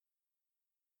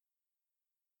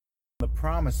The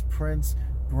Promised Prince,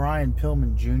 Brian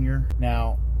Pillman Jr.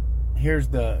 Now, here's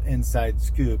the inside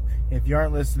scoop. If you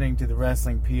aren't listening to the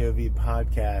Wrestling POV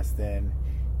podcast, then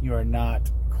you are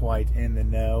not quite in the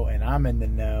know, and I'm in the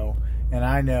know, and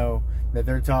I know that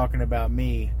they're talking about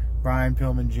me, Brian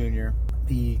Pillman Jr.,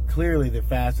 clearly the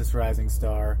fastest rising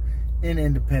star in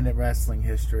independent wrestling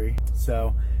history.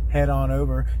 So head on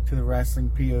over to the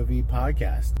Wrestling POV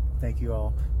podcast. Thank you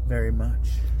all very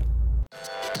much.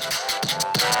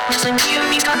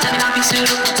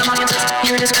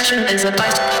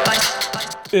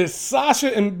 Is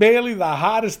Sasha and Bayley the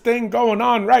hottest thing going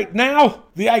on right now?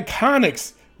 The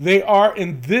Iconics, they are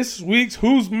in this week's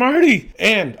Who's Marty?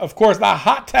 And, of course, the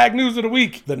hot tag news of the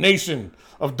week, the Nation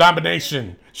of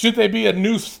Domination. Should they be a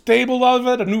new stable of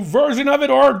it, a new version of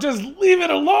it, or just leave it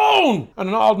alone on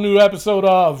an all-new episode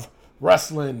of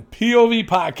Wrestling POV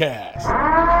Podcast?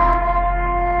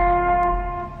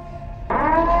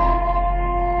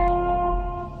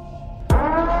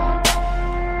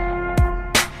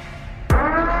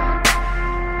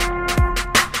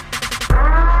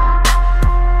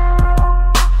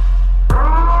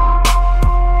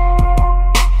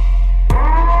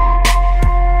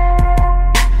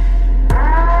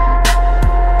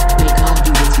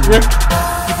 Rick, you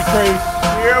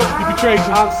betrayed me.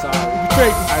 I'm sorry. You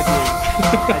betrayed me. I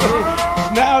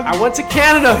did. Now I went to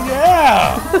Canada.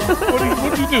 Yeah.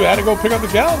 What'd you do? Had to go pick up the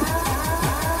gal?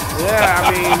 Yeah,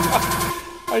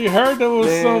 I mean. You heard there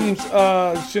was some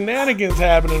shenanigans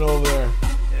happening over there.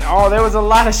 Oh, there was a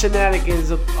lot of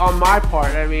shenanigans on my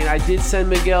part. I mean, I did send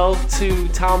Miguel to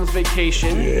Tom's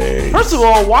vacation. Yes. First of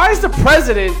all, why is the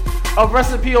president of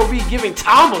Wrestling POV giving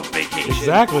Tom a vacation?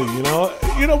 Exactly.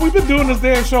 You know, we've been doing this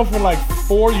damn show for like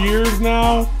 4 years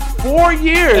now. 4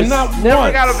 years. And not never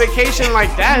once. got a vacation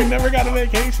like that. We never got a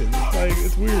vacation.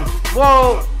 It's weird.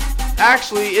 Well,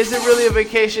 actually, is it really a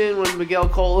vacation when Miguel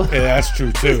Cole Yeah, that's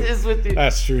true too. is with you?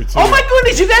 That's true too. Oh my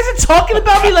goodness, you guys are talking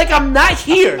about me like I'm not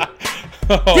here.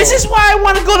 Oh. This is why I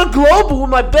want to go to Global with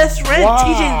my best friend, Wow.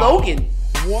 TJ Logan.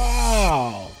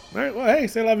 Wow. All right, well, hey,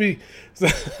 say la vie.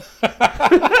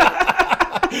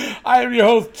 I am your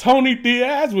host, Tony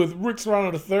Diaz, with Rick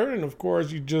Serrano III, and of course,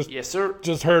 you Yes, sir.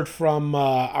 just heard from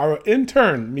our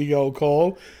intern, Miguel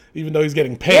Cole, even though he's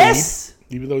getting paid. Yes.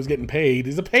 Even though he's getting paid.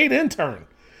 He's a paid intern.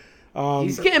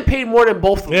 He's getting paid more than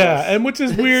both of us. Yeah, and which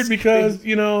is weird because,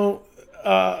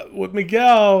 with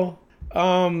Miguel,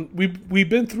 we've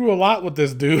been through a lot with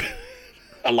this dude.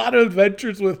 A lot of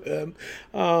adventures with him.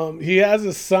 He has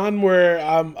a son where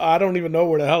I don't even know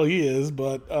where the hell he is,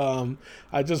 but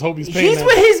I just hope he's paying. He's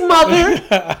with his mother.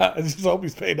 I just hope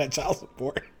he's paying that child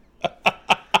support.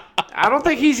 I don't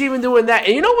think he's even doing that.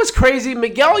 And you know what's crazy?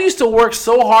 Miguel used to work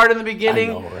so hard in the beginning.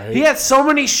 I know, right? He had so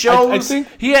many shows. I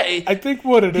think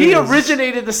what it is. He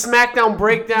originated the SmackDown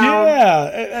Breakdown.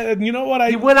 Yeah, and you know what?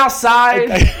 He went outside,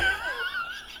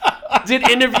 did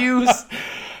interviews.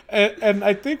 And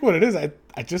I think what it is, I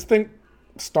just think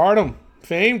stardom,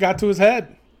 fame got to his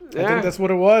head. Yeah. I think that's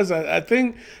what it was. I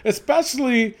think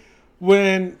especially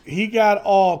when he got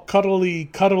all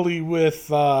cuddly with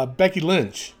Becky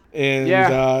Lynch. And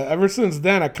ever since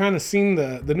then, I kind of seen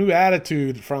the new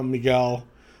attitude from Miguel.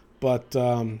 But,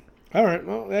 all right,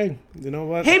 well, hey, you know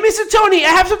what? Hey, Mr. Tony, I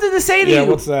have something to say to you. Yeah,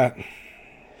 what's that?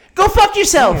 Go fuck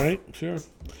yourself. All right, sure.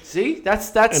 See, that's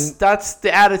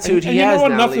the attitude he you has know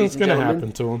what? now. Nothing's going to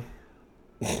happen to him.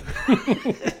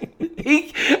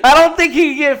 I don't think he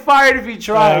could get fired if he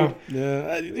tried.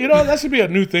 Yeah. That should be a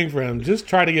new thing for him. Just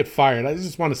try to get fired. I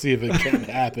just want to see if it can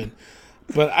happen.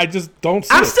 But I just don't see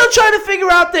I'm it. still trying to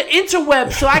figure out the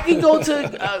interweb so I can go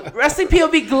to Wrestling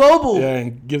POV Global. Yeah,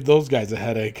 and give those guys a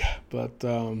headache. But,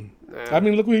 I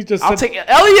mean, look what he just said. I'll take it.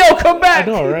 Elio, come back.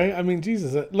 I know, right? I mean,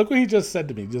 Jesus, look what he just said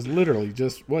to me. Just literally,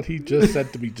 just what he just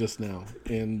said to me just now.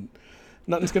 And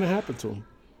nothing's going to happen to him.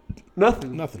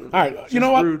 Nothing. All right, you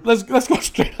know what? rude. Let's go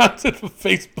straight on to the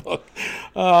Facebook.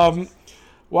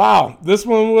 Wow, this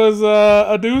one was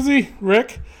a doozy,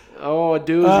 Rick. Oh, a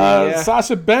doozy, yeah.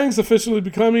 Sasha Banks officially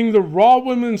becoming the Raw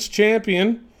Women's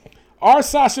Champion. Are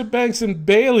Sasha Banks and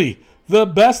Bayley the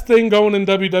best thing going in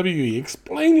WWE?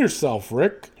 Explain yourself,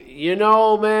 Rick. You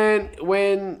know, man,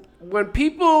 when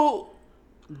people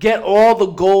get all the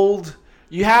gold,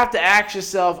 you have to ask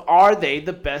yourself, are they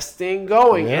the best thing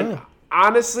going? Yeah. And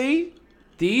honestly,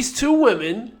 these two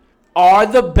women are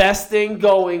the best thing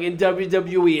going in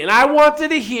WWE. And I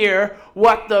wanted to hear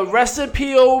what the Wrestling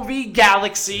POV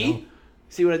Galaxy,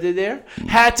 see what I did there,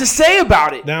 had to say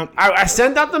about it. Now, I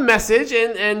sent out the message,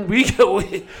 and we go,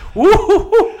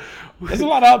 woo. There's a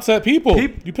lot of upset people.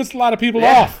 You pissed a lot of people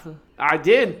off. I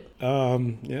did.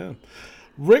 Yeah.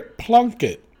 Rick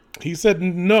Plunkett, he said,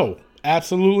 no,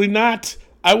 absolutely not.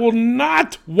 I will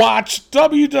not watch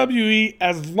WWE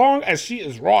as long as she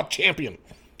is Raw champion.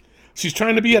 She's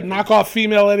trying to be a knockoff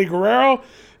female Eddie Guerrero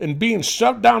and being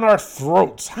shoved down our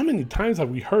throats. How many times have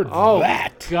we heard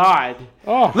that? God.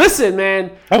 Oh. Listen,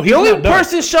 man. Oh, the only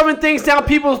person shoving things down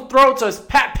people's throats is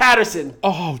Pat Patterson.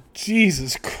 Oh,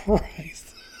 Jesus Christ.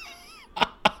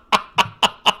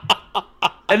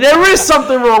 And there is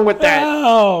something wrong with that.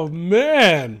 Oh,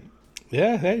 man.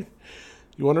 Yeah, hey.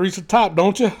 You want to reach the top,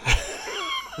 don't you?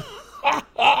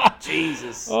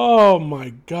 Jesus. Oh,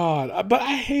 my God. But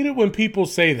I hate it when people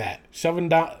say that. Shoving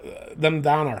them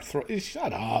down our throat.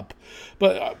 Shut up.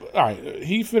 But, all right,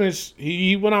 he finished.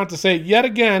 He went on to say, yet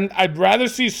again, I'd rather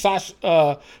see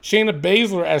Shayna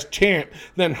Baszler as champ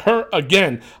than her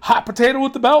again. Hot potato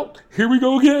with the belt. Here we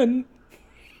go again.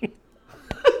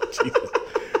 Jesus.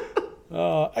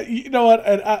 You know what?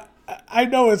 And I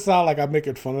know it sounds like I'm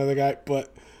making fun of the guy,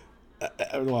 but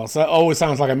well, so it always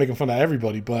sounds like I'm making fun of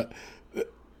everybody. But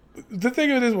the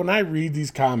thing of it is, when I read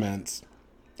these comments,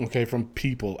 okay, from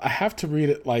people, I have to read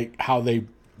it like how they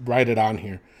write it on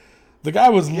here. The guy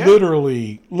was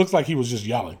literally looks like he was just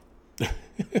yelling.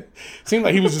 Seemed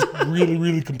like he was just really,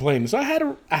 really complaining. So I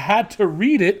had to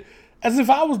read it as if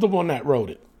I was the one that wrote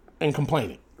it and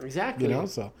complaining. Exactly. You know,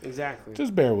 so exactly.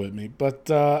 Just bear with me.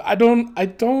 But I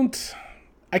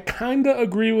kind of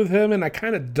agree with him, and I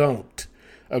kind of don't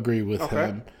agree with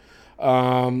him.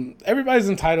 Everybody's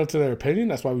entitled to their opinion.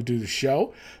 That's why we do the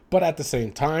show. But at the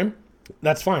same time,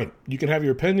 that's fine. You can have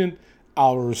your opinion.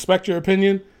 I'll respect your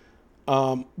opinion.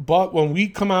 But when we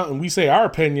come out and we say our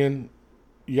opinion,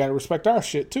 you got to respect our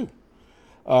shit too.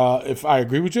 If I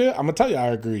agree with you, I'm going to tell you I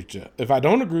agree with you. If I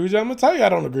don't agree with you, I'm going to tell you I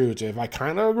don't agree with you. If I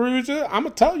kind of agree with you, I'm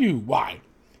going to tell you why.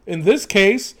 In this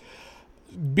case,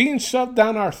 being shoved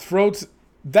down our throats,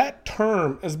 that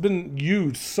term has been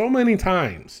used so many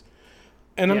times.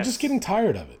 And I'm just getting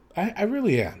tired of it. I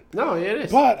really am. No, it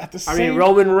is. But at the same time,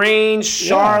 Roman Reigns,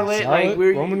 Charlotte. Like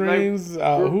Roman Reigns,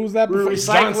 who's that?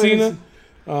 John Cena.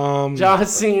 John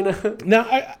Cena.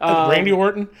 Now, Randy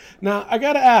Orton. Now, I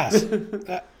got to ask.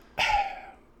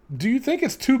 Do you think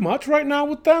it's too much right now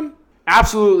with them?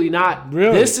 Absolutely not.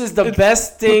 Really? This is the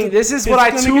best thing. This is what I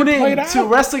tune in to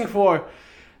wrestling for.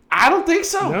 I don't think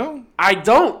so. No? I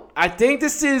don't. I think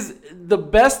this is the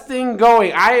best thing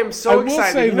going. I am so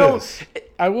excited.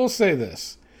 I will say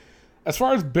this. As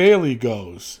far as Bayley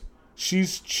goes,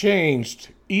 she's changed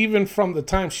even from the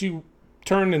time she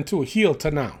turned into a heel to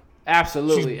now.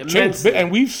 Absolutely. She's changed,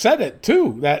 and we've said it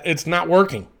too, that it's not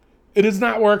working. It is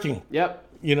not working. Yep.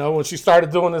 You know, when she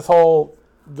started doing this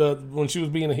when she was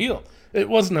being a heel, it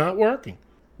was not working.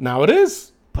 Now it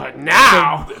is. But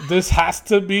now so this has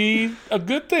to be a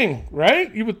good thing,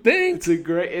 right? You would think.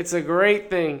 It's a great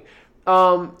thing.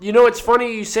 You know, it's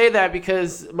funny you say that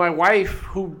because my wife,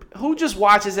 who just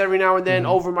watches every now and then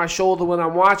over my shoulder when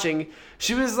I'm watching,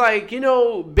 she was like, you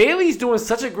know, Bayley's doing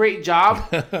such a great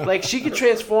job. Like, she can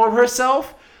transform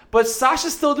herself, but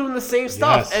Sasha's still doing the same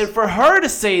stuff. Yes. And for her to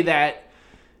say that,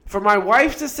 for my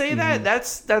wife to say that,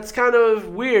 that's kind of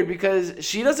weird because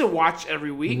she doesn't watch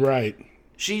every week. Right.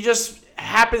 She just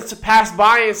happens to pass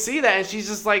by and see that, and she's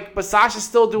just like, but Sasha's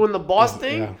still doing the boss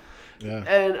thing. Yeah.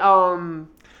 And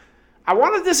I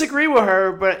want to disagree with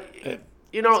her, but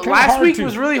you know, last week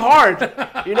was really hard.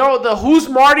 You know, the Who's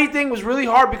Marty thing was really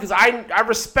hard because I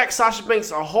respect Sasha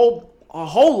Banks a whole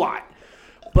lot,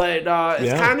 but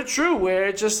it's kind of true where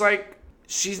it's just like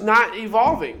she's not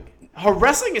evolving. Her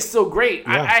wrestling is still great.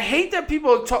 Yeah. I hate that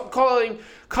people are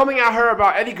coming at her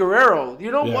about Eddie Guerrero.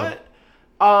 You know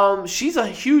what? She's a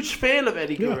huge fan of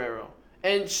Eddie Guerrero,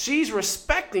 and she's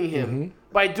respecting him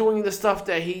by doing the stuff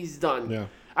that he's done. Yeah.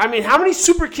 I mean, how many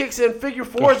super kicks and figure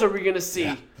fours are we going to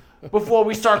see before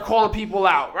we start calling people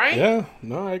out, right? Yeah,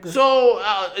 no, I agree. So,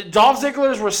 Dolph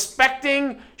Ziggler is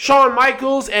respecting Shawn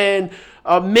Michaels, and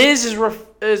Miz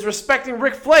is respecting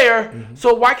Ric Flair.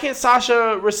 So why can't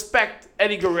Sasha respect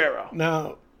Eddie Guerrero?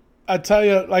 Now, I tell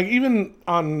you, like, even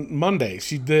on Monday,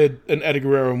 she did an Eddie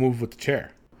Guerrero move with the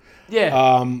chair.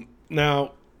 Yeah.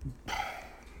 Now,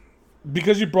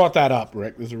 because you brought that up,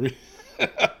 Rick,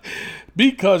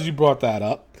 because you brought that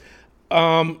up,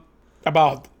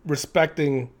 about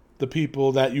respecting the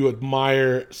people that you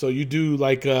admire, so you do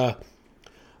like a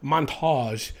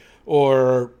montage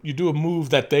or you do a move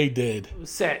that they did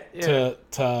to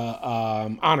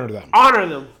honor them. Honor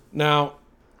them. Now,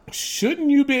 shouldn't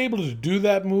you be able to do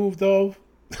that move though?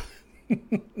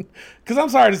 Because I'm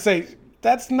sorry to say,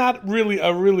 that's not really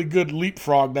a really good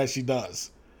leapfrog that she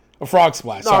does. A frog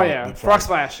splash. Oh, yeah. Frog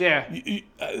splash, yeah.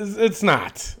 It's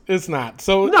not. It's not.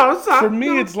 So no, it's not. For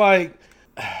me, it's like,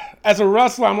 as a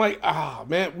wrestler, I'm like,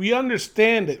 man, we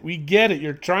understand it. We get it.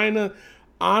 You're trying to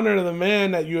honor the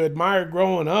man that you admired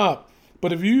growing up.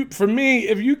 But if you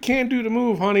can't do the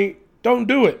move, honey, don't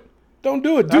do it. Don't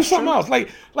do it. Do something else. Like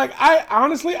I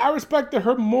honestly, I respected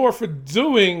her more for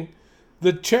doing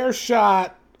the chair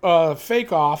shot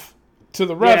fake off to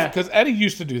the ref because Eddie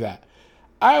used to do that.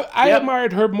 I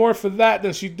admired her more for that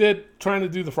than she did trying to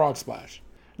do the frog splash.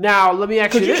 Now, let me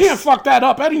ask you this. Because you can't fuck that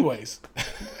up anyways.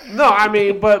 No, I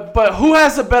mean, but who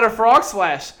has a better frog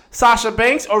splash? Sasha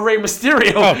Banks or Rey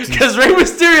Mysterio? Because Rey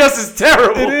Mysterio's is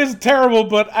terrible. It is terrible,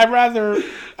 but I'd rather...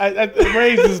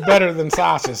 Rey's is better than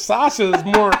Sasha. Sasha is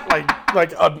more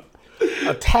like a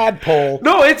tadpole.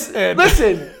 No,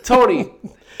 listen, Tony...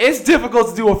 It's difficult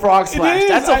to do a frog splash.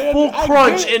 That's a full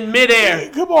crunch in midair.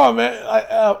 Come on, man.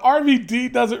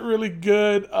 RVD does it really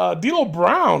good. D'Lo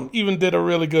Brown even did a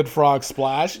really good frog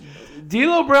splash.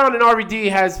 D'Lo Brown and RVD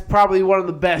has probably one of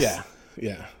the best.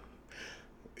 Yeah.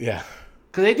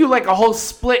 Because they do like a whole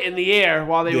split in the air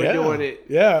while they were doing it.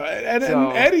 Yeah, and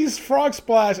Eddie's frog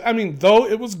splash, I mean, though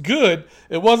it was good,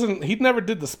 it wasn't, he never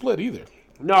did the split either.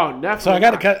 No, definitely. So I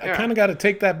kind of got to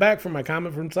take that back from my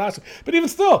comment from Sasha. But even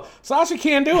still, Sasha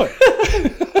can't do it.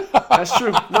 That's true.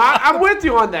 No, I'm with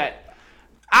you on that.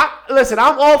 Listen,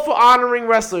 I'm all for honoring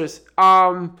wrestlers.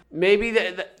 Maybe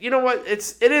you know what?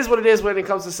 It is what it is when it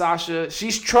comes to Sasha.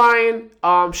 She's trying.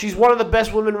 She's one of the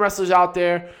best women wrestlers out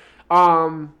there.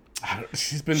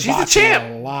 She's been the champ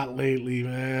a lot lately,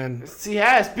 man. She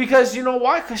has, because you know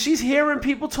why? Because she's hearing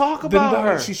people talk about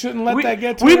her. She shouldn't let that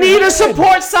get to her. We need to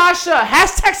support Sasha.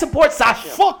 Hashtag support Sasha.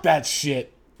 Fuck that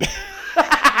shit.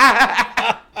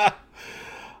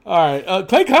 All right,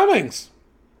 Clay Cummings,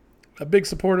 a big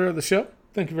supporter of the show.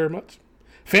 Thank you very much.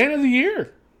 Fan of the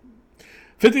year,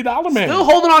 $50 man. Still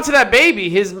holding on to that baby.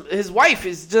 His wife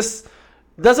is just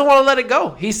doesn't want to let it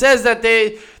go. He says that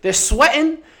they're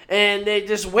sweating. And they're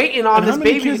just waiting on this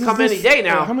baby to come any day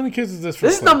now. How many kids is this for?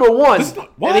 This is number one.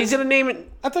 What? And he's going to name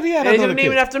it. I thought he had another kid. He's going to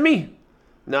name it after me.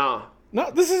 No,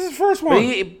 this is his first one.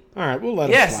 All right, we'll let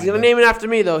him Yes, he's going to name it after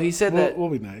me, though. He said that. We'll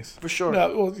be nice. For sure.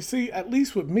 No, well, you see, at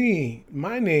least with me,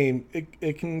 my name,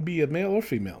 it can be a male or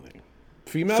female name.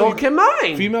 Female. So can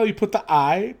mine. Female, you put the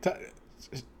I.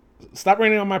 Stop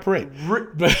raining on my parade.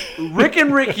 Rick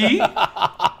and Ricky.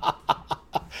 Oh,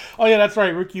 yeah, that's right.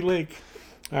 Ricky Lake.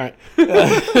 All right.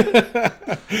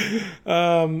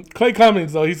 Clay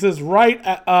Cummings, though, he says, right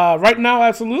now,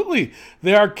 absolutely.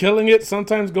 They are killing it,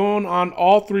 sometimes going on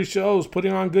all 3 shows,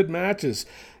 putting on good matches.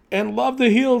 And love the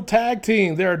heel tag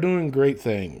team. They are doing great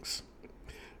things.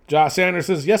 Josh Sanders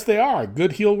says, yes, they are.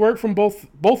 Good heel work from both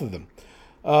of them.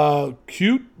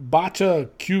 Cute Bacha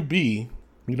QB.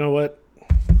 You know what?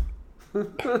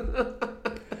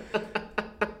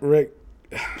 Rick.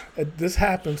 This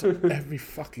happens every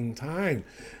fucking time.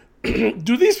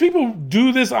 Do these people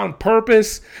do this on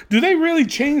purpose? Do they really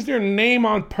change their name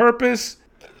on purpose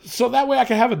so that way I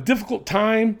can have a difficult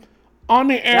time on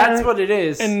the air? That's what it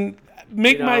is. And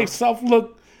make myself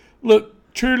look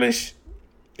churlish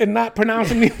and not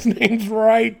pronouncing these names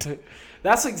right.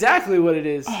 That's exactly what it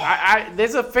is.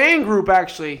 There's a fan group,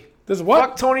 actually. There's what?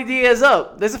 Fuck Tony Diaz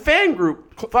up. There's a fan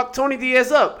group. Fuck Tony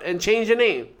Diaz up and change your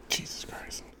name. Jesus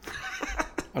Christ.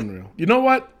 Unreal. You know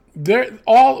what?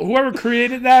 Whoever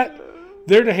created that,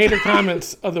 they're the hater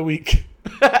comments of the week.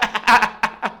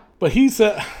 But he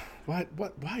said, why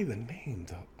the name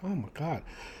though? Oh my God.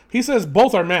 He says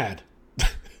both are mad.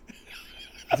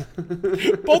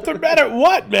 Both are mad at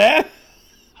what, man?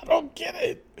 I don't get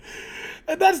it.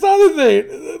 And that's the other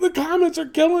thing. The comments are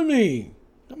killing me.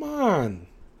 Come on.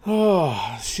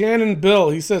 Oh, Shannon Bill,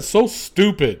 he says, so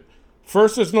stupid.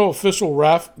 First there's no official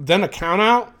ref, then a count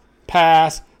out.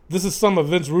 Pass. This is some of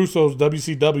Vince Russo's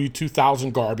WCW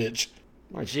 2000 garbage.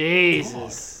 My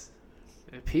Jesus.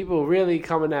 God. People really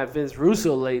coming at Vince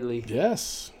Russo lately.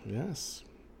 Yes.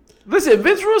 Listen,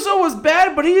 Vince Russo was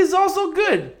bad, but he is also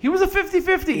good. He was a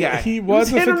 50-50 guy. Yeah, he was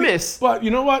hit or miss. But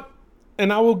you know what?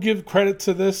 And I will give credit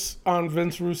to this on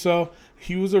Vince Russo.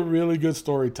 He was a really good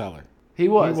storyteller. He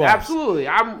was. Absolutely.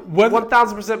 I'm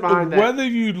 1,000% behind that. Whether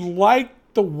you like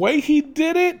the way he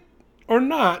did it or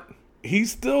not, he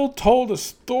still told a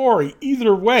story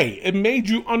either way. It made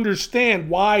you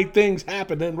understand why things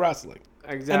happen in wrestling.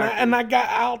 Exactly.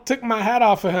 I'll take my hat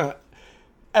off of him.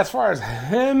 As far as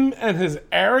him and his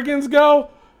arrogance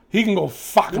go, he can go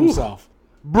fuck himself.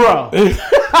 Bro.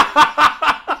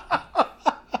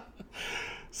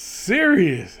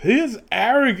 Serious. His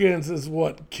arrogance is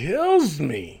what kills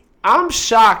me. I'm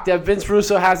shocked that Vince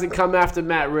Russo hasn't come after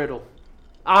Matt Riddle.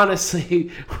 Honestly,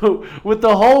 with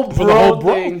the whole bro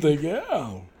thing.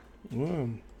 Yeah.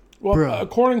 Well,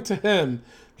 according to him,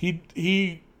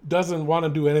 he doesn't want to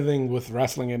do anything with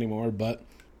wrestling anymore, but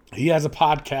he has a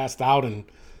podcast out and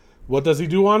What does he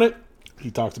do on it?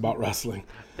 He talks about wrestling.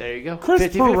 There you go. Chris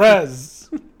 50-50. Perez.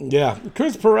 Yeah.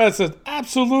 Chris Perez says,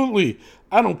 absolutely.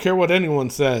 I don't care what anyone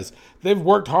says. They've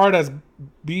worked hard as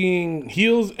being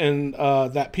heels and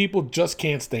that people just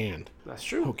can't stand. That's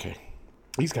true. Okay.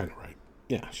 He's kind of right.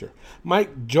 Yeah, sure.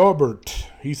 Mike Jobert.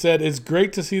 He said, it's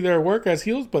great to see their work as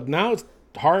heels, but now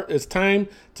it's time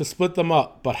to split them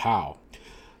up. But how?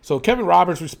 So Kevin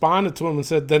Roberts responded to him and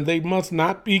said, then they must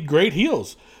not be great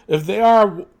heels. If they are,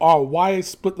 why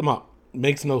split them up?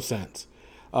 Makes no sense.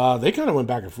 They kind of went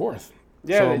back and forth.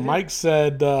 Yeah, so Mike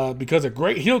said, because a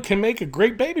great heel can make a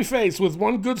great babyface with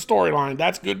one good storyline.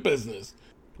 That's good business.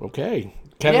 Okay.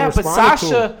 Kevin but responded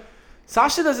to him.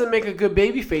 Sasha doesn't make a good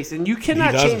babyface, and you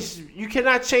cannot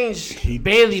change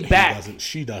Bailey He back. doesn't.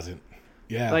 She doesn't.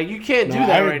 Yeah. Like, you can't do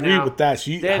that right now. I agree with that.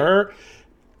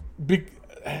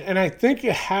 And I think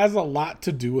it has a lot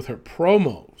to do with her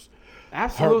promos.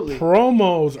 Absolutely. Her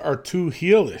promos are too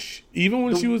heelish. Even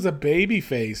when she was a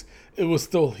babyface, it was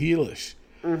still heelish.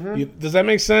 Mm-hmm. Does that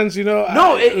make sense?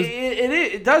 No,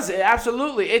 it does.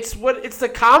 Absolutely. It's the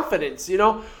confidence. You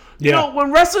know,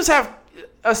 when wrestlers have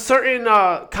a certain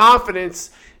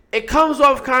confidence, it comes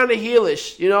off kind of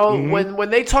heelish. When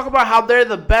they talk about how they're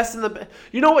the best in the.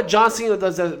 You know what John Cena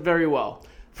does that very well.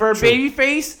 For a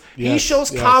babyface, he shows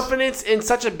confidence in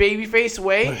such a babyface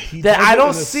way that I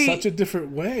don't see such a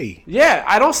different way. Yeah,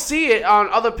 I don't see it on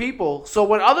other people. So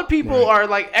when other people are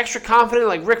like extra confident,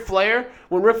 like Ric Flair,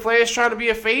 when Ric Flair is trying to be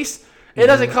a face, it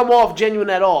doesn't come off genuine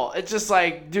at all. It's just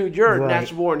like, dude, you're a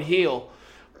natural born heel.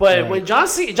 But when John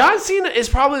Cena is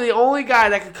probably the only guy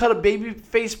that could cut a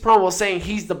babyface promo saying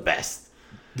he's the best.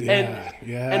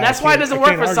 And that's why it doesn't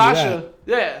work for Sasha. That.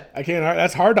 Yeah, I can't.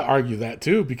 That's hard to argue that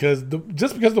too, because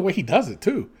just because of the way he does it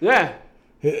too. Yeah,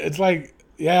 it's like,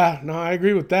 I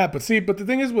agree with that. But the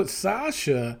thing is with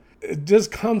Sasha, it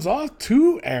just comes off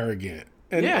too arrogant,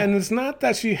 and it's not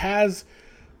that she has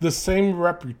the same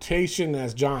reputation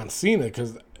as John Cena,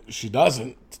 because she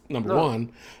doesn't. Number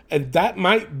one, and that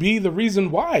might be the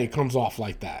reason why it comes off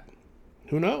like that.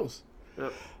 Who knows?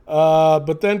 Yep.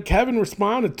 But then Kevin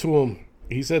responded to him.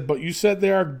 He said, but you said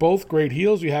they are both great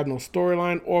heels. You have no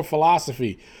storyline or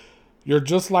philosophy. You're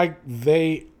just like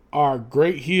they are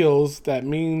great heels. That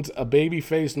means a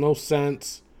babyface, no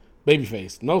sense.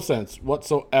 Babyface, no sense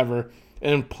whatsoever.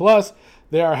 And plus,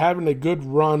 they are having a good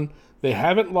run. They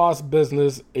haven't lost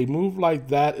business. A move like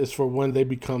that is for when they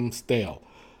become stale.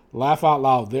 Laugh out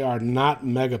loud. They are not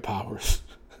mega powers.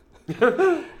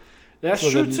 That's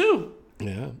true, too.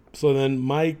 Yeah. So then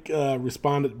Mike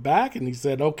responded back, and he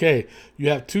said, "Okay, you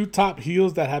have two top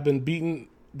heels that have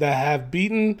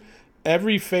beaten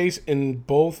every face in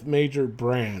both major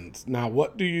brands. Now,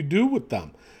 what do you do with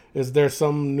them? Is there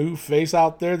some new face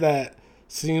out there that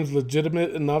seems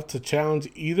legitimate enough to challenge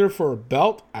either for a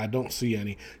belt? I don't see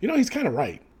any." He's kind of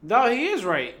right. No, he is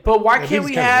right. But why can't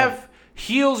we have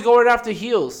heels going after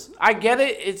heels? I get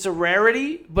it. It's a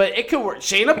rarity, but it could work.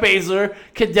 Shayna Baszler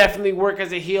could definitely work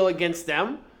as a heel against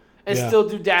them and still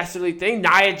do dastardly thing.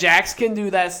 Nia Jax can do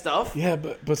that stuff. Yeah,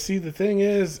 but see, the thing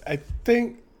is, I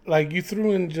think, like, you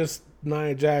threw in just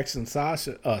Nia Jax and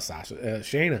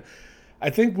Shayna. I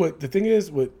think what the thing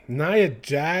is with Nia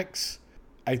Jax,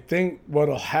 I think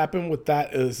what'll happen with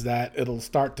that is that it'll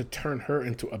start to turn her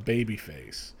into a baby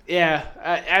face. Yeah,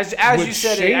 as you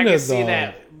said, Shayna, I can see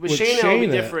that. With Shayna, it'll be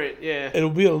different. Yeah, it'll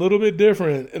be a little bit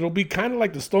different. It'll be kind of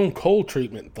like the Stone Cold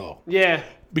treatment, though. Yeah,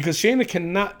 because Shayna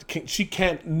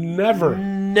can't never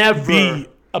be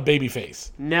a baby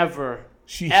face. Never.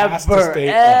 She has to stay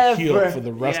a heel for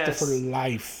the rest of her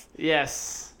life.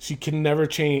 Yes. She can never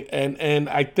change, and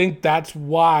I think that's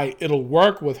why it'll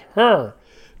work with her.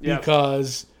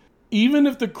 Because even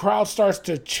if the crowd starts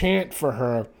to chant for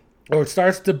her or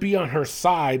starts to be on her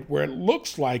side where it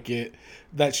looks like it,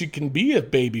 that she can be a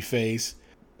baby face,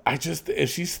 if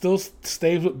she still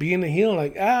stays with being a heel,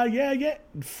 like,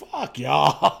 fuck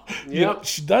y'all. Yep.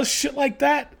 She does shit like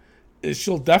that,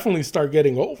 she'll definitely start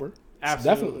getting over.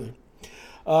 Absolutely.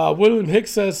 Definitely. William Hicks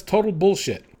says, total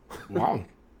bullshit. Wow.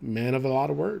 Man of a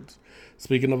lot of words.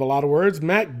 Speaking of a lot of words,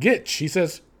 Matt Gitch, he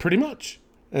says, pretty much.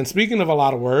 And speaking of a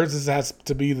lot of words, this has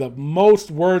to be the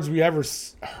most words we ever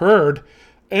heard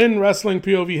in wrestling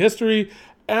POV history.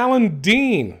 Alan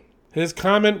Dean, his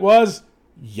comment was,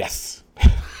 yes.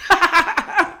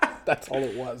 That's all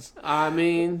it was. I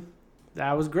mean,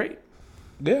 that was great.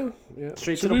 Yeah.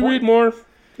 Straight Should to the we point. read more?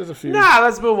 There's a few. Nah,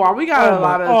 let's move on. We got a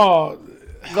lot of...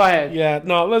 Go ahead. Yeah,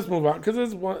 no, let's move on.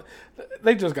 Because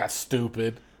they just got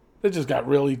stupid. They just got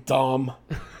really dumb.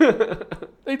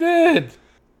 They did.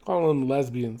 Call them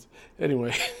lesbians.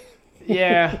 Anyway.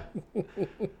 Yeah.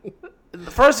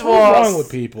 First of What's all, wrong with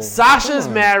people? Sasha's Come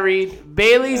on. married.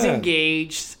 Bailey's Yeah.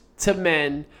 engaged to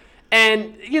men.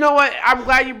 And you know what? I'm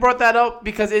glad you brought that up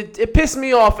because it pissed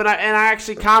me off, and I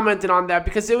actually commented on that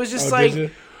because it was just Did you?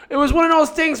 it was one of those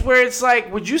things where it's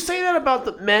like, would you say that about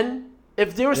the men?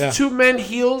 If there was Yeah. two men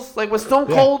heels, like when Stone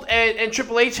Cold and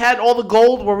Triple H had all the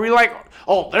gold, were we like,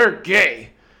 oh, they're gay?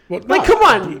 Well, Like, come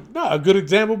on. No, a good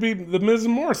example would be the Miz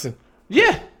and Morrison.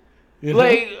 Yeah. You know?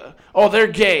 Like, oh, they're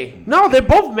gay. No, they're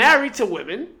both married to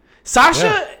women.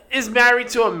 Sasha is married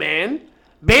to a man.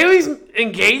 Bailey's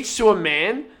engaged to a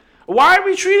man. Why are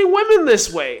we treating women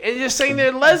this way and just saying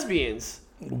they're lesbians?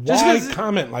 Just Why 'cause-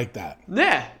 comment like that?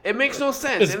 Yeah, it makes no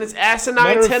sense. It's- And it's asinine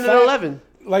matter of 10 and fact- 11.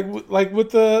 Like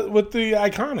with the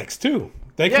Iconics too.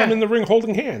 They come Yeah. in the ring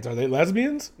holding hands. Are they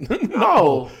lesbians?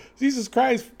 No. Jesus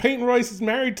Christ! Peyton Royce is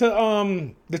married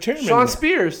to the chairman. Sean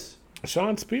Spears.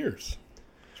 Sean Spears.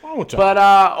 What's wrong with y'all?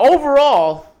 But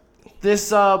overall, this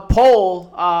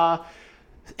poll,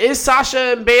 is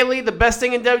Sasha and Bailey the best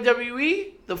thing in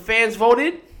WWE? The fans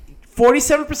voted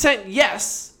 47%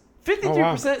 yes.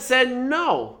 53% said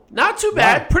no. Not too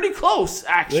bad. Wow. Pretty close,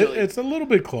 actually. It's a little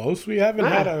bit close. We haven't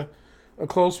had a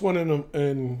close one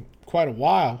in quite a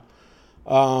while.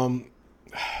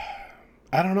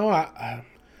 I don't know. I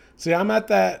see. I'm at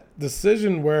that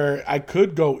decision where I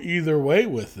could go either way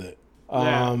with it.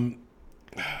 Man,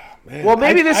 Well,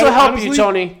 maybe this will help you, honestly-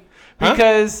 Tony,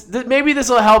 because maybe this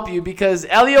will help you because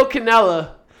Elio Canella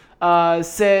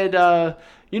said,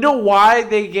 you know why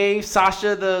they gave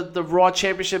Sasha the Raw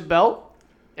Championship belt?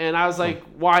 And I was like,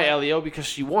 why, Elio? Because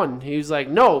she won. He was like,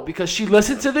 no, because she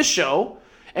listened to the show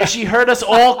and she heard us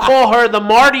all call her the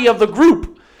Marty of the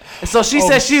group. And so she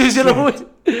said she was going to win.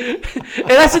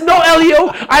 And I said, no,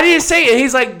 Elio, I didn't say it.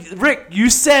 He's like, Rick, you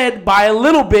said by a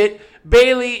little bit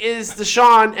Bailey is the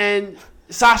Shawn and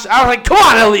Sasha. I was like, come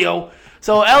on, Elio.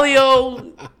 So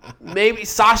Elio, maybe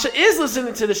Sasha is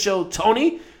listening to the show,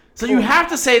 Tony. So you have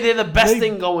to say they're the best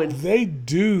thing going. They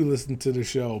do listen to the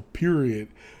show, period.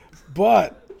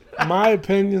 But my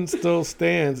opinion still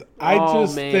stands. I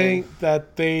just think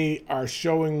that they are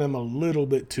showing them a little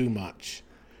bit too much.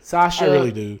 Sasha, I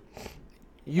really do.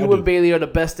 You and Bailey are the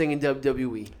best thing in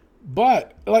WWE.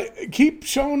 But keep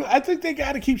showing. I think they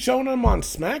got to keep showing them on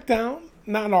SmackDown,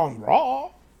 not on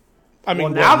Raw. I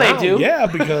mean, now they do. Yeah,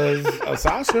 because of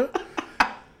Sasha.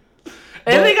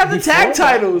 And they got the tag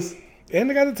titles. And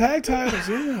they got the tag titles.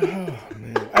 Yeah. Oh,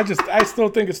 man. I still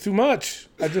think it's too much.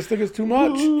 I just think it's too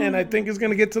much, and I think it's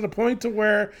going to get to the point to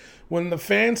where when the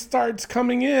fan starts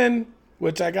coming in,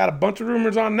 which I got a bunch of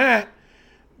rumors on that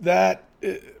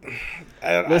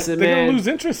Listen, they're man, gonna lose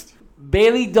interest.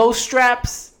 Bailey dose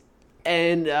straps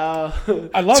and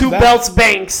I love two that. belts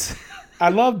Banks. I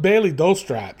love Bailey those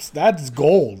straps. That's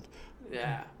gold.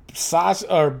 Yeah.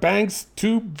 Sasha or Banks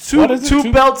two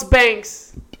belts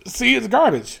Banks. See, it's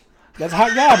garbage. That's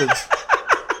hot garbage.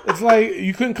 It's like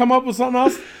you couldn't come up with something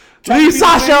else. Leave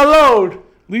Sasha alone.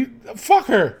 Fuck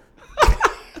her.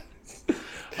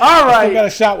 All I right. got a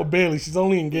shot with Bailey. She's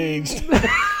only engaged.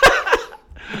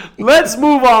 Let's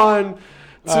move on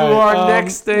to our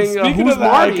next thing. Speaking Who's of the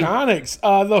Marty?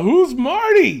 Iconics, the Who's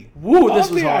Marty? Woo, Love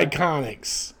this was the hard.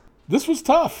 Iconics. This was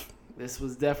tough. This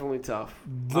was definitely tough.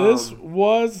 This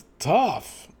was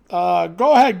tough.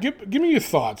 Go ahead. Give me your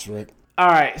thoughts, Rick. All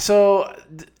right, so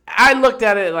I looked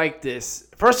at it like this.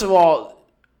 First of all,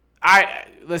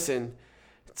 listen,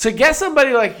 to get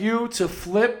somebody like you to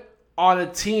flip on a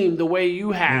team the way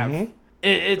you have,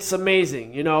 it's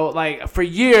amazing. You know, like for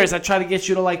years I tried to get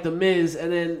you to like The Miz,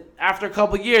 and then after a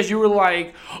couple of years you were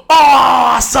like,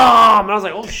 awesome! And I was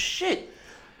like, oh shit.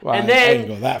 Well, And I then- didn't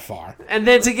go that far. And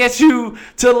then to get you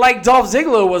to like Dolph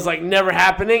Ziggler was like never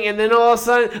happening. And then all of a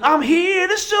sudden, I'm here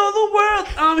to show the world.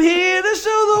 I'm here to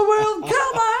show the world.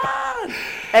 Come on.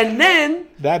 And then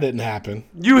That didn't happen.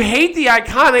 you hate the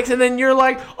Iconics. And then you're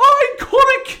like,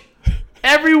 iconic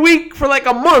every week for like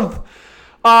a month.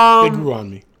 They grew on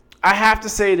me. I have to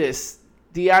say this.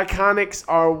 The Iconics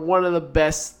are one of the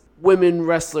best women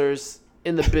wrestlers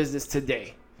in the business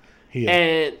today.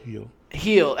 And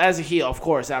heel, as a heel, of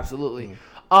course, absolutely.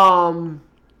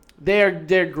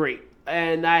 They're great.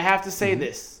 And I have to say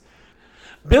this.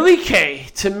 Billy Kay,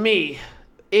 to me,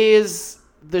 is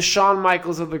the Shawn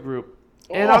Michaels of the group.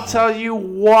 And I'll tell you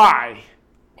why.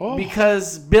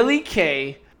 Because Billy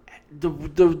Kay,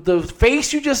 the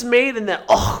face you just made and that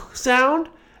sound,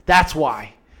 that's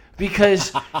why.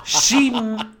 Because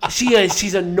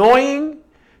she's annoying.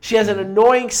 She has an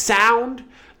annoying sound.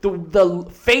 The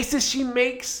faces she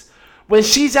makes. When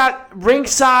she's at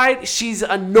ringside, she's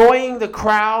annoying the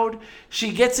crowd.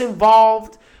 She gets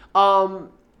involved.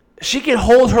 She can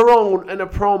hold her own in a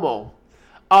promo.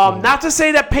 Not to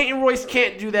say that Peyton Royce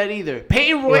can't do that either.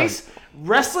 Peyton Royce,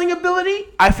 wrestling ability,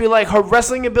 I feel like her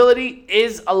wrestling ability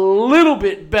is a little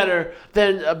bit better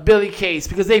than Billie Kay's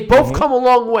because they've both come a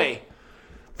long way.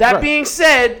 That being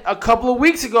said, a couple of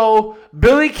weeks ago,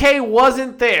 Billie Kay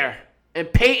wasn't there,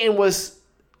 and Peyton was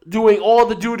doing all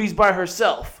the duties by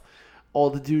herself. All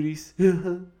the duties.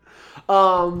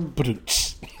 But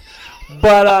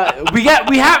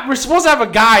we're supposed to have a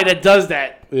guy that does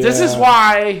that. Yeah. This is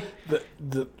why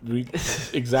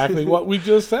exactly what we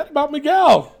just said about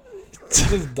Miguel. He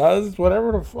just does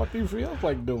whatever the fuck he feels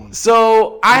like doing.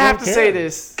 So I have to say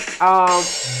this.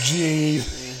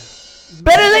 Jeez.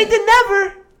 Better late than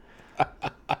never.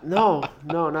 No,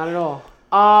 not at all.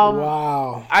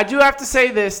 Wow. I do have to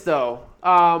say this though.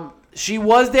 She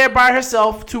was there by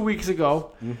herself 2 weeks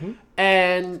ago,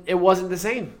 and it wasn't the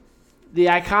same. The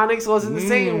Iconics wasn't the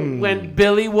same when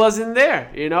Billie wasn't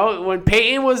there. You know, when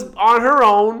Peyton was on her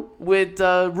own with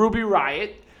Ruby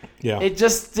Riott, it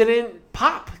just didn't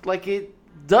pop like it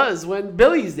does when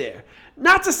Billie's there.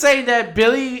 Not to say that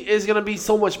Billie is going to be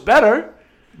so much better.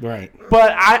 Right.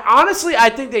 But I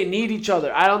think they need each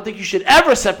other. I don't think you should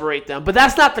ever separate them. But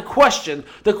that's not the question.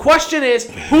 The question is,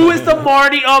 who is the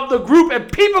Marty of the group?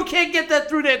 And people can't get that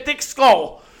through their thick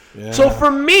skull. Yeah. So for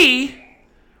me,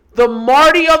 the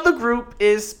Marty of the group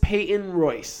is Peyton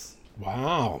Royce.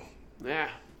 Wow. Yeah.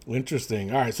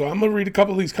 Interesting. All right, so I'm going to read a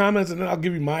couple of these comments, and then I'll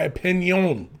give you my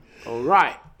opinion. All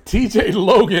right. TJ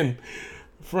Logan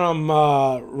from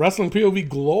Wrestling POV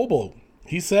Global.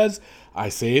 He says, I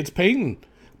say it's Peyton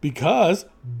because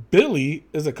Billie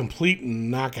is a complete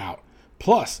knockout.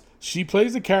 Plus, she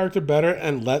plays the character better,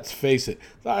 and let's face it,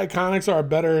 the Iconics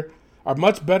are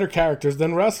much better characters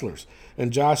than wrestlers.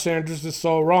 And Josh Sanders is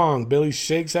so wrong. Billie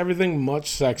shakes everything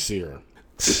much sexier.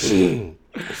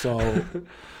 So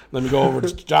let me go over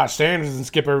to Josh Sanders and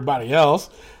skip everybody else.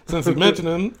 Since he mentioned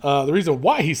him, the reason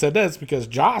why he said that is because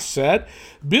Josh said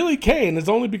Billie Kay, and it's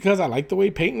only because I like the way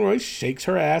Peyton Royce shakes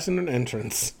her ass in an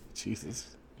entrance.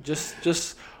 Jesus.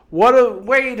 Just what a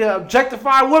way to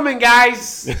objectify women,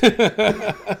 guys.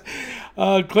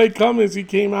 Clay Cummins, he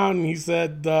came out and he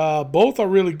said both are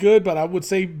really good, but I would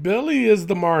say Billie is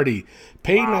the Marty.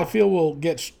 Peyton, I feel, will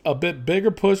get a bit bigger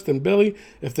push than Billie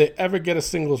if they ever get a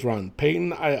singles run.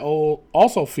 Peyton, I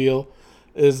also feel,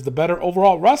 is the better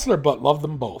overall wrestler, but love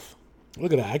them both.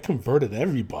 Look at that. I converted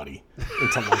everybody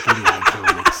into liking the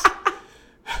Iconics.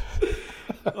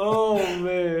 Oh,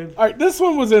 man. All right, this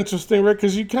one was interesting, Rick,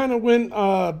 because you kind of went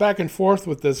back and forth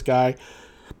with this guy.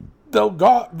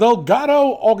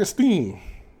 Delgado Augustine.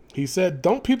 He said,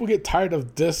 don't people get tired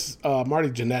of this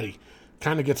Marty Jannetty?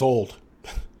 Kind of gets old.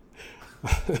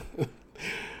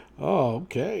 Oh,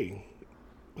 okay.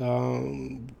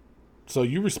 So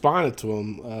you responded to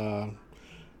him,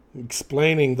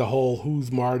 explaining the whole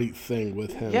who's Marty thing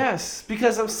with him. Yes,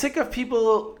 because I'm sick of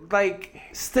people like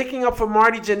sticking up for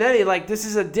Marty Jannetty like this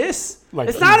is a diss. Like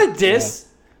it's not a diss.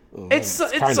 Yeah. It's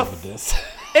kind of a diss.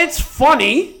 It's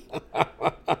funny.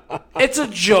 It's a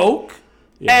joke.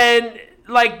 Yeah. And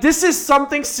like this is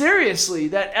something seriously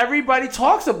that everybody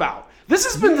talks about. This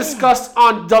has been discussed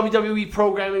on WWE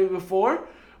programming before,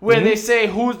 where they say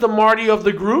who's the Marty of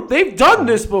the group. They've done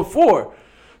this before.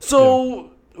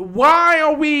 So why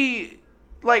are we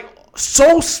like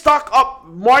so stuck up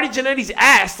Marty Jannetty's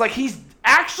ass like he's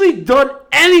actually done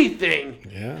anything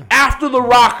after the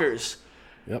Rockers?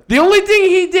 Yep. The only thing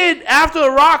he did after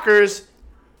the Rockers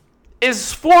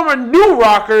is form a new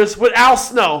Rockers with Al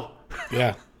Snow.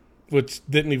 Yeah, which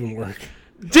didn't even work.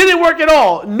 Didn't work at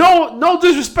all. No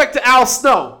disrespect to Al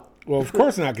Snow. Well, of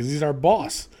course not, because he's our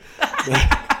boss.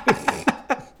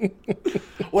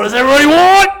 What does everybody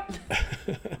want?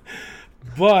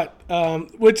 But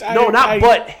which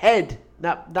butt, head,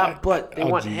 not butt. They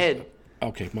want head.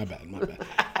 Okay, my bad.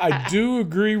 I do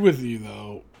agree with you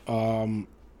though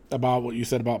about what you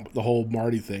said about the whole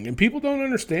Marty thing, and people don't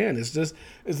understand. Is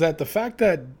that the fact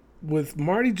that with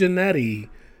Marty Jannetty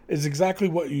is exactly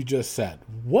what you just said.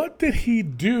 What did he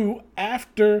do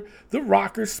after the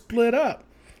Rockers split up?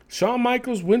 Shawn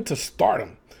Michaels went to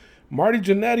Stardom. Marty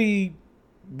Jannetty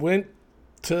went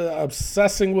to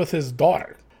obsessing with his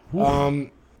daughter.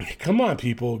 Come on,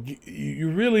 people. You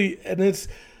really, and it's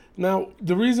now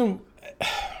the reason.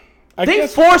 They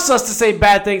force us to say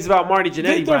bad things about Marty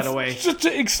Jannetty, by the way. Just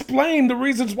to explain the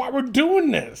reasons why we're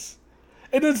doing this.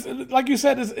 It is, like you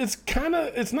said,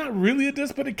 it's not really a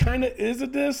diss, but it kind of is a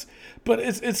diss. But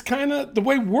it's kind of the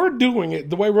way we're doing it,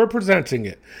 the way we're presenting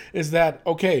it, is that,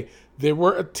 okay, they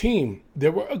were a team. They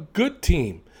were a good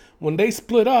team. When they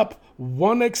split up,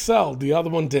 one excelled, the other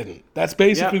one didn't. That's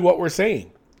basically what we're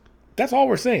saying. That's all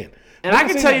we're saying. And I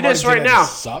can tell you this right now.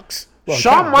 Sucks. Well, he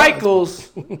Shawn kinda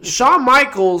Michaels. Shawn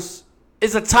Michaels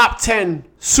is a top 10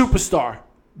 superstar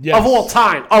Yes. of all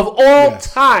time. Of all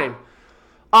Yes. time.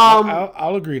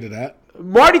 I'll agree to that.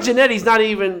 Marty Jannetty's not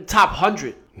even top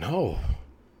 100 No.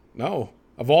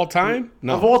 Of all time?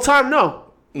 No. of all time. No.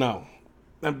 No.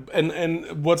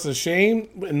 And what's a shame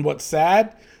and what's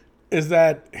sad is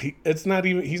that he's not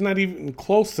even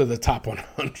close to the top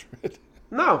 100.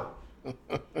 No.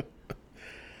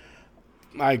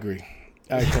 I agree.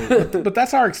 But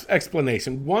that's our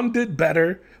explanation. One did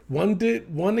better.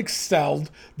 One excelled.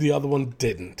 The other one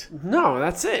didn't. No,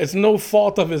 that's it. It's no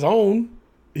fault of his own.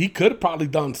 He could have probably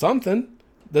done something.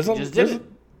 He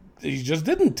just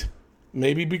didn't.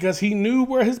 Maybe because he knew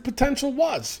where his potential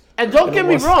was. And don't get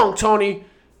me wrong, Tony.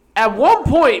 At one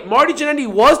point, Marty Jannetty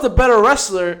was the better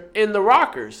wrestler in the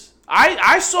Rockers.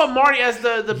 I saw Marty as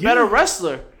the better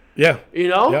wrestler. Yeah. You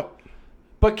know? Yep.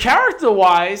 But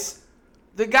character-wise,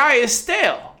 the guy is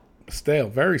stale. Stale.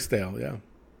 Very stale, yeah.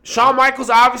 Shawn Michaels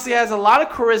obviously has a lot of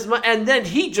charisma, and then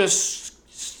he just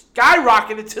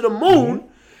skyrocketed to the moon,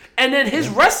 and then his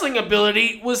wrestling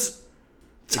ability was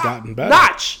top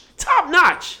notch.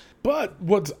 But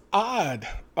what's odd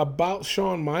about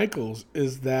Shawn Michaels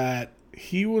is that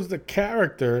he was the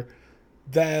character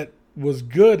that was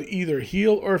good either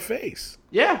heel or face.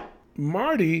 Yeah.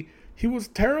 Marty, he was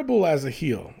terrible as a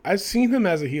heel. I've seen him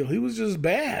as a heel. He was just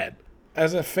bad.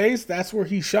 As a face, that's where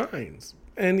he shines.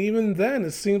 And even then,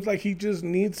 it seems like he just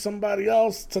needs somebody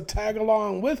else to tag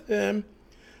along with him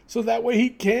so that way he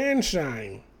can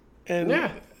shine. And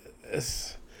Yeah.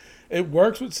 it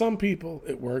works with some people.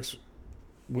 It works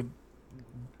with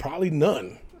probably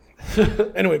none.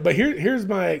 Anyway, but here's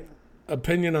my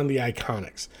opinion on the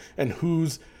Iconics and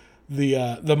who's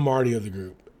the Marty of the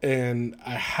group. And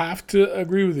I have to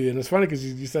agree with you. And it's funny because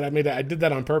you said I did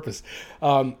that on purpose.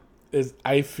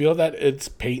 I feel that it's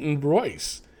Peyton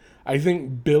Royce. I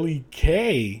think Billie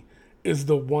Kay is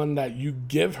the one that you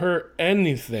give her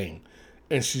anything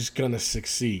and she's going to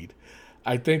succeed.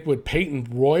 I think with Peyton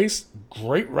Royce,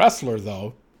 great wrestler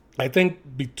though, I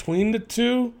think between the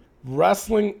two,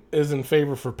 wrestling is in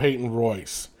favor for Peyton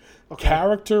Royce. Okay.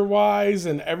 Character-wise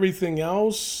and everything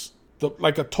else,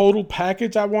 like a total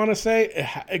package, I want to say,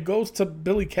 it goes to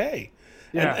Billie Kay.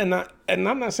 Yeah. And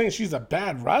I'm not saying she's a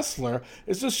bad wrestler.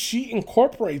 It's just she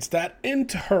incorporates that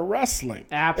into her wrestling.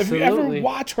 Absolutely. If you ever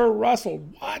watch her wrestle,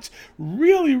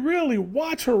 really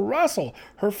watch her wrestle.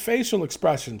 Her facial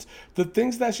expressions, the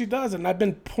things that she does. And I've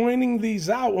been pointing these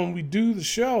out when we do the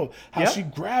show. How she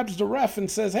grabs the ref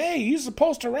and says, hey, you're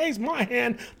supposed to raise my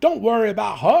hand. Don't worry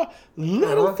about her.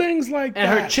 Little things like that.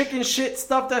 And her chicken shit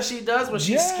stuff that she does when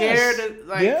she's scared.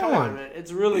 Come on, man.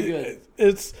 It's really good.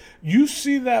 You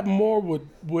see that more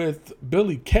with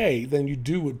Billie Kay than you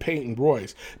do with Peyton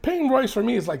Royce. Peyton Royce, for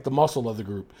me, is like the muscle of the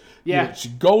group. Yeah. You know, she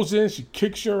goes in, she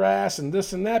kicks your ass and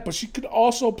this and that, but she could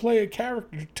also play a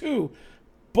character too.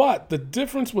 But the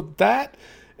difference with that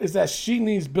is that she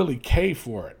needs Billie Kay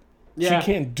for it. Yeah. She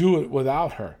can't do it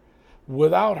without her.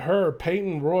 Without her,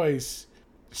 Peyton Royce,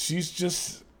 she's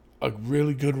just a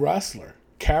really good wrestler.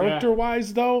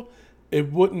 Character-wise, though,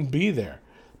 it wouldn't be there.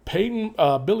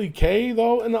 Billie Kay,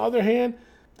 though, on the other hand,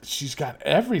 she's got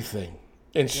everything.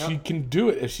 And she can do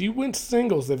it. If she wins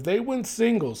singles, if they win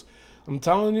singles, I'm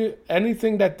telling you,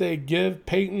 anything that they give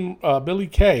Billie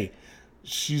Kay,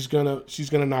 she's gonna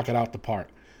knock it out the park.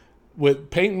 With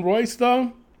Peyton Royce,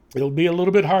 though, it'll be a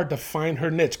little bit hard to find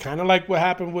her niche. Kind of like what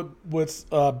happened with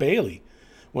Bayley.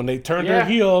 When they turned her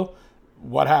heel,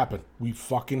 what happened? We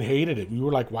fucking hated it. We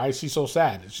were like, why is she so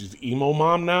sad? She's emo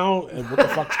mom now? And what the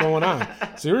fuck's going on?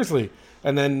 Seriously.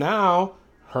 And then now,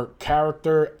 her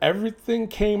character, everything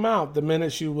came out the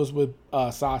minute she was with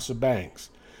Sasha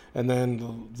Banks. And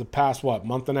then the past,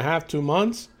 month and a half, 2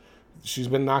 months, she's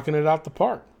been knocking it out the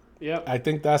park. Yep. I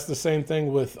think that's the same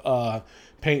thing with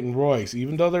Peyton Royce.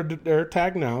 Even though they're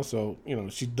tagged now, so,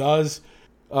 she does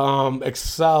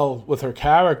excel with her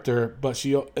character, but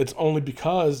it's only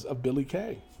because of Billie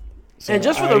Kay. So and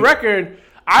just for the record,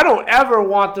 I don't ever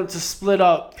want them to split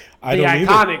up the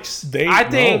Iconics. I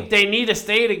think they need to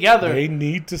stay together. They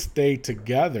need to stay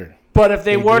together. But if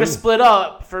they were to split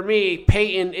up, for me,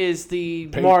 Peyton is the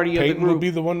Marty of the group. Peyton will be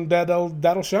the one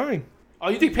that'll shine. Oh,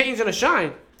 you think Peyton's gonna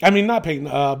shine? I mean, not Peyton.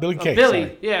 Billie Kay.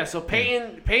 Billy, yeah. So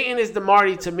Peyton is the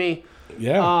Marty to me.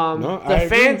 Yeah.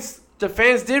 The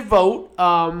fans did vote.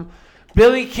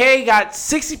 Billie Kay got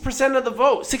 60% of the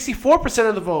vote, 64%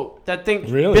 of the vote that think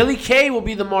Billie Kay will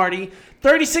be the Marty.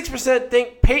 36%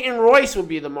 think Peyton Royce will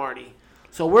be the Marty.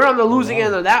 So we're on the losing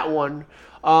end of that one.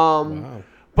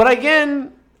 But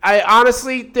again, I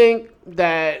honestly think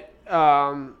that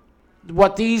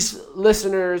what these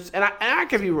listeners, and I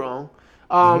could be wrong,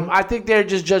 I think they're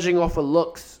just judging off of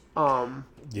looks.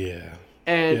 Yeah.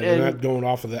 And they're not going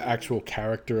off of the actual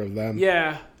character of them.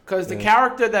 Yeah, because the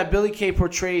character that Billie Kay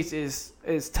portrays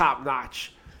is top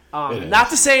notch. Not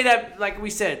to say that, like we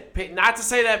said, not to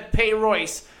say that Peyton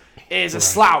Royce is a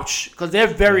slouch, because they're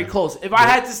very close. If I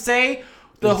had to say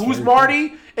who's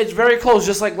Marty, it's very close,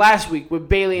 just like last week with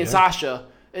Bayley and Sasha.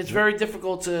 It's very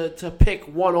difficult to pick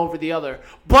one over the other.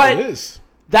 But it is.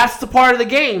 That's the part of the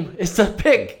game, is to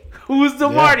pick who's the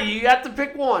Marty. You have to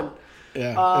pick one.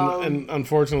 Yeah, and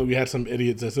unfortunately, we had some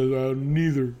idiots that said,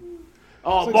 neither.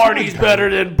 Oh, like, Marty's better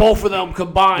than both of them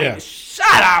combined. Yeah.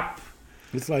 Shut up.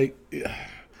 It's like,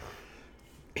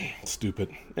 stupid.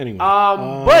 Anyway.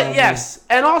 But yes,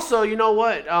 and also, you know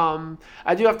what?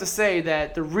 I do have to say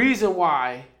that the reason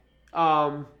why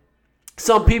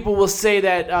some people will say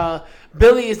that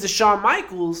Billy is the Shawn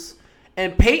Michaels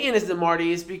and Peyton is the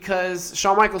Marty is because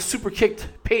Shawn Michaels super kicked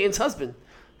Peyton's husband.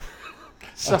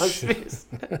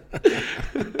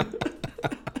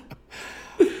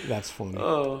 That's funny.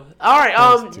 Oh, all right.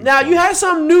 Now funny. You had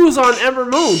some news on Ember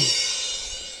Moon.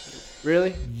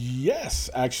 Really? Yes,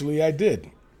 actually, I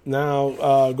did.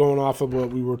 Now, going off of what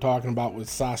we were talking about with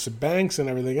Sasha Banks and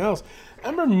everything else,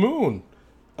 Ember Moon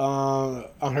on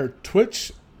her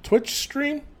Twitch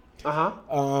stream.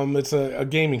 It's a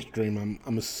gaming stream.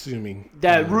 I'm assuming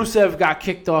that Rusev got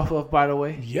kicked off of. By the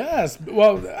way. Yes.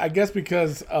 Well, I guess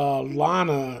because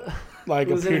Lana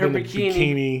appeared in a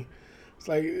bikini. It's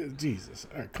like Jesus.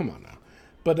 All right, come on now.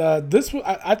 But I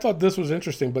thought this was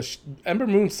interesting. But Ember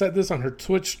Moon said this on her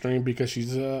Twitch stream because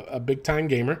she's a big time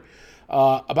gamer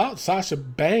about Sasha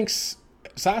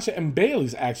and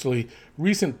Bayley's actually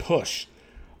recent push.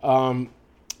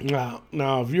 Now,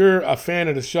 if you're a fan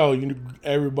of the show,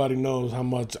 everybody knows how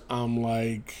much I'm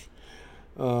like,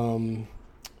 with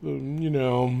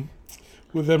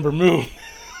Ember Moon.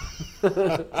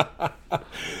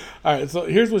 All right, so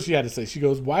here's what she had to say. She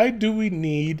goes, "Why do we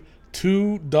need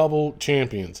 2 double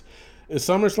champions? Is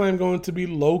SummerSlam going to be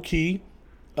low-key?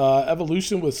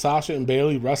 Evolution with Sasha and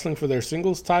Bayley wrestling for their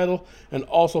singles title and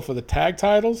also for the tag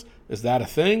titles? Is that a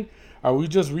thing? Are we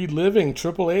just reliving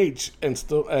Triple H and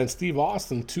Steve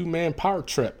Austin 2-man power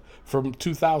trip from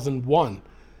 2001?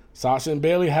 Sasha and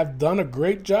Bayley have done a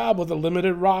great job with a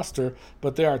limited roster,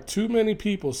 but there are too many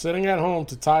people sitting at home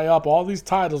to tie up all these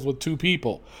titles with 2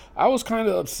 people. I was kind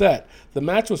of upset. The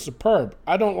match was superb.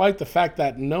 I don't like the fact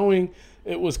that knowing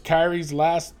it was Kairi's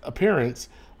last appearance,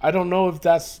 I don't know if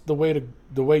that's the way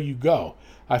you go.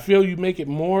 I feel you make it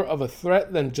more of a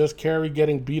threat than just Kairi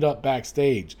getting beat up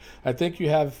backstage. I think you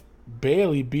have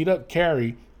Bayley beat up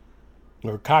Kairi,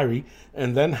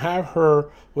 and then have her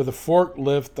with a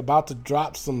forklift about to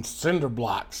drop some cinder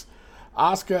blocks.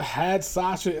 Asuka had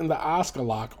Sasha in the Asuka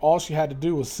lock. All she had to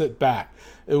do was sit back.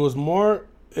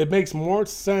 It makes more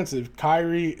sense if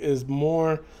Kairi is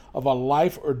more of a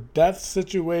life or death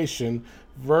situation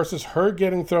versus her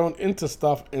getting thrown into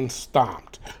stuff and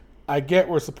stomped. I get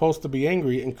we're supposed to be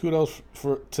angry, and kudos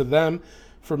to them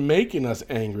for making us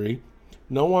angry.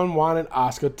 No one wanted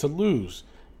Asuka to lose.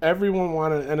 Everyone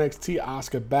wanted NXT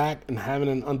Asuka back and having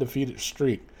an undefeated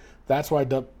streak. That's what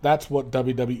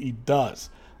WWE does.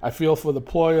 I feel for the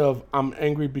ploy of I'm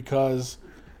angry because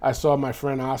I saw my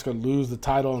friend Asuka lose the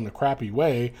title in a crappy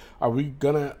way. Are we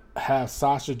gonna have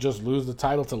Sasha just lose the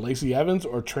title to Lacey Evans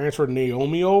or transfer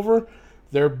Naomi over?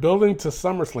 They're building to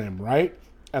SummerSlam, right?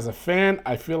 As a fan,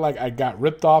 I feel like I got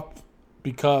ripped off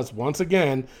because once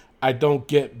again, I don't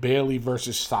get Bayley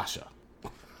versus Sasha.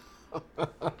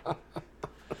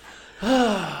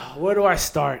 Where do I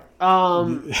start?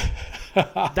 That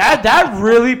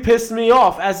really pissed me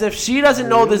off, as if she doesn't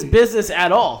know this business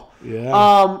at all.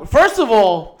 Yeah. First of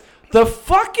all, the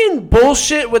fucking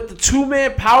bullshit with the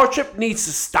 2-man power trip needs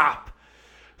to stop.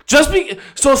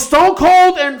 So Stone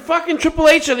Cold and fucking Triple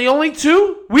H are the only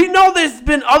 2? We know there's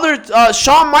been other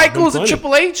Shawn Michaels and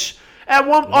Triple H at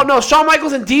one. Oh no, Shawn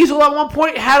Michaels and Diesel at one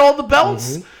point had all the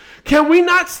belts. Mm-hmm. Can we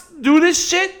not do this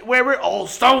shit where we're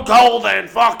Stone Cold and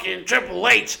fucking Triple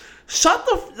H?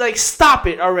 Stop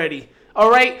it already.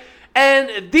 All right?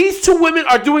 And these 2 women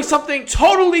are doing something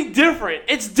totally different.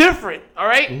 It's different. All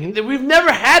right? Mm-hmm. We've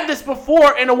never had this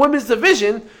before in a women's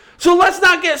division. So let's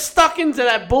not get stuck into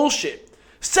that bullshit.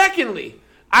 Secondly,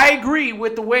 I agree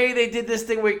with the way they did this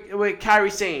thing with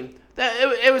Kairi Sane. That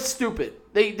it was stupid.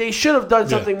 They should have done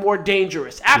something more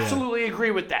dangerous. Absolutely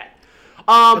agree with that.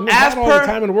 And they had all the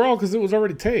time in the world because it was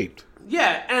already taped.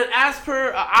 Yeah, and as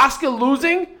per Asuka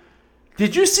losing,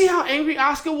 did you see how angry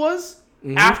Asuka was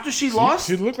after she lost?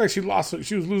 She looked like she lost.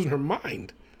 She was losing her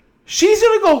mind. She's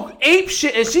gonna go ape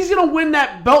shit, and she's gonna win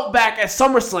that belt back at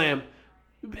SummerSlam.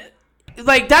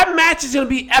 like that match is gonna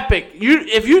be epic.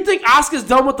 If you think Asuka's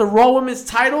done with the Raw Women's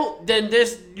title, then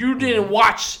you didn't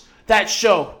watch that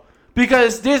show,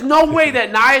 because there's no way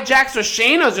that Nia Jax or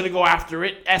Shayna's gonna go after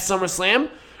it at SummerSlam.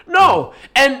 No,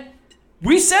 and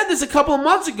we said this a couple of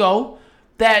months ago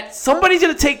that somebody's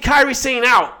gonna take Kairi Sane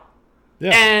out,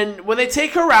 and when they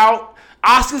take her out,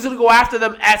 Asuka's gonna go after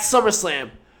them at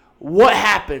SummerSlam. What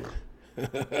happened?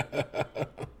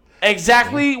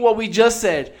 Exactly what we just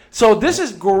said. So this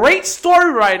is great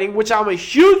story writing, which I'm a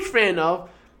huge fan of.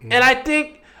 And I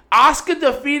think Asuka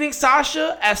defeating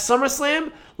Sasha at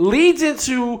SummerSlam leads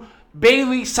into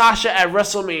Bayley Sasha at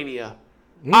WrestleMania.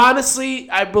 Honestly,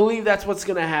 I believe that's what's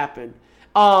going to happen.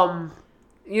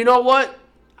 You know what?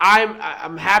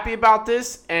 I'm happy about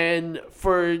this. And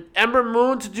for Ember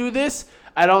Moon to do this,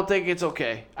 I don't think it's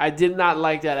okay. I did not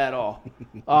like that at all.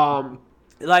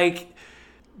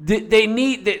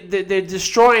 They're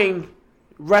destroying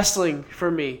wrestling for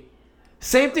me.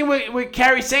 Same thing with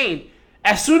Kairi Sane.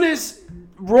 As soon as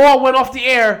Raw went off the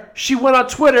air, she went on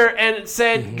Twitter and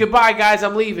said, "Goodbye, guys,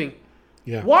 I'm leaving."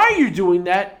 Yeah. Why are you doing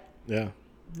that? Yeah.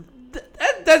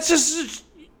 That's just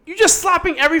you're just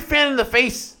slapping every fan in the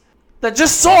face that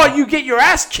just saw you get your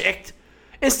ass kicked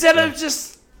instead of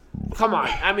just come on.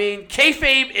 I mean,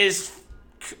 kayfabe is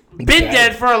been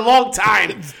dead for a long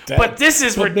time, but this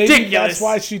is ridiculous. Maybe that's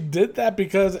why she did that,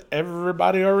 because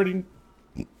everybody already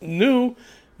knew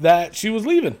that she was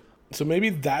leaving. So maybe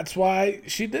that's why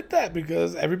she did that,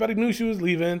 because everybody knew she was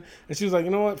leaving, and she was like,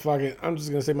 you know what, fuck it, I'm just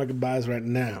gonna say my goodbyes right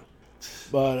now.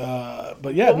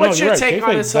 But yeah, what's your take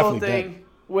on this whole definitely thing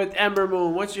with Ember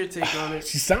Moon? What's your take on it?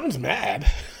 She sounds mad.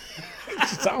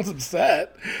 She sounds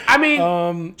upset. I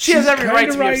mean, she has every right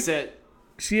to be upset.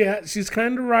 She's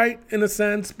kind of right in a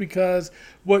sense, because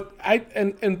what I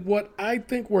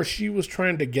think where she was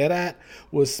trying to get at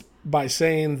was by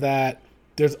saying that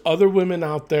there's other women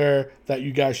out there that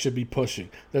you guys should be pushing.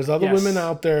 There's other women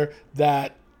out there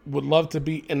that would love to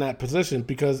be in that position,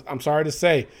 because I'm sorry to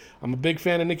say, I'm a big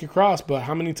fan of Nikki Cross, but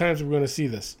how many times are we going to see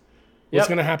this? What's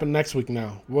going to happen next week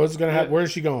now? What's going to happen? Where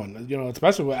is she going? You know,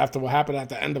 especially after what happened at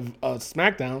the end of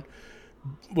SmackDown,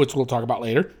 which we'll talk about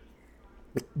later.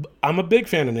 I'm a big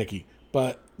fan of Nikki,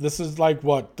 but this is like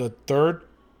what, the third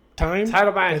time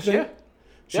title match? Yeah,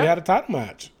 she had a title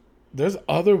match. There's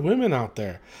other women out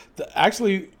there.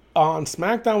 Actually, on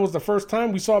SmackDown was the first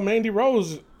time we saw Mandy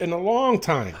Rose in a long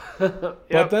time.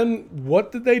 But then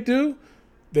what did they do?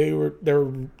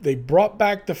 They brought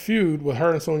back the feud with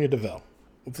her and Sonya Deville.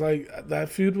 It's like that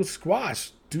feud was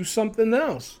squashed. Do something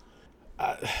else.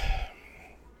 I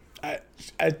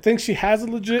think she has a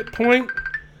legit point.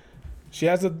 She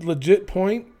has a legit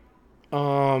point.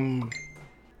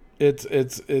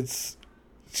 It's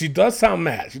she does sound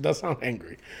mad. She does sound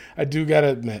angry. I do gotta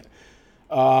admit.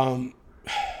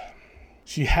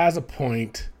 She has a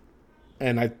point,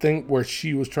 and I think where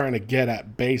she was trying to get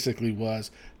at basically was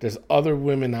there's other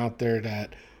women out there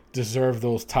that deserve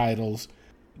those titles,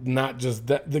 not just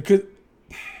that.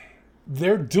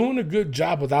 They're doing a good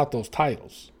job without those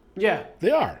titles. Yeah,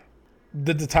 they are.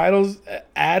 Did the titles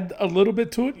add a little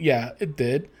bit to it? Yeah, it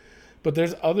did. But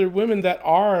there's other women that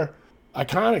are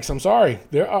iconics. I'm sorry.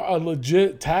 They're a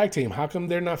legit tag team. How come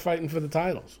they're not fighting for the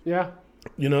titles? Yeah.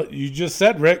 You know, you just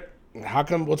said, Rick, how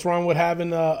come, what's wrong with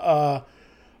having a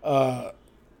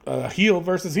heel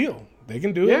versus heel? They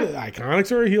can do it.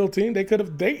 Iconics are a heel team.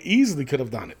 They easily could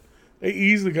have done it. They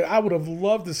easily could. I would have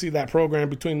loved to see that program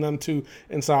between them two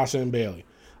and Sasha and Bayley.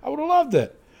 I would have loved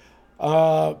it.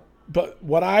 But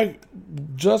what I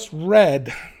just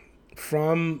read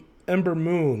from Ember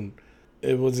Moon,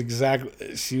 it was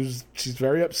exactly, she's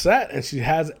very upset, and she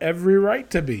has every right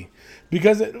to be.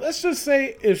 Because let's just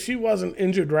say if she wasn't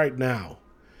injured right now,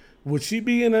 would she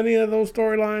be in any of those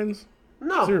storylines?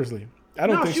 No. Seriously. I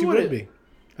don't think she would be.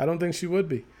 I don't think she would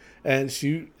be. And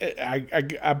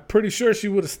I'm pretty sure she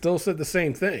would have still said the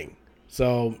same thing.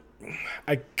 So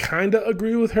I kind of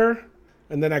agree with her,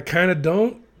 and then I kind of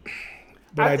don't.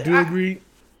 But I do agree.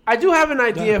 I do have an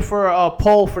idea for a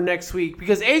poll for next week,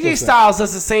 because AJ Styles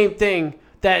does the same thing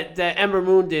that Ember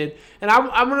Moon did. And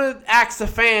I'm going to ask the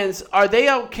fans, are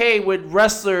they okay with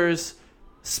wrestlers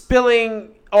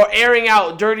spilling or airing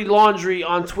out dirty laundry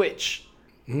on Twitch?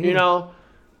 You know,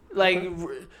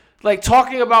 like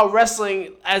talking about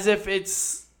wrestling as if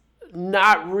it's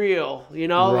not real, you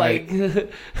know?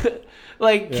 Right.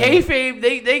 Like kayfabe,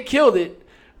 they killed it.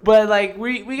 But like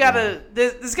we gotta,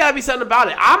 there's gotta be something about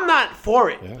it. I'm not for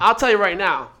it. Yeah. I'll tell you right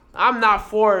now. I'm not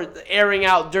for airing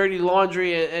out dirty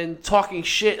laundry and talking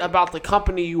shit about the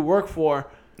company you work for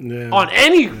on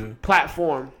any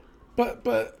platform.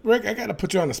 But Rick, I gotta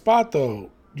put you on the spot though.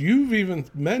 You've even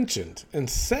mentioned and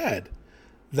said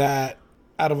that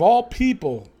out of all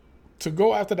people, to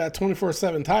go after that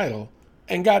 24/7 title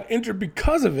and got injured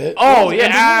because of it. Oh, yeah,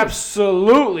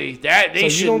 absolutely.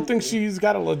 You don't think she's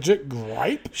got a legit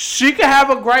gripe? She could have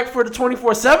a gripe for the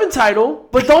 24/7 title,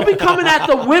 but don't be coming at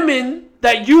the women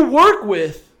that you work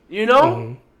with, you know?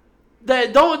 Mm-hmm.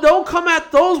 That don't come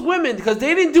at those women because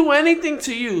they didn't do anything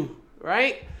to you,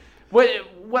 right? What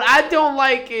I don't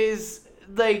like is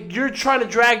like you're trying to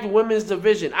drag the women's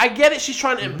division. I get it. She's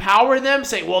trying to empower them,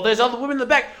 saying, well, there's other women in the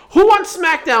back. Who on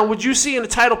SmackDown would you see in the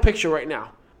title picture right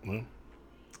now? Mm-hmm.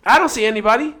 I don't see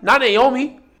anybody. Not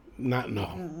Naomi. No.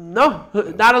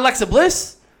 Not Alexa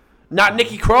Bliss. Not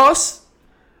Nikki Cross.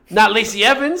 Not Lacey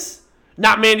Evans.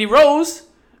 Not Mandy Rose.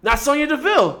 Not Sonya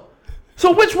Deville.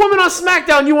 So which woman on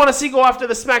SmackDown you want to see go after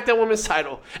the SmackDown Women's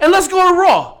title? And let's go to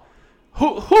Raw.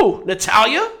 Who?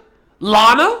 Natalya?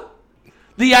 Lana?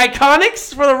 The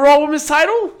Iconics for the Raw Women's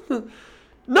title?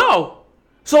 No.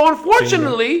 So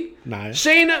unfortunately,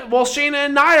 Shayna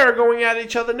and Nia are going at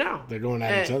each other now. They're going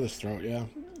at each other's throat, yeah.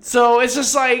 So it's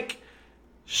just like,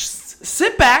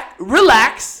 sit back,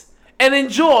 relax, and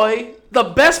enjoy the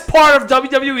best part of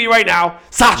WWE right now,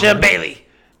 Sasha and Bayley.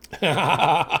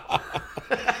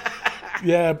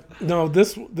 Yeah, no,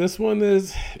 this one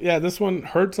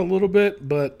hurts a little bit,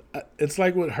 but it's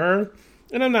like with her,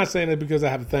 and I'm not saying it because I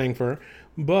have a thing for her,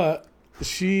 but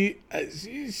she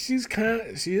is kind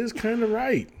of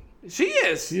right. She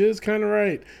is. She is kind of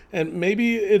right, and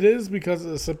maybe it is because of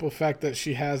the simple fact that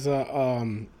she has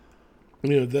the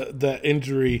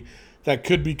injury that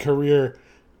could be career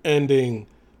ending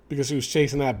because she was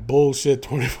chasing that bullshit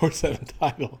 24/7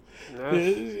 title.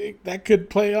 Yeah. That could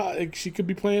play off. She could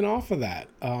be playing off of that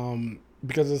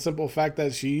because of the simple fact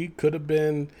that she could have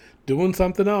been doing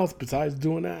something else besides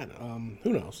doing that.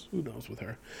 Who knows? Who knows with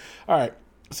her? All right.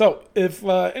 So if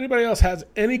anybody else has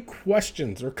any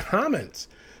questions or comments,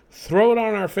 throw it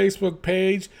on our Facebook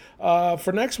page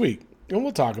for next week, and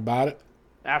we'll talk about it.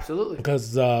 Absolutely.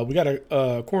 Because we got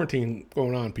a quarantine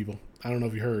going on, people. I don't know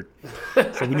if you heard.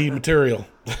 So we need material.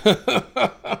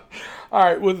 All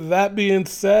right. With that being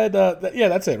said,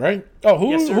 that's it, right? Oh,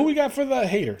 who we got for the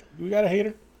hater? We got a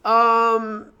hater?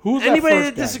 Who's anybody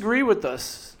that disagree with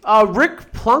us?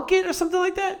 Rick Plunkett or something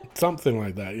like that? Something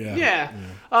like that, yeah. Yeah.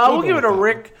 We'll give it a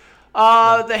Rick.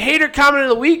 The hater comment of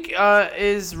the week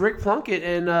is Rick Plunkett,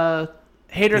 and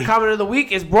hater comment of the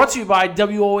week is brought to you by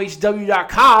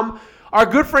WOHW.com. Our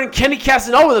good friend Kenny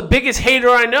Casanova, the biggest hater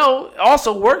I know,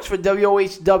 also works for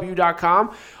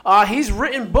WOHW.com. He's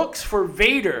written books for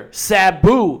Vader,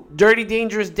 Sabu, Dirty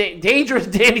Dangerous Danny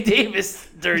Davis.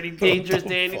 Dirty Dangerous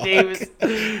Danny Davis.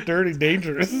 Dirty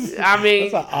Dangerous. I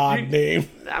mean, that's an odd name.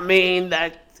 I mean,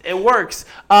 that it works.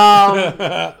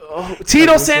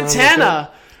 Tito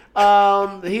Santana.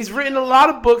 He's written a lot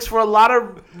of books for a lot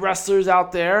of wrestlers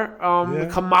out there.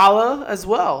 Kamala as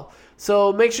well.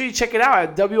 So make sure you check it out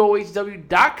at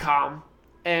WOHW.com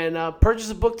and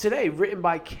purchase a book today written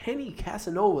by Kenny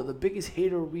Casanova, the biggest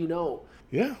hater we know.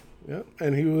 Yeah.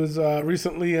 And he was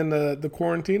recently in the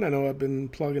quarantine. I know I've been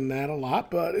plugging that a lot,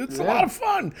 but it's a lot of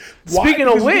fun. Speaking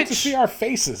of which, you get to see our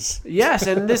faces. Yes,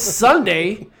 and this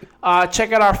Sunday,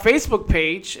 check out our Facebook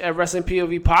page at Wrestling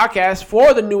POV Podcast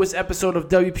for the newest episode of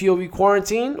WPOV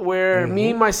Quarantine, where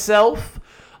me, myself,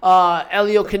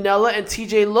 Elio Canella, and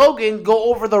TJ Logan go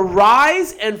over the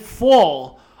rise and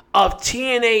fall of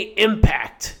TNA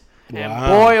Impact. And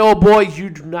boy, oh boy, you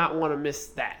do not want to miss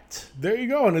that. There you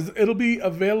go. And it'll be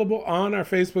available on our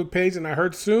Facebook page. And I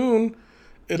heard soon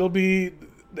it'll be,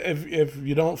 if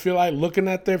you don't feel like looking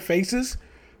at their faces,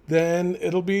 then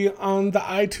it'll be on the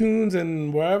iTunes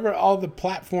and wherever, all the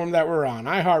platform that we're on.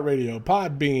 iHeartRadio,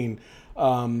 Podbean,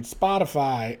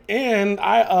 Spotify, and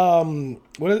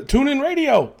TuneIn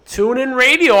Radio. TuneIn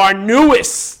Radio, our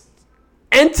newest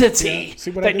entity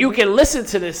that you can listen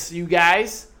to this, you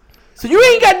guys. So you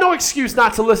ain't got no excuse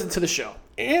not to listen to the show.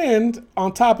 And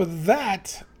on top of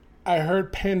that, I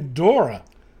heard Pandora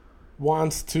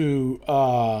wants to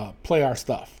play our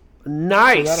stuff.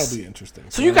 Nice. So that'll be interesting.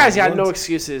 So you guys got no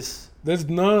excuses. There's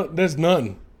none.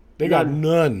 They got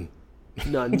none.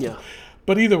 None, yeah.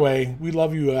 But either way, we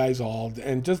love you guys all.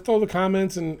 And just throw the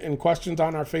comments and questions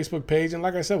on our Facebook page. And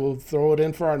like I said, we'll throw it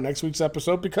in for our next week's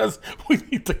episode because we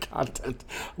need the content.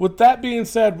 With that being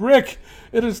said, Rick,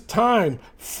 it is time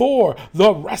for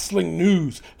the wrestling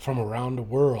news from around the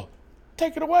world.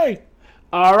 Take it away.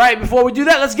 All right, before we do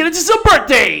that, let's get into some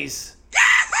birthdays.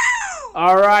 Yahoo!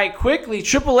 All right, quickly,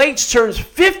 Triple H turns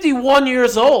 51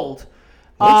 years old.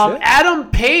 Adam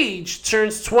Page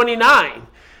turns 29.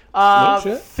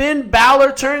 Finn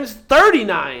Balor turns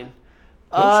 39.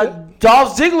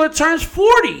 Dolph Ziggler turns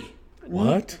 40.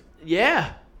 What?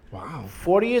 Yeah. Wow.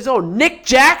 40 years old. Nick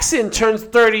Jackson turns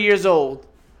 30 years old.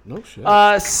 No shit.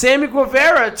 Sammy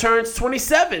Guevara turns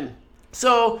 27.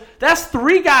 So that's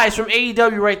 3 guys from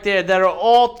AEW right there that are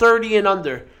all 30 and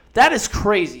under. That is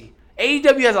crazy.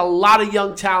 AEW has a lot of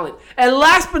young talent. And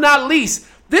last but not least,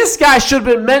 this guy should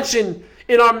have been mentioned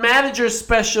in our manager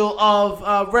special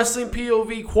of Wrestling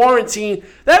POV Quarantine.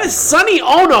 That is Sonny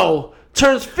Ono.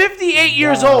 Turns 58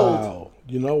 years old.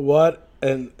 You know what?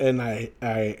 And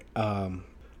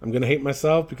I'm gonna hate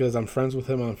myself because I'm friends with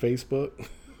him on Facebook,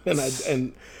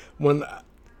 and when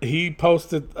he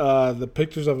posted the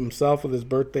pictures of himself with his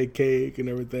birthday cake and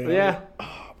everything, yeah,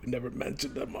 we never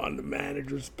mentioned him on the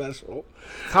manager special.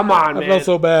 Come on, man! I felt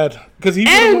so bad because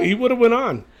he would have went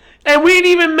on, and we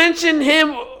didn't even mention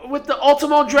him with the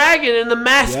Ultimo Dragon and the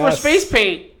mask for face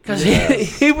paint because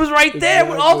he was right there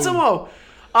with Ultimo.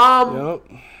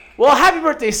 Well, happy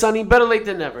birthday, Sonny. Better late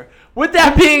than never. With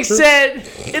that being said,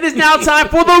 it is now time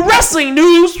for the wrestling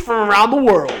news from around the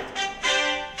world.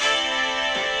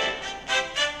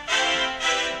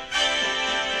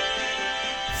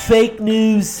 Fake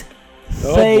news.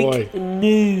 Fake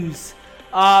news.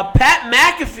 Pat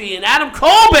McAfee and Adam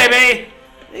Cole, baby.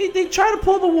 They try to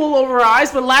pull the wool over our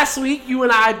eyes, but last week you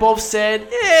and I both said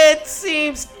it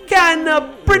seems kind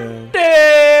of pretty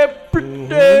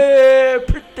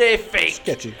fake.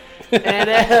 Sketchy. And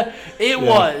it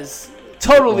was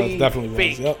totally definitely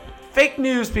fake. Yep. Fake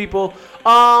news, people.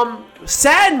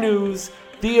 Sad news.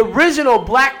 The original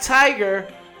Black Tiger,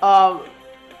 Mark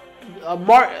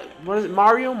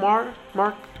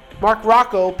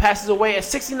Rocco passes away at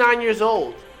 69 years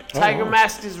old. Tiger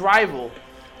Mask's his rival.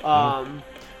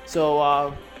 So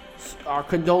our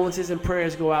condolences and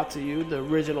prayers go out to you, the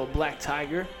original Black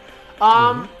Tiger.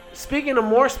 Speaking of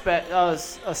more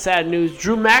sad news,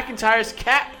 Drew McIntyre's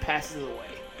cat passes away.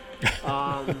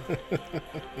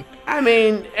 I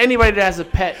mean, anybody that has a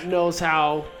pet knows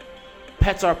how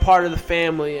pets are part of the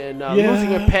family, and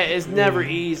losing a pet is never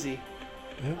easy.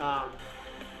 Yeah.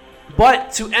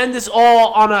 But to end this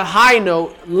all on a high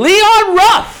note, Leon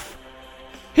Ruff,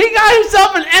 he got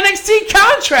himself an NXT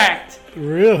contract.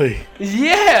 Really?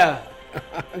 Yeah.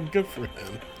 Good for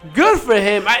him. Good for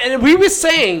him. And we were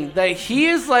saying that he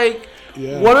is like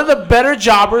one of the better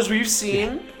jobbers we've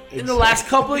seen in the last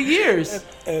couple of years.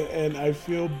 And I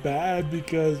feel bad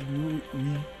because we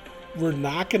were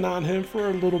knocking on him for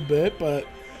a little bit, but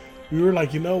we were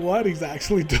like, you know what? He's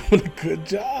actually doing a good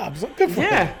job. So good for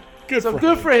him.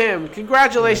 Good for him.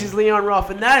 Congratulations, Leon Ruff.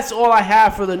 And that's all I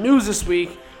have for the news this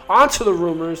week. On to the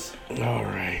rumors. All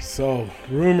right. So,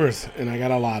 rumors, and I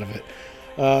got a lot of it.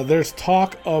 There's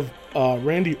talk of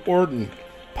Randy Orton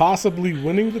possibly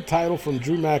winning the title from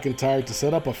Drew McIntyre to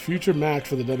set up a future match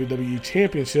for the WWE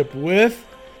Championship with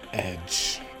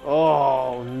Edge.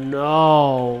 Oh,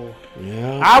 no.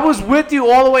 Yeah. I was with you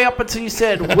all the way up until you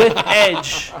said with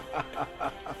Edge.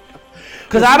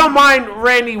 Because I don't mind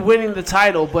Randy winning the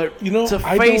title, but to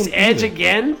face Edge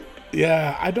again?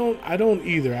 Yeah, I don't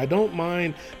either. I don't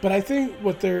mind, but I think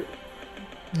what they're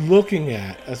looking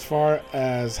at as far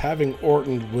as having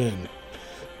Orton win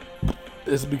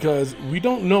is because we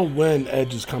don't know when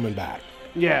Edge is coming back.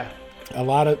 Yeah.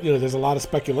 There's a lot of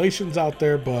speculations out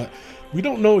there, but we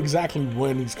don't know exactly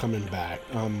when he's coming back.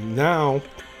 Now,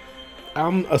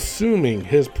 I'm assuming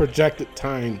his projected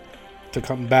time to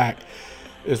come back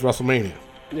is WrestleMania.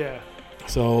 Yeah.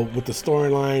 So with the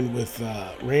storyline with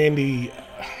Randy,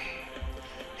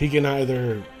 he can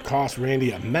either cost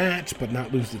Randy a match but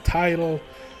not lose the title,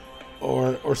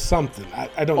 or something.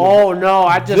 I don't know. Oh no!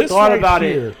 I just thought about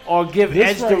it. Or give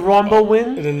Edge the Rumble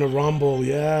win. And in the Rumble,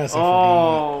 yes.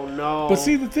 Oh no! But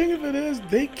see, the thing of it is,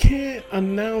 they can't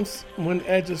announce when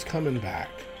Edge is coming back.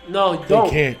 No, don't. They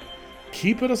can't.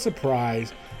 Keep it a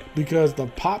surprise, because the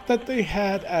pop that they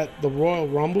had at the Royal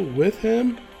Rumble with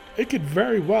him, it could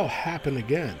very well happen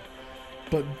again.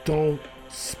 But don't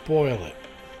spoil it.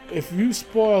 If you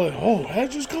spoil it,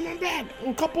 Edge is coming back in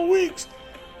a couple weeks,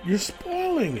 you're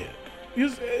spoiling it.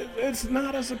 It's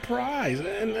not a surprise.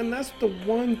 And that's the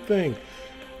one thing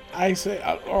I say,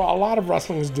 or a lot of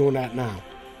wrestling is doing that now,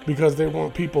 because they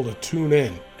want people to tune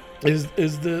in, is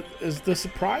the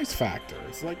surprise factor.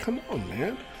 It's like, come on,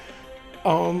 man.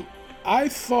 I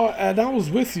thought, and I was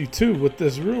with you too with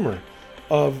this rumor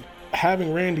of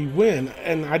having Randy win,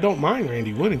 and I don't mind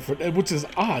Randy winning, which is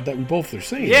odd that we both are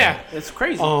saying. Yeah, it's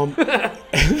crazy.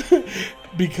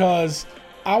 Because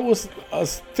I was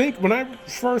when I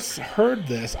first heard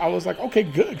this, I was like, okay,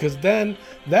 good, because then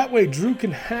that way Drew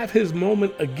can have his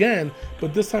moment again,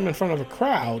 but this time in front of a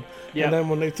crowd. Yep. And then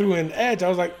when they threw in Edge, I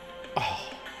was like,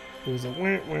 it was a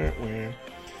wah, wah, wah.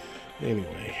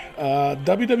 Anyway,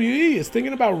 WWE is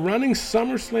thinking about running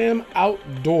SummerSlam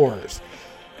outdoors.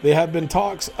 There have been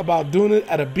talks about doing it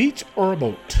at a beach or a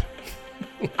boat.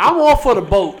 I'm all for the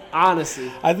boat,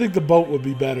 honestly. I think the boat would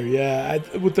be better, yeah.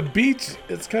 With the beach,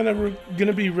 it's kind of going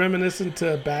to be reminiscent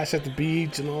to Bash at the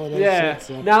Beach and all of that Yeah. shit.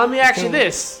 So Now, let me ask you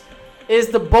this. Is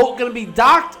the boat going to be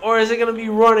docked or is it going to be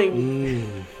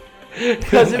running?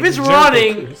 Because if it's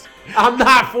running, I'm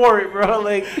not for it, bro.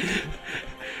 Like,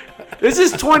 this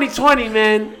is 2020,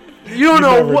 man. You don't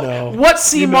know what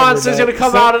sea monster's going to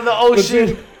come out of the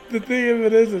ocean. The thing of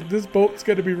it is that this boat's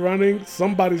going to be running.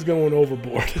 Somebody's going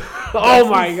overboard. Oh,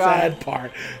 my God. Sad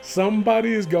part.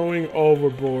 Somebody is going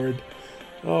overboard.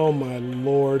 Oh, my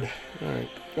Lord. All right.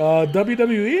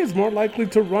 WWE is more likely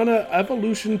to run a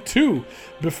Evolution 2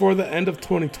 before the end of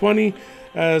 2020,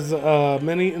 as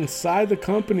many inside the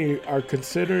company are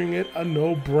considering it a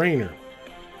no-brainer.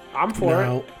 I'm for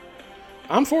it.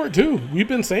 I'm for it, too. We've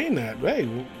been saying that. Hey,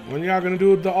 when y'all going to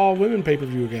do the all-women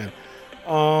pay-per-view again?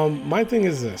 My thing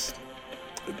is this.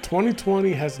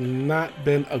 2020 has not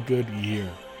been a good year.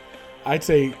 I'd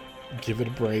say give it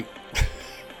a break.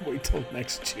 Wait till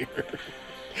next year.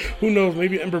 Who knows?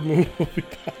 Maybe Ember Moon will be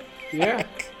back. Yeah.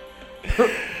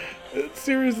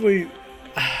 Seriously,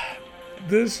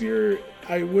 this year,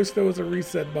 I wish there was a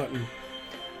reset button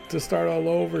to start all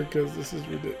over because this is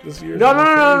ridiculous. This year.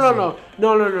 No.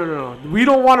 We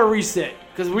don't want to reset.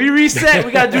 Because we reset,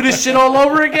 we got to do this shit all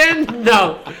over again?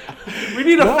 No. We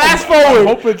need to fast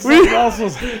forward. We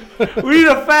need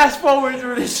to fast forward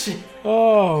through this shit.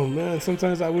 Oh, man.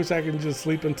 Sometimes I wish I can just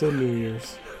sleep until New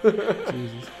Year's.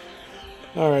 Jesus.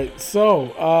 All right.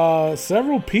 So,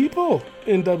 several people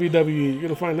in WWE, you're going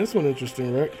to find this one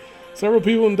interesting, right? Several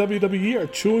people in WWE are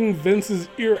chewing Vince's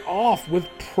ear off with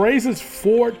praises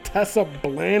for Tessa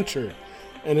Blanchard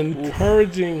and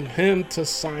encouraging him to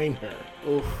sign her.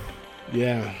 Oof.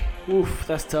 Yeah. Oof,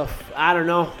 that's tough. I don't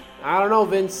know,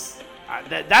 Vince.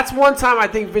 That's one time I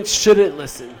think Vince shouldn't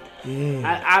listen.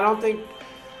 I don't think.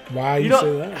 Why you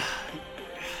say that?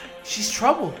 She's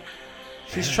trouble.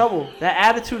 She's trouble. That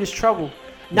attitude is trouble.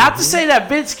 Not to say that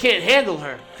Vince can't handle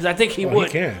her, because I think he would.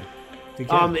 He can.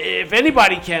 If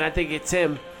anybody can, I think it's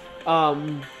him. Now,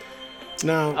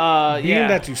 being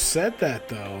that you said that,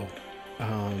 though,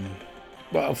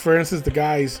 well, for instance, the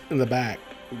guys in the back,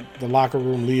 the locker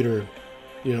room leader,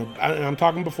 I'm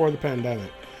talking before the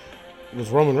pandemic, was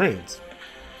Roman Reigns.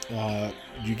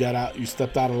 You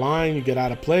stepped out of line, you get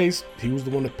out of place. He was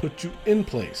the one that put you in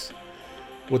place.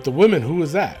 With the women, who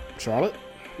is that? Charlotte?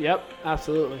 Yep,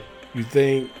 absolutely. You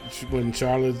think when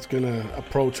Charlotte's going to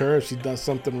approach her, if she does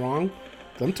something wrong,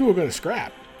 them two are going to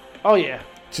scrap. Oh, yeah.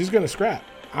 She's going to scrap.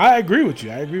 I agree with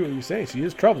you. I agree with what you're saying. She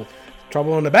is trouble.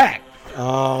 Trouble in the back.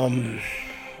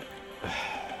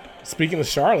 Speaking of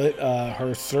Charlotte,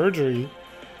 her surgery,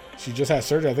 she just had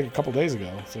surgery, I think, a couple days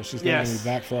ago. So she's not going to be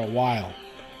back for a while.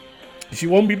 She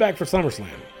won't be back for SummerSlam.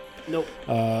 Nope.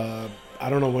 I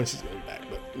don't know when she's going to be back,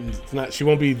 but it's not. She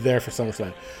won't be there for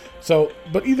SummerSlam. So,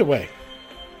 but either way,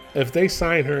 if they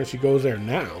sign her and she goes there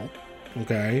now,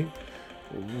 okay,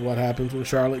 what happens when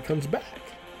Charlotte comes back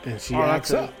and she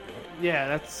acts up?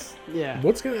 Yeah,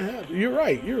 What's going to happen? You're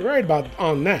right about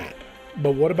on that.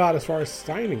 But what about as far as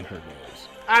signing her goes?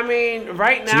 I mean,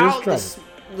 right now,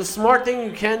 the smart thing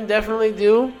you can definitely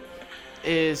do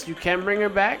is you can bring her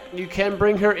back. You can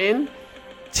bring her in,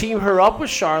 team her up with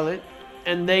Charlotte,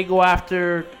 and they go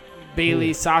after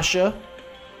Bayley, Sasha,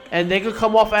 and they could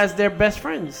come off as their best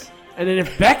friends. And then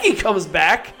if Becky comes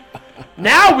back,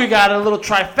 now we got a little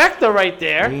trifecta right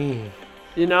there.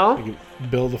 You know? You can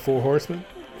build the Four Horsemen?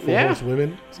 Four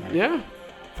Horsewomen? Sorry. Yeah,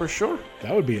 for sure.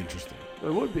 That would be interesting.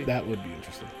 It would be. That would be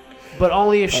interesting. But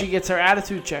only if she gets her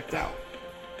attitude checked out.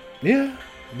 Yeah.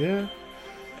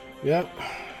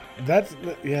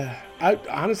 I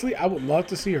honestly, I would love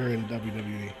to see her in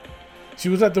WWE. She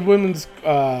was at the women's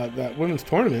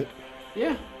tournament.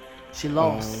 Yeah. She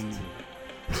lost.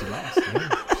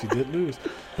 Yeah. She did lose.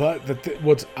 But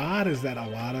what's odd is that a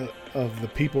lot of the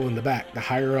people in the back, the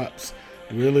higher ups,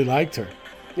 really liked her.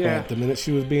 Yeah. But the minute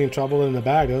she was being trouble in the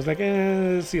back, I was like,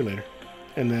 see you later.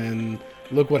 And then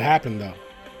look what happened, though.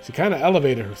 She kind of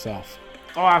elevated herself.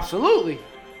 Oh, absolutely.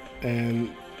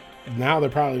 And now they're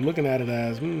probably looking at it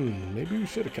as, maybe we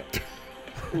should have kept her.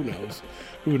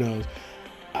 Who knows?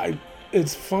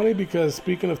 It's funny because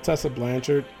speaking of Tessa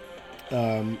Blanchard,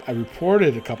 I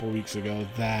reported a couple weeks ago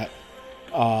that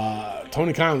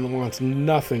Tony Khan wants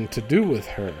nothing to do with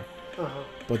her. Uh-huh.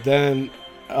 But then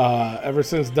ever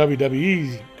since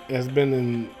WWE has been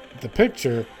in the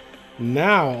picture,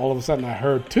 now all of a sudden I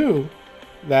heard too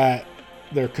that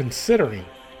they're considering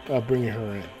bringing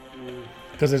her in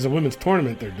because there's a women's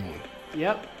tournament they're doing.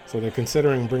 Yep. So they're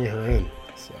considering bringing her in.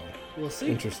 So We'll see.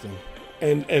 interesting.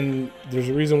 And there's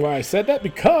a reason why I said that,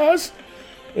 because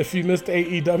if you missed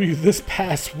AEW this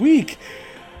past week,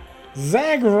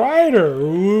 Zack Ryder,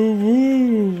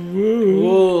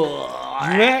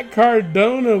 Matt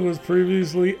Cardona was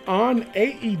previously on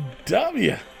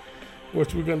AEW,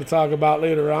 which we're going to talk about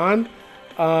later on.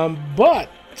 But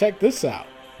check this out.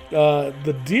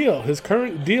 His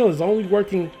current deal is only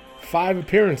working 5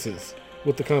 appearances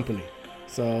with the company.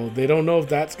 So they don't know if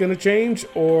that's going to change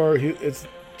or it's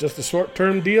just a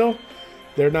short-term deal.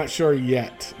 They're not sure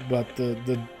yet. But the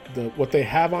what they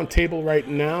have on table right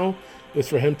now is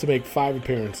for him to make 5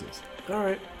 appearances. All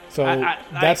right. So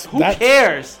who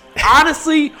cares?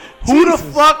 Honestly, who the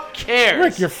fuck cares?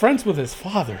 Rick, you're friends with his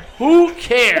father. Who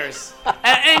cares?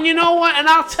 and you know what? And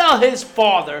I'll tell his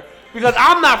father, because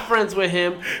I'm not friends with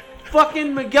him.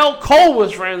 Fucking Miguel Cole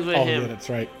was friends with him. Oh, yeah, that's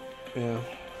right. Yeah.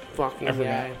 Fucking I guy.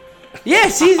 forgot.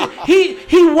 Yes, he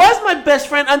was my best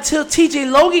friend until TJ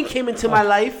Logan came into my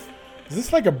life. Is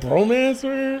this like a bromance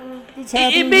or what's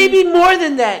happening? It may be more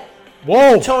than that.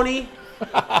 Whoa. Tony.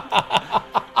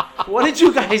 What did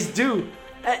you guys do?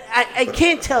 I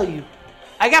can't tell you.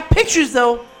 I got pictures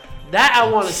though. That I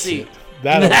want to see.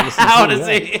 That I want to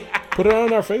see. Put it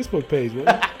on our Facebook page,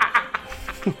 man.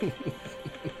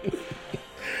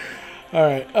 All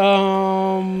right.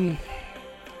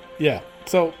 Yeah.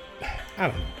 So I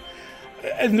don't know.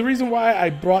 And the reason why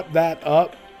I brought that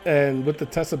up and with the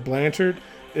Tessa Blanchard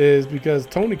is because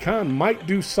Tony Khan might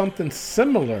do something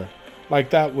similar like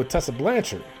that with Tessa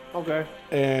Blanchard. Okay.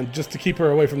 And just to keep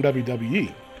her away from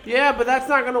WWE. Yeah, but that's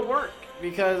not going to work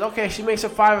because, okay, she makes her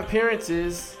 5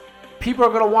 appearances. People are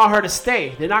going to want her to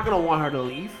stay. They're not going to want her to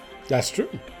leave. That's true.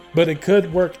 But it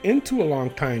could work into a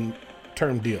long-term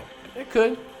deal. It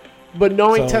could. But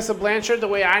knowing So- Tessa Blanchard the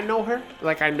way I know her,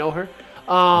 like I know her,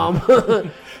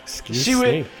 Excuse she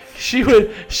me.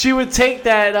 would take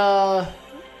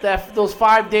those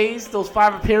 5 days, those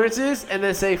 5 appearances, and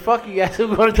then say, "Fuck you guys,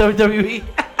 we're going to WWE."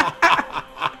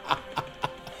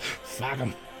 Fuck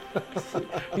 'em.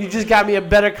 You just got me a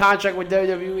better contract with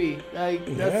WWE. Like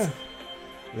that's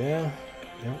Yeah.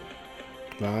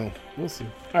 Well, we'll see.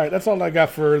 All right, that's all I got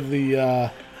for the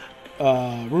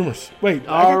rumors. Wait,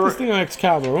 I got this thing on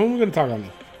Excalibur. When are we going to talk on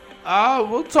this?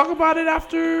 we'll talk about it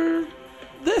after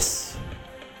this.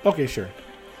 Okay, sure.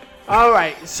 All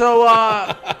right. So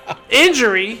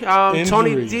injury. Tony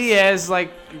Injuries. Diaz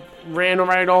ran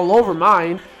right all over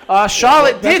mine.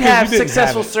 Charlotte That's did 'cause have you didn't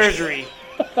successful have it. surgery.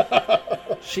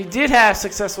 She did have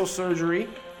successful surgery.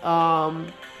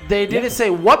 They didn't say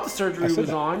what the surgery said was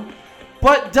that. on,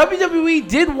 but WWE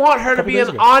did want her to Couple be days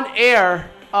an ago. on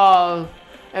air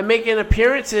and making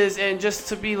appearances and just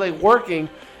to be working,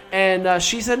 and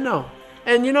she said no.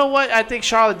 And you know what? I think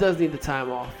Charlotte does need the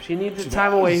time off. She needs the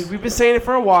time away. does. We've been saying it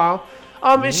for a while.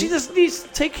 And she just needs to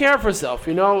take care of herself,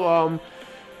 you know.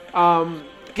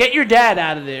 Get your dad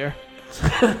out of there.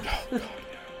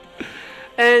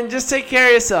 And just take care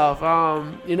of yourself.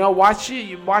 You know, watch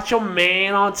your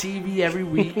man on TV every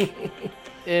week.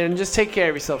 And just take care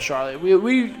of yourself, Charlotte.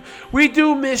 We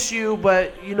do miss you,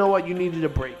 but you know what? You needed a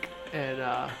break. And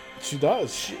She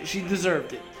does. she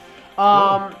deserved it.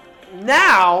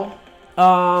 Now,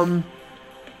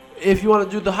 if you want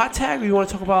to do the hot tag, or you want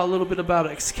to talk about a little bit about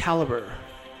Excalibur.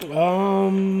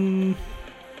 We'll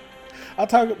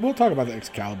talk about the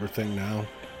Excalibur thing now.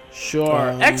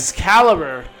 Sure.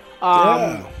 Excalibur,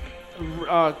 Yeah.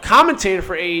 commentator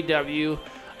for AEW,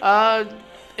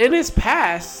 in his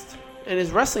past, in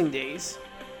his wrestling days,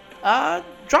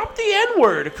 dropped the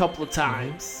N-word a couple of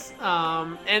times.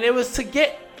 And it was to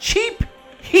get cheap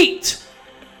heat.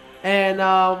 And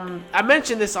I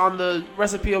mentioned this on the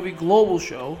WrestlePOV Global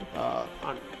show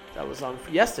that was on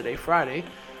yesterday, Friday.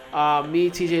 Me,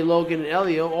 TJ Logan, and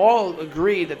Elio all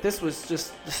agreed that this was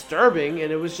just disturbing and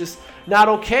it was just not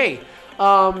okay.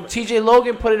 TJ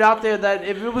Logan put it out there that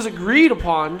if it was agreed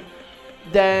upon,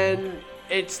 then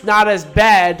it's not as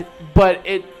bad,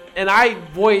 and I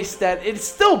voiced that it's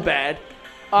still bad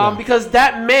because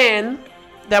that man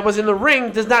that was in the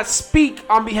ring does not speak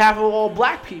on behalf of all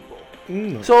black people.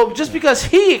 So just because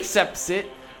he accepts it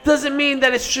doesn't mean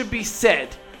that it should be said.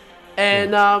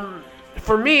 And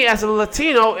for me, as a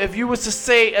Latino, if you was to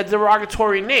say a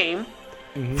derogatory name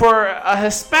for a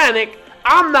Hispanic,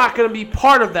 I'm not going to be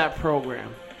part of that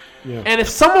program. Yeah. And if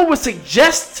someone would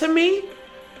suggest to me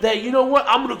that, you know what,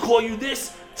 I'm going to call you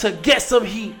this to get some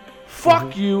heat,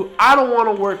 fuck you, I don't want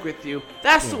to work with you.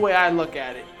 That's the way I look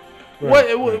at it.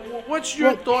 Right, What's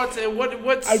your thoughts and what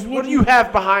do you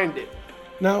have behind it?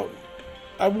 Now,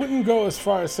 I wouldn't go as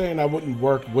far as saying I wouldn't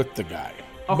work with the guy.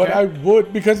 But I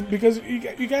would because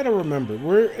you got to remember,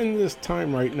 we're in this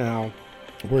time right now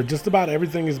where just about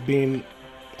everything is being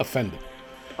offended.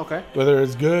 Okay. Whether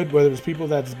it's good, whether it's people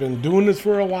that's been doing this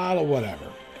for a while or whatever.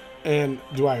 And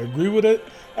do I agree with it?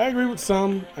 I agree with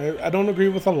some. I don't agree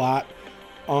with a lot.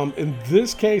 In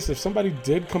this case, if somebody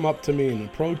did come up to me and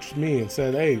approached me and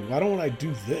said, hey, why don't I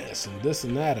do this and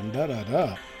that and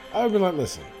da-da-da, I would be like,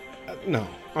 listen, no,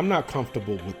 I'm not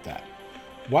comfortable with that.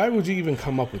 Why would you even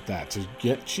come up with that? To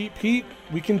get cheap heat?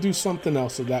 We can do something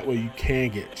else so that way you can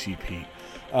get cheap heat.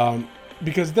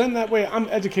 Because then that way I'm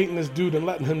educating this dude and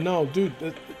letting him know,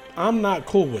 dude, I'm not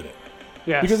cool with it.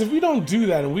 Yes. Because if we don't do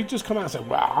that and we just come out and say,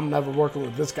 wow, I'm never working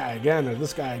with this guy again or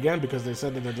this guy again because they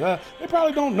said that, they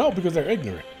probably don't know because they're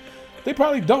ignorant. They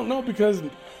probably don't know because,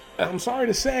 I'm sorry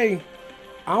to say,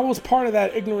 I was part of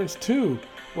that ignorance too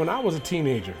when I was a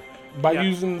teenager by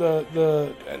using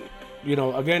the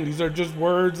again, these are just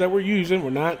words that we're using.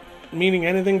 We're not meaning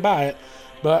anything by it,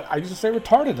 but I used to say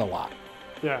retarded a lot.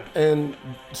 Yeah. And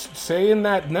saying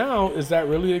that now, is that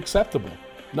really acceptable?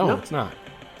 No, it's not.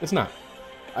 It's not.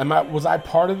 Was I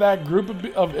part of that group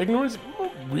of ignorance?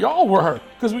 We all were,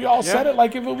 because we all said it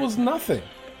like if it was nothing.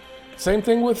 Same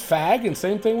thing with fag, and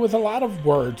same thing with a lot of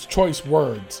words, choice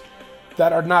words,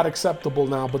 that are not acceptable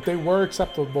now, but they were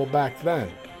acceptable back then.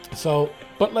 So,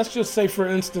 but let's just say, for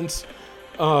instance,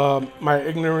 my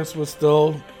ignorance was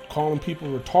still calling people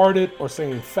retarded or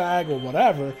saying fag or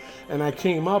whatever, and I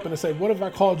came up and I said, what if I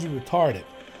called you retarded?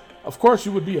 Of course,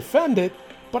 you would be offended,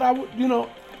 but I would,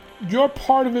 your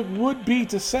part of it would be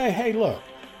to say, hey, look,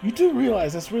 you do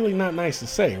realize that's really not nice to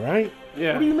say, right?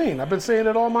 Yeah. What do you mean? I've been saying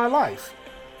it all my life.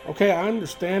 Okay, I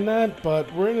understand that,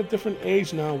 but we're in a different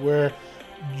age now where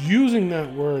using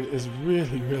that word is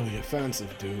really, really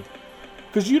offensive, dude.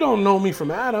 Because you don't know me from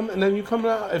Adam, and then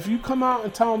if you come out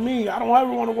and tell me I don't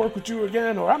ever want to work with you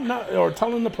again, or I'm not, or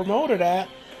telling the promoter that,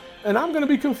 and I'm going to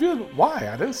be confused. Why?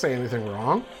 I didn't say anything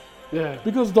wrong. Yeah.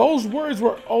 Because those words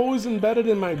were always embedded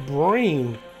in my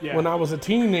brain when I was a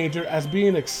teenager as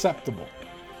being acceptable.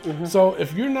 Mm-hmm. So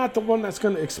if you're not the one that's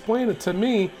going to explain it to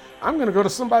me, I'm going to go to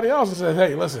somebody else and say,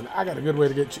 hey, listen, I got a good way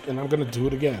to get you, and I'm going to do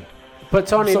it again. But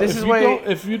Tony, so this is why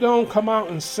if you don't come out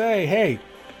and say, hey,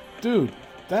 dude,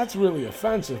 that's really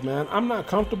offensive, man. I'm not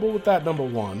comfortable with that, number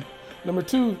one. Number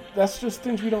two, that's just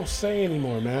things we don't say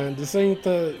anymore, man. This ain't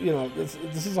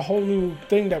this is a whole new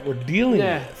thing that we're dealing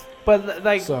with. But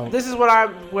this is where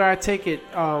I take it.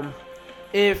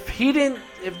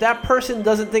 If that person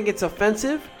doesn't think it's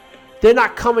offensive, they're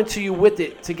not coming to you with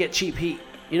it to get cheap heat.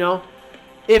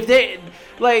 If they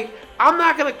I'm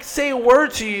not gonna say a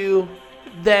word to you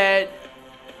that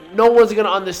no one's gonna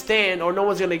understand or no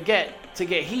one's gonna get to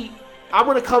get heat. I'm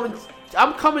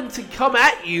coming to come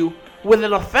at you with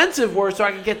an offensive word so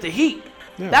I can get the heat.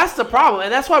 Yeah. That's the problem,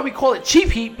 and that's why we call it cheap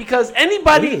heat, because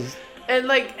anybody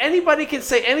can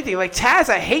say anything. Like Taz,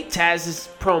 I hate Taz's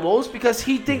promos because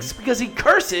he thinks because he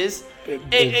curses, it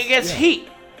gets heat.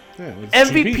 Yeah,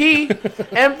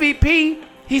 MVP,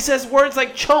 he says words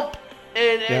like chump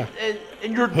and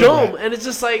you're dumb, and it's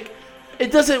just like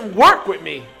it doesn't work with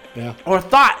me. Yeah. Or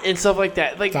thought and stuff like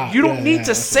that. You don't need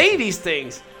to say these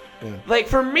things. Yeah.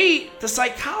 For me, the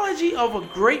psychology of a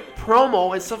great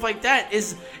promo and stuff like that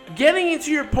is getting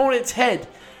into your opponent's head,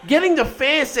 getting the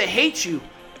fans to hate you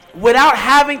without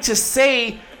having to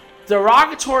say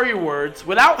derogatory words,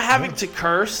 without having to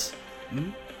curse. Mm-hmm.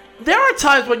 There are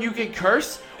times when you can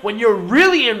curse, when you're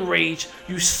really enraged.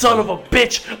 You son of a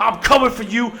bitch, I'm coming for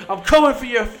you, I'm coming for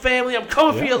your family, I'm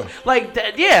coming for you. Like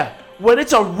that, when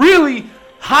it's a really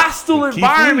hostile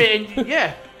environment,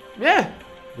 and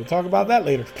we'll talk about that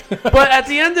later. But at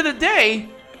the end of the day,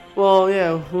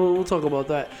 we'll talk about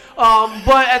that.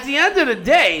 But at the end of the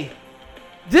day,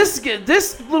 this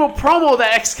little promo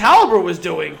that Excalibur was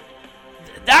doing,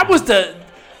 that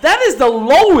is the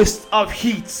lowest of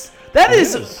heats. That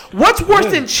is what's worse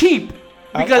than cheap,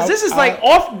 because this is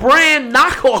off-brand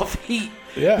knockoff heat.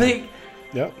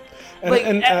 Yeah.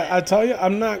 And I tell you,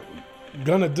 I'm not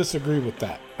gonna disagree with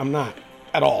that. I'm not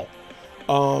at all.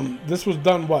 This was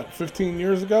done 15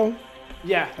 years ago?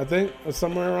 Yeah. I think, or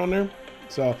somewhere around there.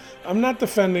 So I'm not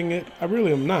defending it. I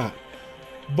really am not.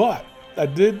 But I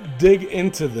did dig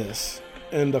into this,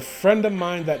 and a friend of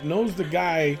mine that knows the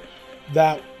guy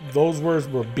that those words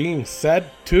were being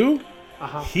said to,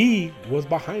 he was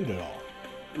behind it all.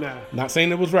 Nah. Not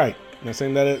saying it was right. Not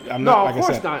saying that I'm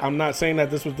not saying that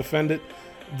this was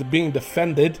being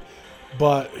defended,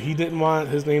 but he didn't want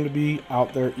his name to be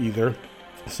out there either.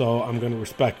 So I'm going to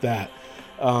respect that.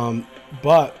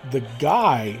 But the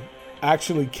guy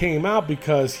actually came out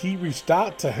because he reached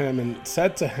out to him and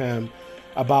said to him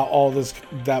about all this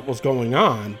that was going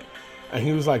on. And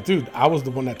he was like, dude, I was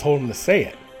the one that told him to say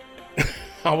it.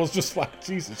 I was just like,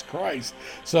 Jesus Christ.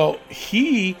 So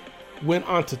he went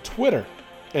onto Twitter,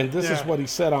 and this is what he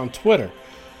said on Twitter.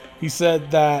 He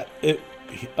said that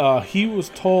he was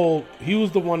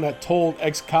the one that told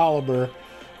Excalibur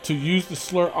to use the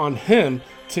slur on him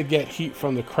to get heat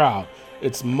from the crowd.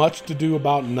 It's much to do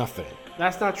about nothing.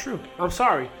 That's not true. I'm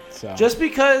sorry. So, just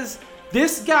because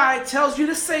this guy tells you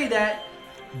to say that,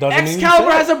 doesn't mean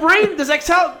Excalibur has a brain. Does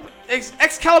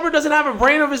Excalibur doesn't have a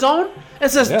brain of his own? It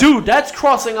says, dude, that's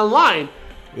crossing a line.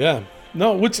 Yeah.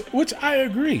 No, which I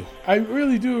agree. I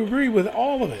really do agree with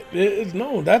all of it.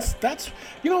 No, that's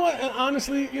you know what? And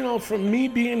honestly, you know, from me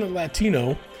being a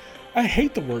Latino, I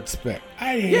hate the word spick.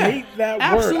 I hate that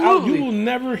absolutely. word. You will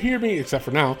never hear me, except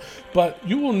for now, but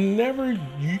you will never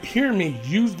hear me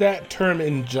use that term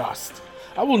in jest.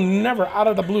 I will never, out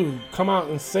of the blue, come out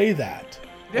and say that.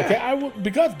 Yeah. Okay, I will,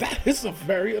 because that is a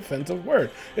very offensive word.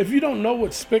 If you don't know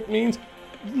what spick means,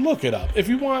 look it up. If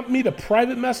you want me to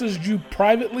private message you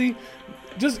privately,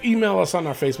 just email us on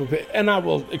our Facebook page, and I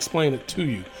will explain it to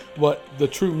you what the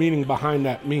true meaning behind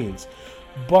that means.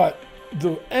 But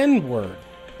the N word,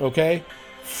 okay,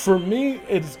 for me,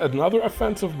 it's another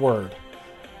offensive word.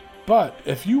 But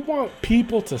if you want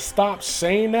people to stop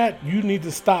saying that, you need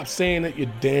to stop saying it your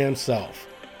damn self.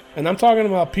 And I'm talking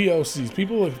about POCs,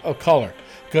 people of color.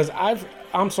 Because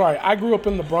I'm sorry, I grew up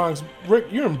in the Bronx. Rick,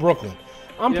 you're in Brooklyn.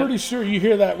 I'm pretty sure you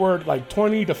hear that word like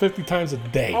 20 to 50 times a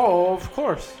day. Oh, of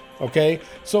course. Okay?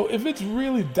 So if it's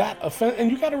really that offensive,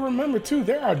 and you got to remember too,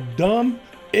 there are dumb,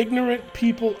 ignorant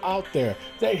people out there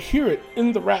that hear it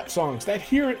in the rap songs, that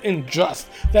hear it in just,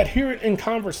 that hear it in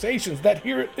conversations, that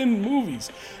hear it in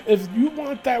movies. If you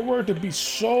want that word to be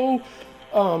so,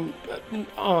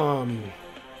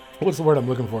 what's the word I'm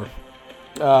looking for?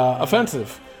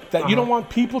 Offensive, that you don't want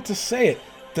people to say it,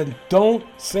 then don't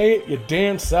say it your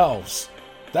damn selves.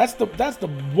 That's the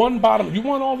one bottom. You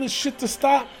want all this shit to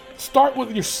stop? Start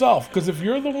with yourself, because if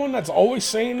you're the one that's always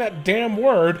saying that damn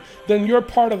word, then you're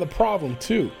part of the problem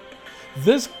too.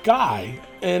 This guy,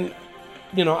 and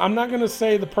you know, I'm not going to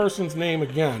say the person's name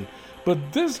again,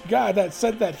 but this guy that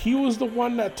said that he was the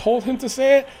one that told him to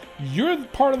say it, you're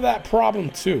part of that problem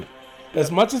too.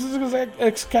 As much as it's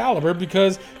Excalibur,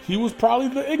 because he was probably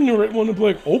the ignorant one to be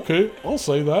like, okay, I'll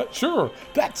say that. Sure,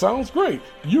 that sounds great.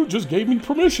 You just gave me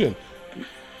permission.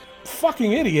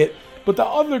 Fucking idiot. But the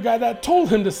other guy that told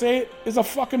him to say it is a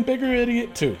fucking bigger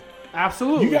idiot too.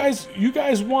 Absolutely. You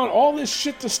guys want all this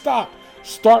shit to stop.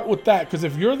 Start with that. Because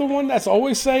if you're the one that's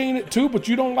always saying it too, but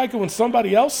you don't like it when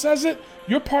somebody else says it,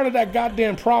 you're part of that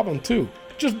goddamn problem too.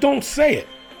 Just don't say it.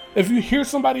 If you hear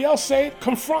somebody else say it,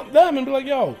 confront them and be like,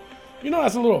 yo, you know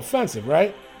that's a little offensive,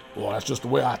 right? Well, that's just the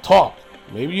way I talk.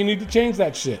 Maybe you need to change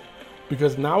that shit.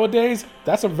 Because nowadays,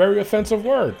 that's a very offensive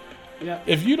word. Yeah.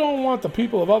 If you don't want the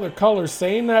people of other colors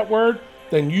saying that word,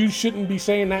 then you shouldn't be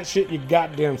saying that shit your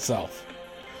goddamn self.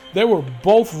 They were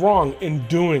both wrong in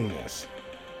doing this.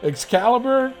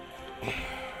 Excalibur,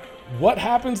 what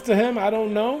happens to him? I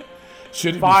don't know.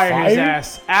 Should he be fired? His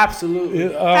ass.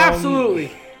 Absolutely.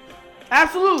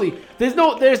 Absolutely.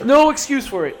 There's no excuse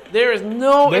for it. There is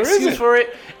no excuse for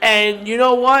it. And you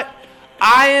know what?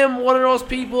 I am one of those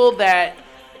people that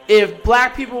if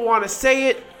black people want to say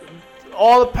it,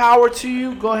 all the power to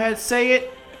you. Go ahead, say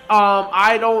it.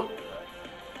 I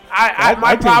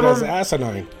think that's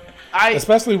asinine.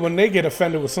 Especially when they get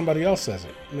offended when somebody else says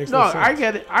it. It makes no sense. I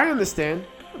get it. I understand.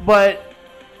 But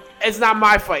it's not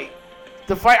my fight.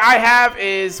 The fight I have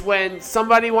is when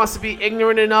somebody wants to be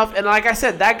ignorant enough. And like I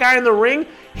said, that guy in the ring,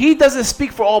 he doesn't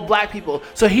speak for all black people.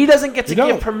 So he doesn't get to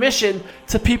give permission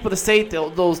to people to say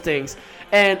those things.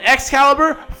 And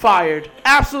Excalibur, fired.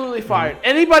 Absolutely fired.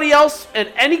 Anybody else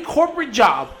at any corporate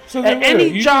job, at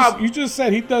any job. You just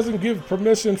said he doesn't give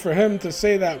permission for him to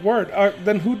say that word.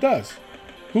 Then who does?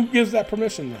 Who gives that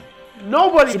permission then?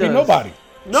 Nobody does. Should be nobody.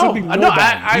 No,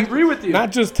 I agree with you.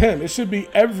 Not just him. It should be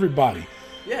everybody.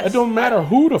 Yes. It don't matter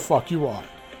who the fuck you are.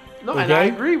 No, okay? And I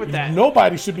agree with that.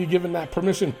 Nobody should be given that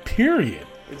permission, period.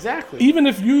 Exactly. Even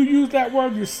if you use that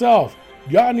word yourself,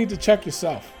 y'all need to check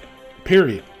yourself,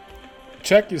 period.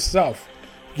 Check yourself.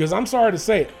 Because I'm sorry to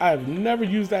say it, I've never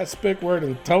used that spick word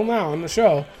until now on the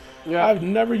show. Yeah. I've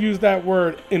never used that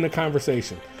word in a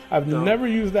conversation. I've never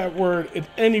used that word in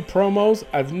any promos.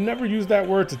 I've never used that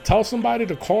word to tell somebody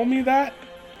to call me that.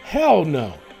 Hell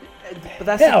no. But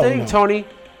that's the thing, Tony.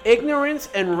 Ignorance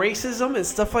and racism and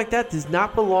stuff like that does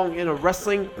not belong in a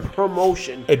wrestling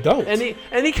promotion. It don't.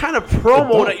 Any kind of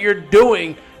promo that you're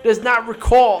doing does not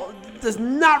require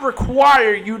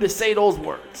you to say those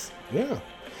words. Yeah.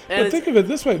 But think of it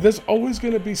this way. There's always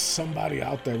going to be somebody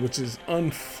out there, which is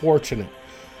unfortunate,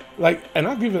 Like, and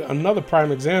I'll give it another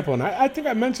prime example. And I think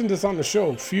I mentioned this on the show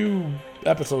a few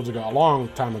episodes ago, a long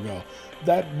time ago.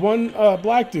 That one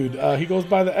black dude, he goes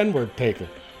by the N-word taker.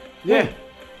 Yeah.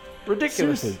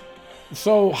 Ridiculous. Seriously.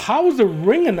 So how is the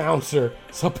ring announcer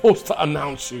supposed to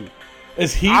announce you?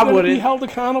 Is he going to be held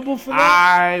accountable for that?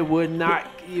 I would not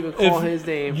even call If his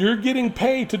name. You're getting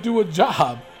paid to do a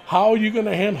job. How are you going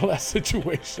to handle that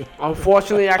situation?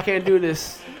 Unfortunately, I can't do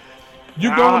this.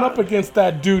 You're going up against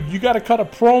that dude. You got to cut a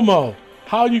promo.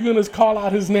 How are you going to call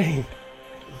out his name?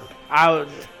 I would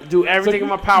do everything in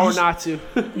my power not to.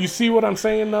 You see what I'm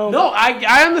saying, though? No,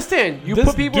 I understand. You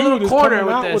put people in the corner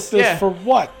with this. Yeah. For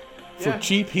what? For Yeah.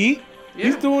 cheap heat? Yeah.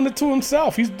 He's doing it to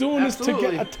himself. He's doing Absolutely.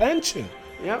 this to get attention.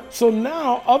 Yep. So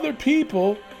now other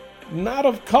people, not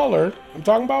of color, I'm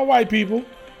talking about white people,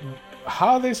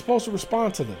 how are they supposed to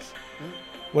respond to this?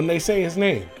 When they say his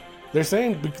name. They're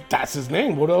saying, that's his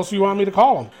name. What else do you want me to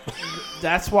call him?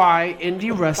 That's why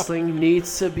indie wrestling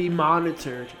needs to be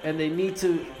monitored, and they need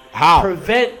to How?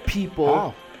 prevent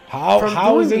people How from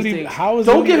is doing these indie? things. How is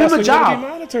Don't indie give him a wrestling gonna job. be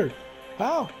monitored?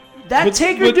 How? That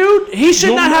Taker dude, he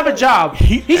should no not have a matter- job.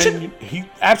 He should. He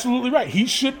absolutely right. He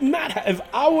should not have. If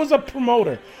I was a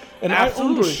promoter and I owned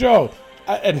Absolutely. a show,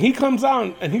 and he comes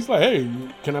on and he's like, "Hey,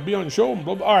 can I be on your show?"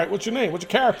 Blah, blah. All right, what's your name? What's your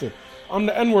character? I'm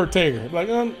the N-word taker. Like,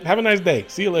 have a nice day.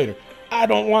 See you later. I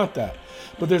don't want that.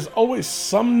 But there's always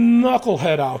some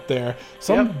knucklehead out there,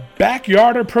 some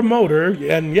backyarder promoter,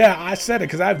 and yeah, I said it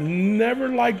because I've never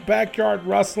liked backyard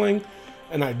wrestling,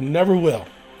 and I never will.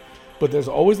 But there's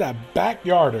always that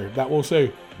backyarder that will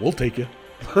say, "We'll take you."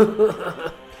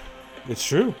 It's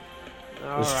true.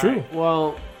 It's true.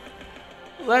 Well,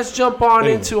 let's jump on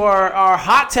Anyway. into our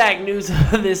hot tag news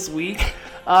of this week.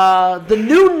 The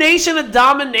new Nation of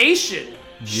Domination.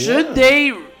 Should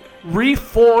they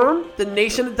reform the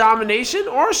Nation of Domination,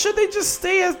 or should they just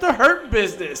stay as the Hurt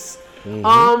Business?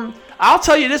 I'll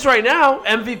tell you this right now.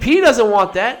 MVP doesn't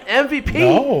want that.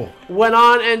 MVP went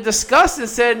on and discussed and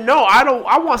said, "No, I don't.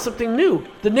 I want something new."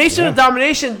 The Nation of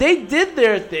Domination, they did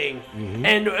their thing,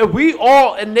 and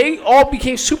they all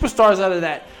became superstars out of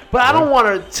that. But I don't want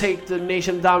to take the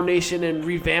Nation of Domination and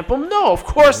revamp them. No, of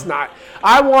course not.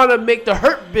 I want to make the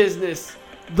Hurt Business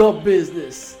the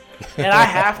business. And I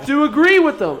have to agree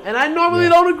with them. And I normally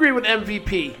don't agree with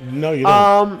MVP. No, you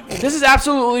don't. This is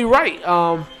absolutely right.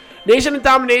 Nation of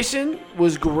Domination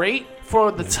was great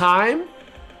for the time.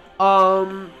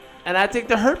 And I think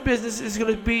the Hurt Business is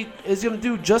gonna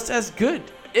do just as good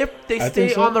if they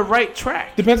stay on the right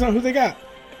track. Depends on who they got.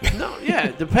 No, yeah,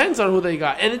 it depends on who they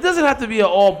got. And it doesn't have to be an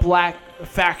all black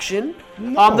faction.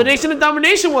 No. The Nation of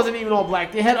Domination wasn't even all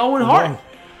black. They had Owen Hart.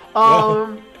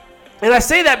 And I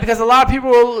say that because a lot of people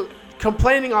were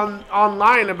complaining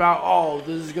online about, oh,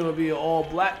 this is gonna be an all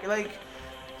black. Like,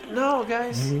 no,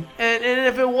 guys. And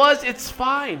if it was, it's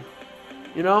fine.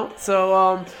 You know.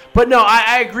 So, but no,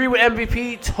 I agree with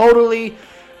MVP totally.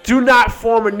 Do not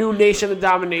form a new Nation of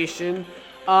Domination.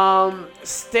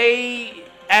 Stay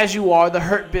as you are, the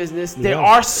Hurt Business. There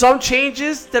are some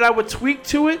changes that I would tweak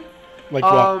to it. Like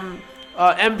what?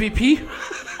 MVP.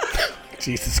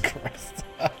 Jesus Christ.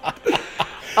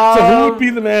 So who would be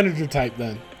the manager type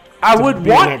then? I want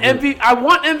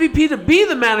MVP to be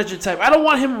the manager type. I don't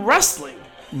want him wrestling.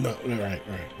 No, right.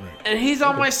 And he's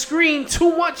on my screen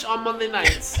too much on Monday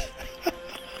nights.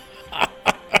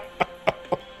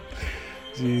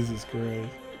 Jesus Christ.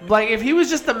 Like, if he was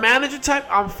just the manager type,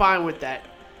 I'm fine with that.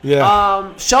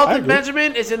 Yeah. Shelton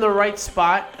Benjamin is in the right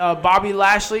spot. Bobby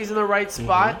Lashley's in the right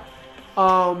spot.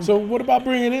 So what about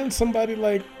bringing in somebody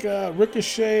like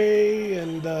Ricochet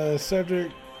and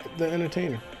Cedric the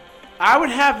Entertainer? I would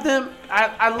have them.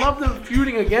 I love them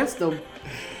feuding against them.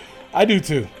 I do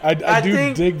too. I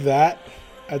do dig that.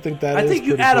 I think that I is think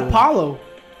you pretty add cool. Apollo.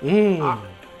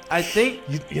 I think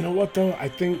You know what though? I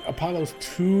think Apollo's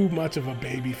too much of a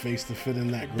baby face to fit in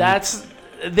that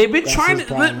group. they've been trying his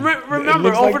to problem. remember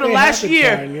It looks over like the they last have been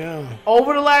year. trying, yeah.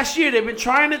 Over the last year, they've been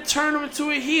trying to turn him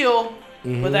into a heel,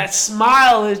 but that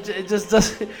smile it just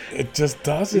doesn't. It just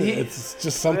doesn't. He- It's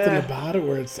just something about it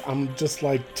where I'm just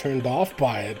like turned off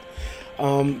by it.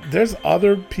 There's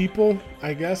other people,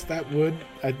 I guess, that would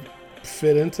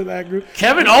fit into that group.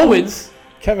 Kevin Owens.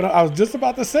 Kevin, I was just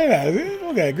about to say that.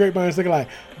 Okay, great minds think alike.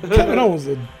 Kevin Owens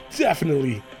would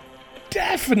definitely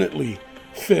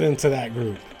fit into that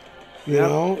group. You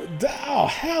know? Oh,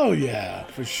 hell yeah,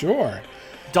 for sure.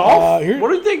 Dolph? What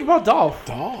do you think about Dolph?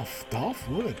 Dolph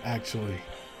would, actually.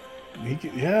 He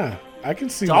could, I can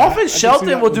see Dolph that. and I can see Shelton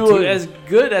that will one, do too. it as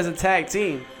good as a tag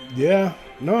team. Yeah.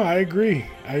 No, I agree.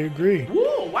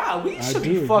 Whoa, wow, we should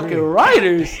be do fucking agree.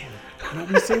 writers.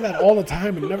 We say that all the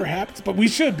time. It never happens, but we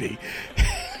should be.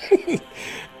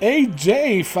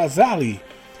 AJ Fazali.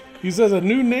 He says, a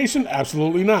new nation?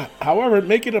 Absolutely not. However,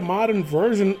 make it a modern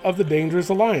version of the Dangerous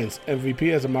Alliance.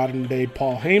 MVP as a modern-day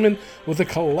Paul Heyman with a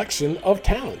collection of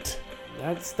talent.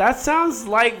 That sounds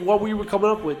like what we were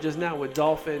coming up with just now with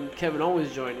Dolph and Kevin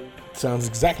Owens joining. Sounds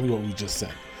exactly what we just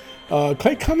said.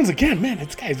 Clay Cummins again. Man,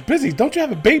 this guy's busy. Don't you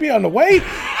have a baby on the way?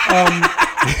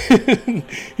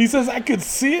 He says, I could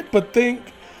see it, but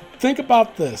think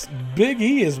about this. Big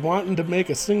E is wanting to make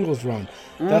a singles run.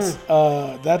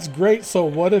 That's great. So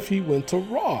what if he went to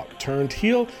Raw, turned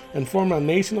heel, and formed a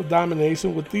Nation of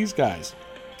Domination with these guys?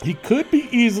 He could be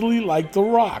easily like The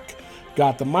Rock.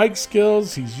 Got the mic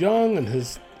skills. He's young, and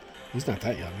he's not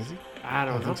that young, is he? I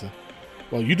don't know. Think so.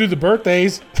 Well, you do the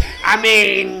birthdays. I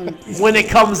mean, when it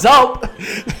comes up.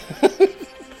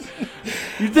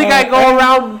 You think I go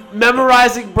around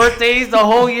memorizing birthdays the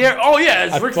whole year? Oh, yeah,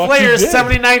 it's Ric Flair's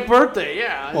 79th birthday.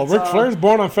 Yeah. Well, Ric Flair's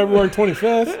born on February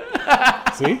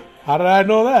 25th. See? How did I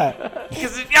know that?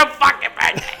 Because it's your fucking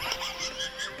birthday.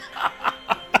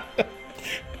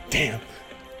 Damn.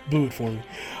 Blew it for me.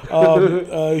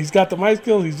 He's got the mic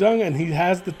skills. He's young, and he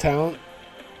has the talent.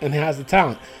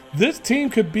 This team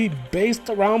could be based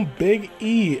around Big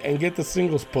E and get the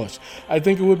singles push. I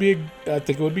think it would be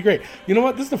great. You know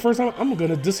what? This is the first time I'm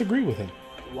going to disagree with him.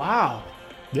 Wow.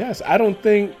 Yes, I don't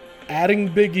think adding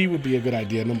Big E would be a good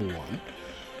idea, number one.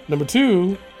 Number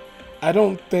two, I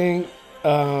don't think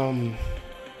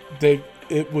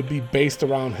it would be based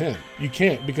around him. You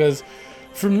can't, because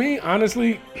for me,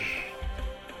 honestly,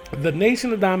 the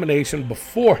Nation of Domination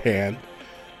beforehand,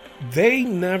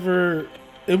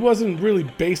 it wasn't really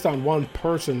based on one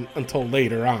person until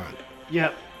later on.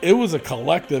 Yep. It was a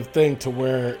collective thing to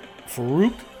where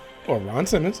Farouk or Ron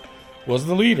Simmons was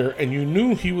the leader, and you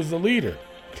knew he was the leader.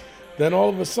 Then all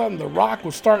of a sudden, The Rock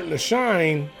was starting to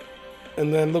shine,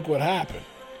 and then look what happened.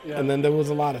 Yep. And then there was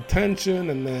a lot of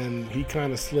tension, and then he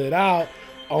kind of slid out.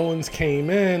 Owens came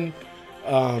in.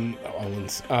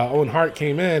 Owen Hart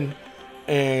came in,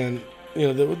 and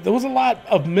there was a lot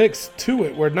of mix to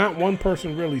it where not one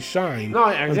person really shined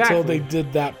until they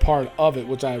did that part of it,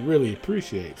 which I really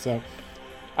appreciate. So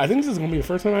I think this is going to be the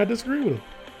first time I disagree with him.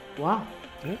 Wow.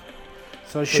 Yeah.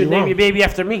 So you should name your baby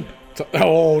after me.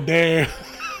 Oh, damn.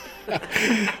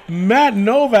 Matt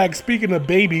Novak, speaking of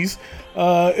babies,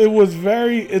 it's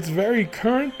very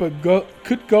current, but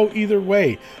could go either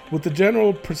way with the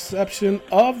general perception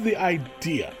of the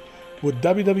idea. Would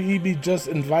WWE be just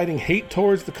inviting hate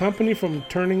towards the company from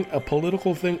turning a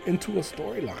political thing into a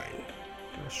storyline?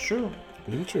 That's true.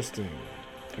 Interesting.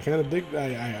 I kind of dig.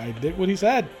 I dig what he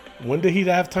said. When did he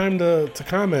have time to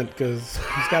comment? Because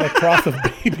he's got a crop of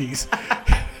babies.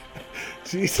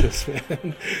 Jesus,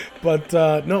 man. But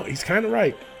no, he's kind of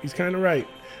right.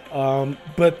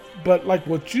 But like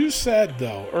what you said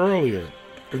though earlier,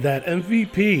 that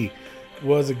MVP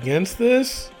was against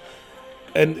this.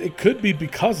 And it could be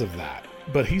because of that,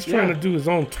 but he's trying to do his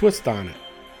own twist on it.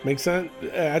 Make sense?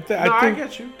 I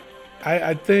get you.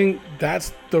 I think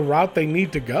that's the route they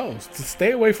need to go. To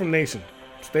stay away from Nation.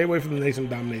 Stay away from the Nation of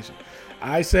Domination.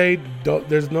 I say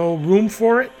there's no room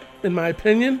for it, in my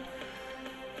opinion.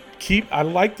 I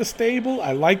like the stable.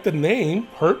 I like the name,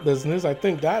 Hurt Business. I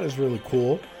think that is really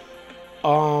cool.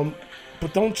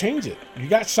 But don't change it. You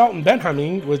got Shelton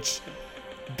Benjamin, which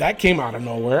that came out of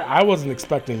nowhere. I wasn't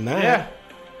expecting that. Yeah.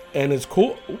 And it's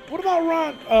cool. What about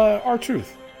Ron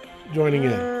R-Truth joining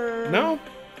in? No?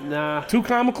 Nah. Too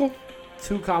comical?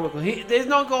 Too comical. There's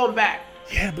no going back.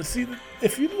 Yeah, but see,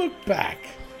 if you look back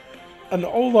on the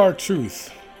old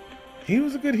R-Truth, he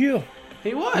was a good heel.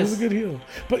 He was. He was a good heel.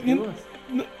 But you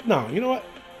know what?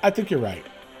 I think you're right.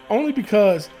 Only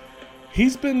because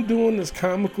he's been doing this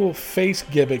comical face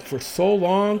gimmick for so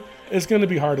long, it's going to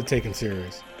be hard to take him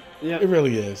serious. Yeah, it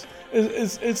really is.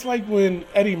 It's like when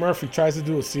Eddie Murphy tries to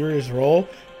do a serious role,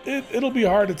 it'll be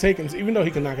hard to take him, even though he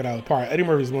can knock it out of the park. Eddie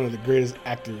Murphy is one of the greatest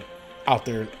actors out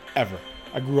there ever.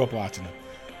 I grew up watching him.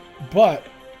 But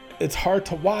it's hard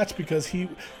to watch because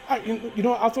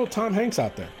I'll throw Tom Hanks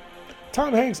out there.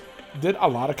 Tom Hanks did a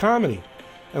lot of comedy.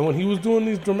 And when he was doing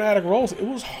these dramatic roles, it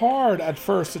was hard at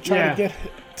first to try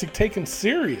to take him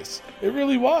serious. It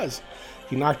really was.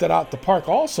 He knocked it out the park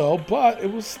also, but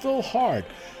it was still hard.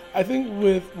 I think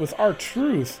with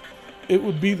R-Truth, it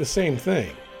would be the same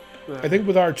thing. Right. I think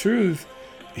with R-Truth,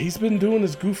 he's been doing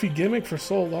this goofy gimmick for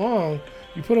so long.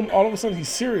 You put him, all of a sudden he's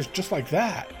serious just like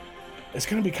that. It's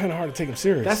going to be kind of hard to take him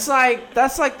serious. That's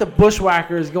like the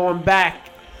Bushwhackers going back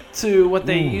to what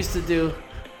they used to do.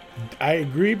 I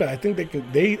agree, but I think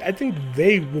I think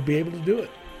they would be able to do it.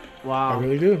 Wow. I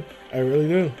really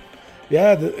do.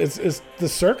 Yeah, it's the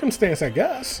circumstance, I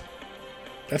guess.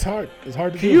 That's hard. It's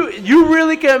hard to do. You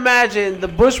really can imagine the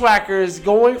Bushwhackers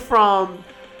going from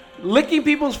licking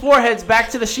people's foreheads back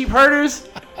to the sheep herders?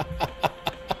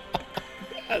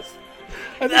 Yes.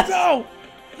 I think so.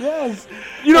 Yes.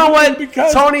 You know what?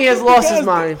 Because, Tony has lost his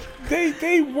mind.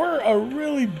 They were a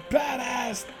really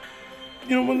badass.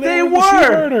 You know, when They were the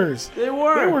sheep herders. They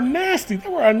were. They were nasty. They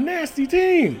were a nasty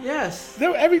team. Yes. They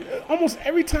were almost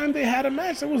every time they had a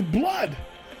match, there was blood.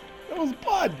 There was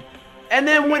blood. And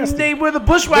then when Nasty. they were the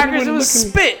Bushwhackers, it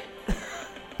was licking. spit.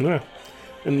 Yeah.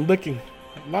 And licking.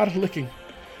 A lot of licking.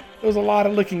 There was a lot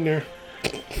of licking there.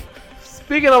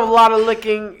 Speaking of a lot of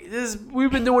licking,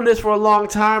 we've been doing this for a long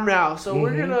time now, so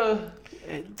we're gonna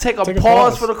take a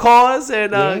pause for the cause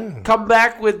and come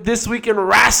back with This Week in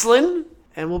Wrestling,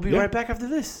 and we'll be right back after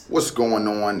this. What's going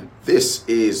on? This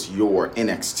is your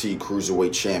NXT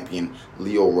Cruiserweight Champion,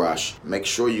 Lio Rush. Make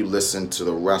sure you listen to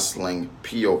the Wrestling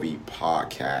POV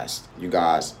podcast. You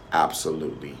guys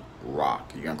absolutely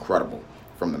rock. You're incredible.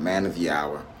 From the man of the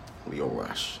hour, Lio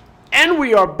Rush. And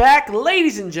we are back,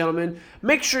 ladies and gentlemen.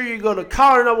 Make sure you go to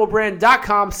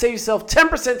CollarandNobleBrand.com. Save yourself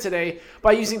 10% today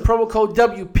by using promo code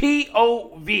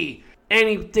WPOV.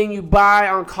 Anything you buy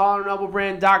on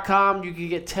CollarandNobleBrand.com, you can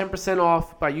get 10%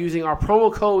 off by using our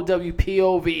promo code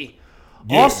WPOV.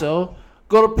 Yeah. Also,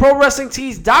 go to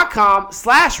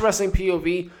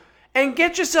ProWrestlingTees.com/WrestlingPOV and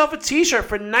get yourself a t-shirt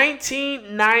for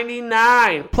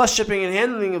 $19.99. Plus shipping and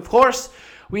handling, of course.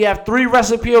 We have 3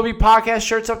 Wrestling POV podcast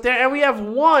shirts up there, and we have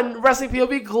 1 Wrestling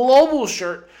POV global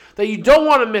shirt that you don't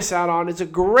want to miss out on. It's a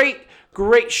great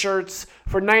shirts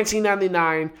for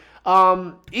 $19.99.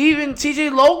 Even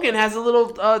TJ Logan has a little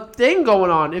thing going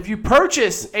on. If you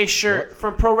purchase a shirt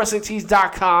from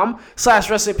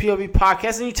ProWrestlingTees.com/Wrestling POV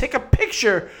podcast and you take a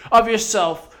picture of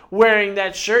yourself wearing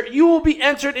that shirt, you will be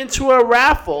entered into a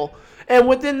raffle. And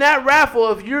within that raffle,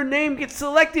 if your name gets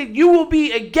selected, you will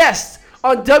be a guest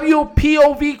on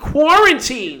WPOV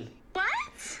Quarantine. What?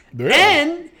 Really?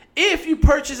 And if you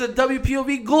purchase a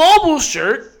WPOV Global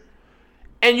shirt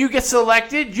and you get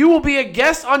selected, you will be a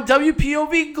guest on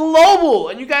WPOV Global.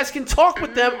 And you guys can talk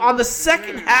with them on the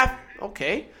second half.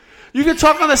 Okay. You can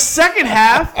talk on the second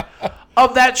half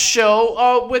of that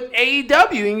show with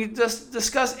AEW. And you just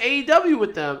discuss AEW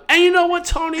with them. And you know what,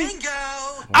 Tony? Bingo.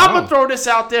 I'm going to throw this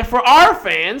out there for our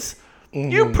fans.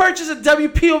 You purchase a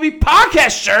WPOV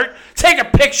podcast shirt, take a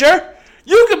picture,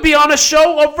 you could be on a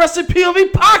show of Wrestling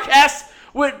POV podcast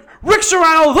with Rick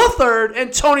Serrano III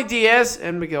and Tony Diaz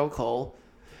and Miguel Cole.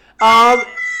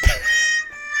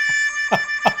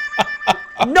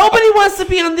 Nobody wants to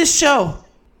be on this show.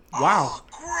 Wow. Oh,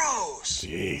 gross.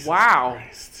 Jesus Wow.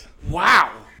 Christ.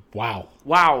 Wow. Wow.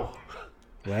 Wow.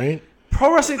 Right?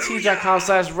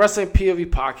 ProWrestlingTees.com/Wrestling POV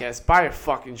podcast. Buy a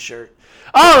fucking shirt.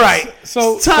 All right.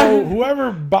 So It's time.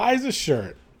 whoever buys a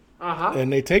shirt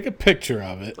and they take a picture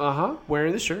of it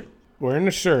Wearing the shirt. wearing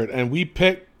the shirt and we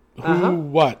pick who,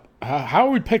 what? How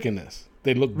are we picking this?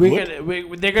 They look They're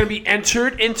good? going to be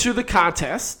entered into the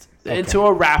contest, into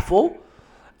a raffle,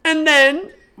 and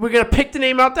then we're going to pick the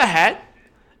name out the hat.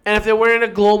 And if they're wearing a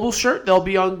global shirt, they'll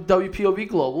be on WPOV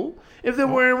Global. If they're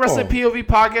wearing a Wrestling POV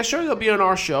podcast shirt, they'll be on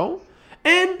our show.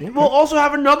 And we'll also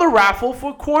have another raffle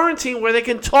for Quarantine where they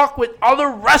can talk with other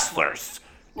wrestlers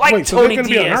like Wait, so Tony they're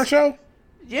going to Diaz. be on our show?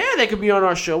 Yeah, they could be on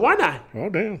our show. Why not? Oh,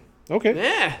 damn. Okay.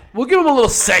 Yeah, we'll give them a little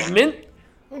segment,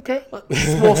 Okay.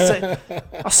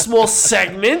 a small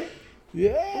segment.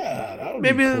 Yeah, that would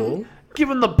Maybe be cool. give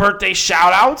them the birthday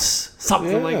shout-outs,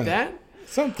 something Yeah. like that.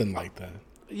 Something like that.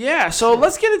 Yeah, so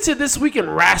let's get into This Week in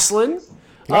Wrestling.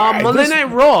 All right, Monday this-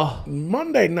 Night Raw.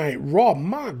 Monday Night Raw.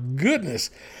 My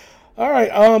goodness. All right.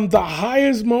 The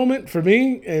highest moment for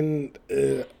me, and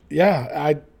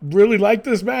I really like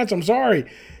this match. I'm sorry.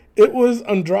 It was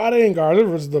Andrade and Garza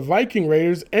versus the Viking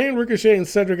Raiders and Ricochet and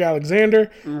Cedric Alexander.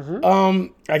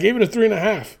 I gave it a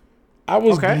 3.5. I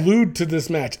was glued to this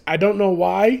match. I don't know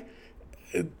why.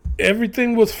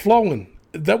 Everything was flowing.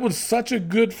 That was such a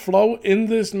good flow in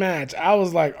this match. I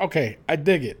was like, okay, I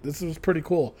dig it. This was pretty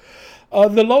cool.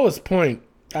 The lowest point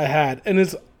I had, and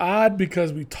it's odd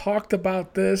because we talked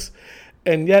about this,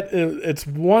 and yet it's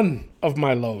one of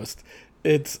my lowest.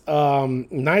 It's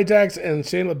Nia Jax and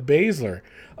Shayna Baszler.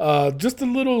 Just a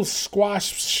little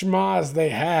squash schmaz they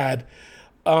had.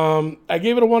 I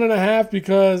gave it a 1.5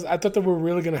 because I thought they were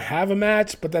really going to have a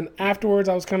match, but then afterwards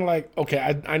I was kind of like,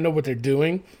 okay, I know what they're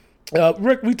doing.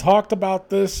 Rick, we talked about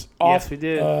this off. Yes, we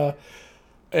did.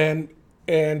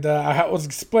 And I was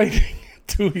explaining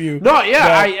to you. No, yeah,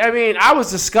 that- I mean, I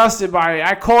was disgusted by it.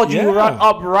 I called you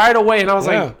up right away, and I was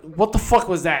like, what the fuck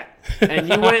was that? And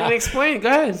you went and explained. Go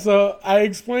ahead. So I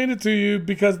explained it to you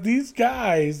because these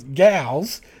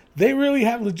gals, they really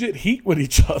have legit heat with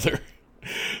each other.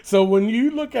 So when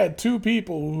you look at two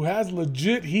people who has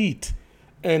legit heat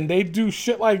and they do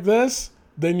shit like this,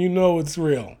 then you know it's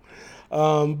real.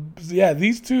 Yeah,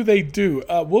 these two, they do.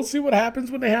 We'll see what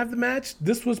happens when they have the match.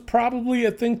 This was probably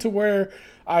a thing to where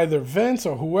either Vince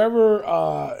or whoever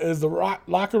is the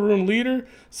locker room leader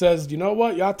says, you know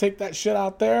what, y'all take that shit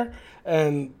out there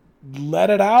and let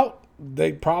it out.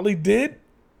 They probably did.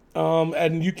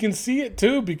 And you can see it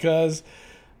too because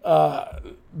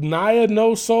Nia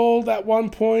no-sold at one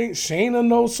point, Shayna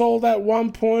no-sold at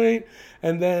one point,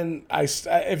 and then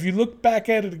if you look back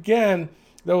at it again,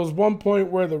 there was one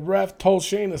point where the ref told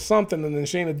Shayna something, and then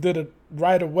Shayna did it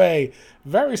right away.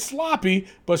 Very sloppy,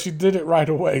 but she did it right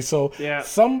away. So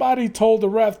somebody told the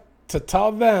ref to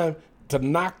tell them to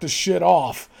knock the shit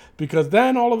off, because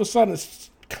then all of a sudden it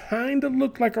kind of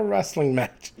looked like a wrestling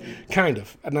match. Kind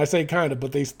of. And I say kind of,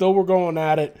 but they still were going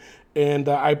at it. And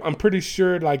I'm pretty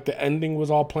sure like the ending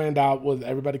was all planned out with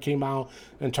everybody came out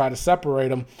and tried to separate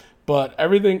them. But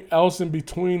everything else in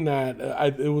between that,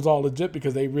 it was all legit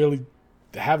because they really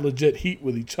have legit heat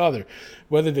with each other.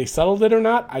 Whether they settled it or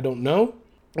not, I don't know.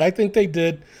 I think they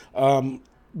did.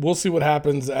 We'll see what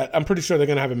happens. I'm pretty sure they're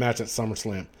going to have a match at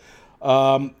SummerSlam.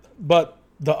 But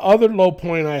the other low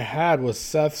point I had was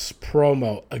Seth's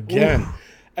promo again. Ooh.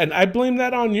 And I blame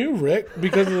that on you, Rick,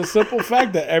 because of the simple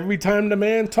fact that every time the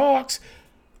man talks,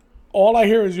 all I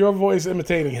hear is your voice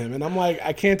imitating him. And I'm like,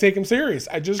 I can't take him serious.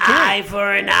 I just can't. Eye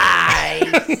for an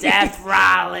eye, Seth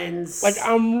Rollins. Like,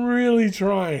 I'm really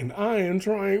trying. I am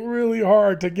trying really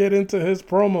hard to get into his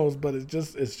promos, but it's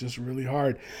just really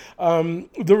hard.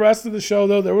 The rest of the show,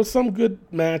 though, there was some good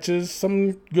matches,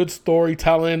 some good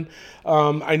storytelling.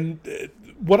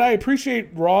 What I appreciate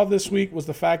Raw this week was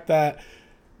the fact that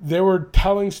they were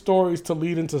telling stories to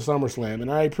lead into SummerSlam,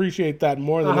 and I appreciate that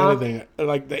more than anything.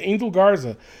 Like the Angel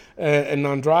Garza and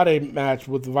Andrade match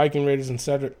with the Viking Raiders and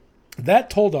Cedric, that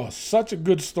told us such a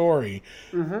good story.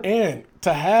 And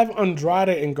to have Andrade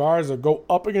and Garza go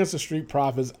up against the Street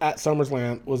Profits at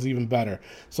SummerSlam was even better.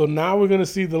 So now we're going to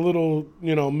see the little,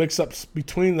 mix-ups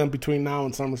between them between now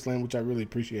and SummerSlam, which I really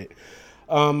appreciate.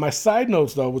 My side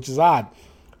notes, though, which is odd,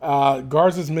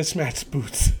 Garza's mismatched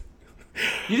boots.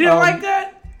 You didn't like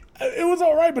that? It was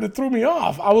all right, but it threw me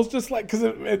off. I was just like, because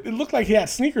it looked like he had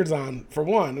sneakers on, for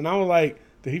one. And I was like,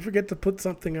 did he forget to put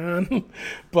something on?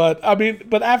 But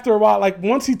after a while, like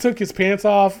once he took his pants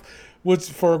off, which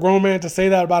for a grown man to say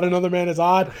that about another man is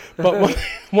odd. But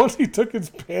once he took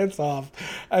his pants off,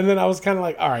 and then I was kind of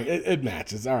like, all right, it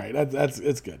matches. All right,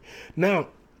 it's good. Now,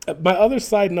 my other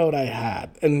side note I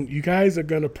had, and you guys are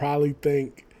going to probably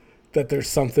think that there's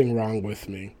something wrong with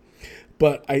me,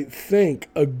 but I think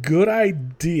a good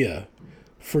idea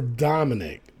for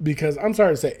Dominic, because I'm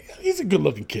sorry to say, he's a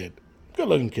good-looking kid.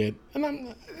 And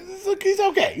he's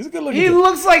okay. He's a good-looking kid. He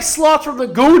looks like Sloth from the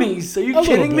Goonies. Are you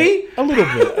kidding me? A little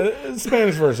bit.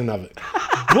 Spanish version of it.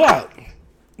 But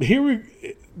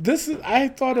I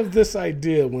thought of this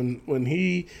idea when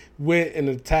he went and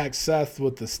attacked Seth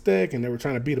with the stick and they were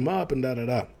trying to beat him up and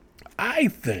da-da-da. I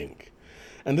think,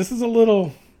 and this is a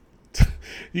little...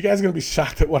 you guys are going to be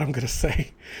shocked at what I'm going to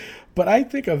say. But I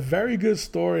think a very good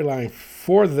storyline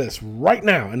for this right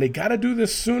now, and they got to do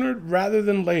this sooner rather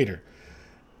than later,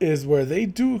 is where they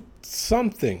do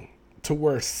something to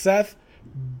where Seth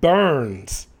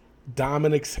burns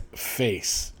Dominic's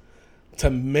face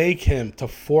to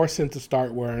force him to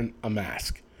start wearing a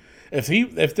mask.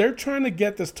 If they're trying to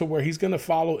get this to where he's going to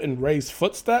follow in Ray's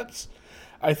footsteps,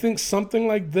 I think something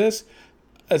like this,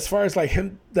 as far as like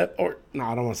him, I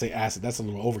don't want to say acid, that's a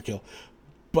little overkill,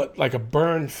 but like a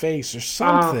burned face or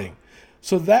something.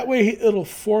 So that way it'll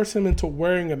force him into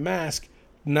wearing a mask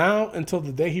now until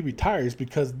the day he retires,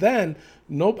 because then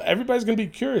everybody's going to be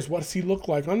curious, what does he look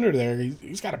like under there?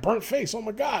 He's got a burnt face. Oh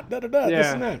my God, this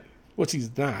and that. Which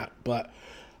he's not. But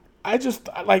I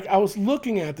was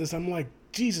looking at this, I'm like,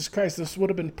 Jesus Christ, this would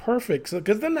have been perfect.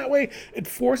 Because then that way it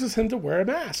forces him to wear a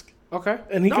mask. Okay.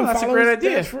 And that's a great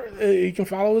idea. He can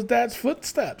follow his dad's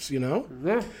footsteps,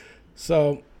 Yeah.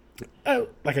 So,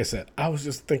 like I said, I was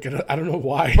just thinking, I don't know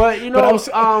why. But, it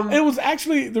was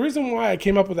actually, the reason why I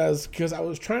came up with that is because I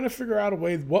was trying to figure out a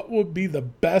way, what would be the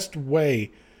best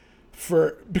way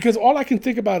because all I can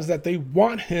think about is that they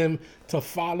want him to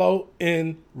follow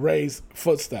in Ray's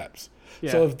footsteps.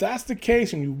 Yeah. So if that's the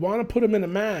case and you want to put him in a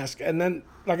mask, and then,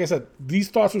 like I said, these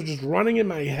thoughts were just running in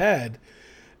my head,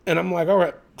 and I'm like, all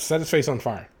right, set his face on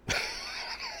fire.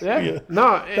 Yeah.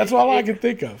 No. That's all I can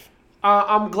think of.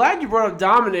 I'm glad you brought up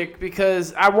Dominic,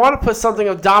 because I want to put something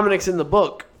of Dominic's in the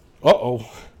book. Uh-oh.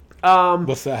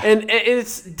 What's that? And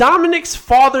it's Dominic's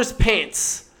father's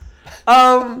pants.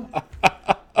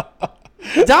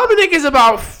 Dominic is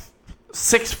about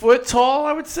 6 foot tall,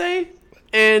 I would say,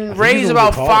 and Ray's he's a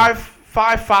about little taller.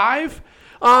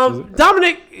 5'5".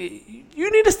 Dominic,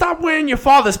 you need to stop wearing your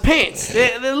father's pants.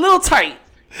 They're a little tight,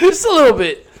 just a little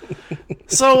bit.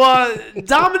 So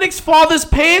Dominic's father's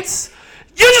pants,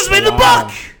 you just made the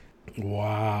buck.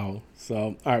 Wow.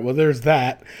 So, all right, well, there's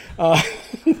that.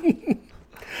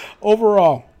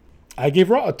 Overall, I gave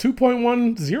Raw a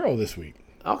 2.10 this week.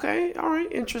 Okay, all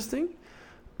right, interesting,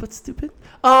 but stupid.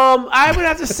 I would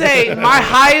have to say my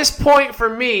highest point for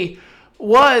me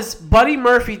was Buddy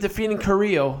Murphy defeating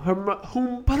Carrillo.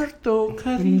 Humberto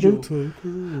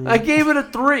Carrillo. I gave it a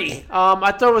 3.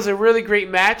 I thought it was a really great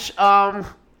match.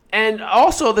 And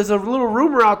also, there's a little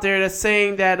rumor out there that's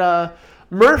saying that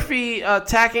Murphy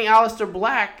attacking Aleister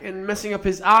Black and messing up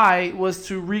his eye was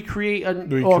to create a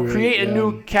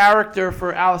new character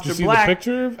for Aleister Did you see Black. the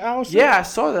picture of Aleister? Yeah, I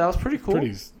saw that. That was pretty cool.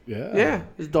 Yeah,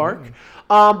 it's dark.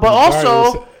 But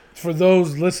also, for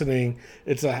those listening,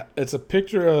 it's a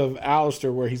picture of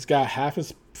Aleister where he's got half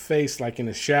his face like in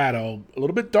a shadow, a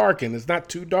little bit darkened. It's not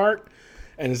too dark,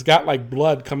 and it's got like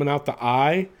blood coming out the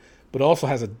eye, but also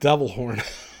has a devil horn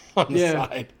on the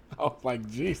side. I was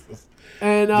like, Jesus.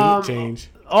 And didn't change.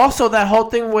 Also, that whole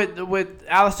thing with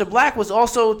Aleister Black was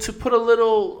also to put a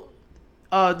little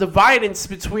dividance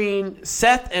between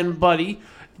Seth and Buddy,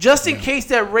 just in case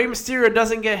that Rey Mysterio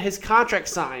doesn't get his contract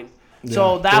signed. Yeah.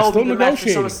 So that will be the match for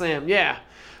SummerSlam. Yeah.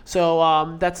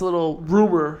 So that's a little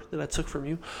rumor that I took from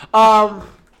you.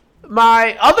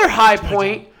 My other high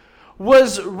point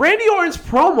was Randy Orton's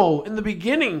promo in the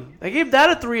beginning. I gave that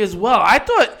a 3 as well. I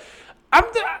thought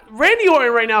Randy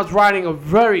Orton right now is riding a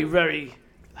very, very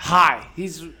high.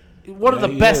 He's one of the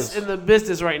best in the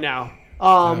business right now.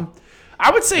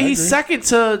 I would say he's second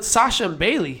to Sasha and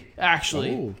Bayley,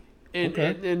 actually,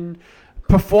 in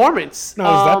performance.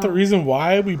 Now, is that the reason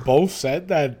why we both said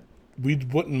that we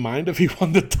wouldn't mind if he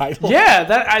won the title? Yeah,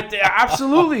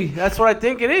 absolutely. That's what I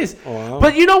think it is. Wow.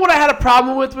 But you know what I had a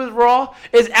problem with Raw?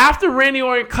 Is after Randy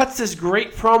Orton cuts this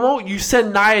great promo, you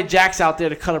send Nia Jax out there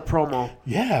to cut a promo.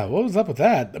 Yeah, what was up with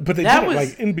that? But they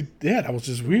did it that was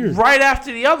just weird. Right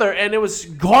after the other, and it was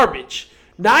garbage.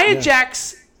 Nia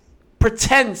Jax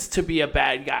pretends to be a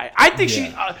bad guy. I think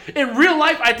she, in real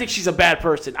life, I think she's a bad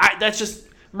person. That's just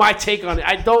my take on it.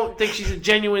 I don't think she's a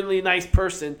genuinely nice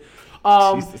person.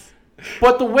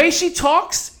 But the way she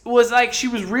talks was like she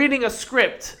was reading a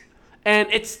script, and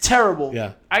it's terrible.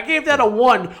 Yeah. I gave that a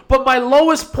 1, but my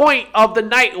lowest point of the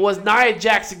night was Nia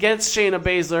Jax against Shayna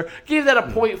Baszler. Gave that a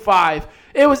 0.5.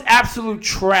 It was absolute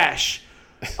trash.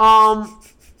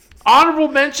 Honorable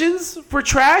mentions for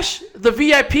trash, the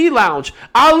VIP lounge.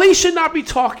 Ali should not be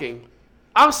talking.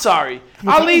 I'm sorry.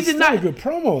 Ali did not. That was a good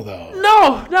promo, though.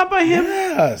 No, not by him.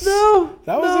 Yes. No.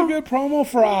 That was a good promo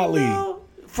for Ali. No.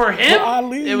 For him, for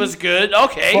Ali, it was good.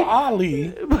 Okay. For Ali.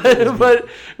 but it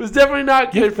was definitely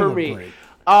not good for me.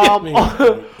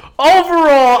 Overall,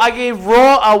 I gave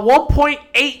Raw a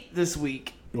 1.8 this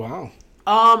week. Wow.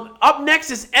 Up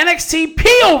next is NXT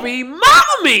POV.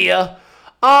 Mamma mia.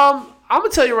 I'm going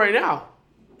to tell you right now.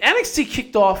 NXT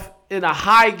kicked off in a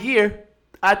high gear.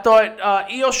 I thought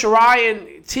Io Shirai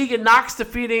and Tegan Nox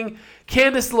defeating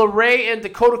Candice LeRae and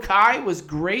Dakota Kai was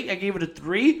great. I gave it a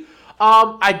 3.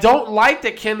 I don't like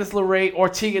that Candice LeRae or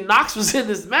Tegan Nox was in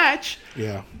this match.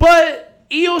 Yeah. But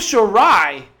Io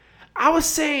Shirai, I was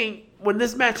saying when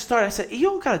this match started, I said,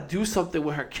 Io got to do something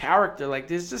with her character. Like,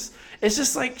 it's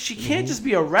just like she can't just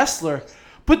be a wrestler.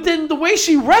 But then the way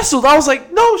she wrestled, I was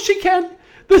like, no, she can.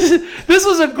 This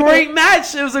was a great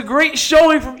match. It was a great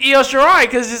showing from Io Shirai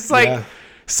because it's like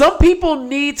some people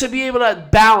need to be able to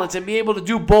balance and be able to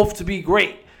do both to be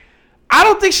great. I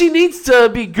don't think she needs to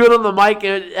be good on the mic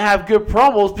and have good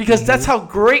promos because that's how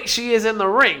great she is in the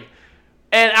ring.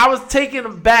 And I was taken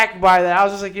aback by that. I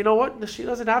was just like, you know what? She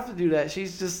doesn't have to do that.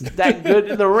 She's just that good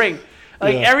in the ring.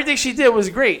 Like, everything she did was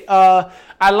great.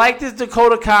 I like this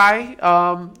Dakota Kai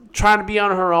trying to be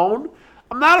on her own.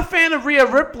 I'm not a fan of Rhea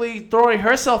Ripley throwing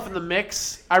herself in the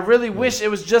mix. I really wish it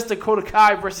was just Dakota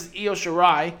Kai versus Io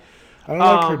Shirai. I don't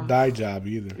like her dye job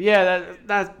either. Yeah,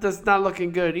 that's not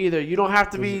looking good either. You don't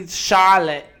have to be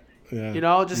Charlotte. Yeah. You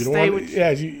know, just stay with... Yeah,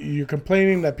 you're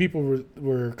complaining that people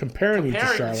were comparing you to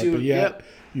Charlotte, but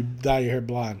you dye your hair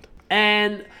blonde.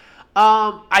 And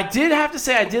I did have to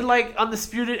say, I did like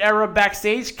Undisputed Era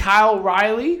backstage, Kyle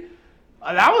O'Reilly.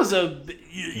 That was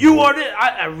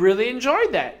I really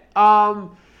enjoyed that.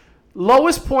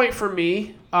 Lowest point for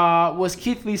me was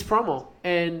Keith Lee's promo,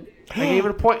 and I gave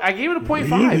it a point. I gave it a 0.5.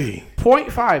 Really?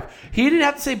 0.5. He didn't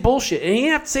have to say bullshit, and he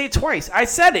didn't have to say it twice. I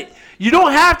said it. You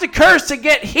don't have to curse to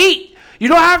get heat. You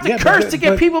don't have to curse to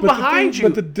get people behind you.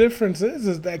 But the difference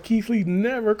is that Keith Lee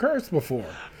never cursed before.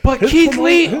 But his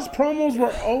promos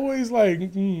were always like,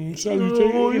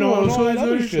 salutation, and all that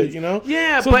other shit,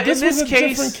 Yeah, so but this in this was a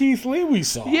case, different Keith Lee we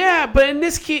saw. Yeah, but in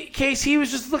this case, he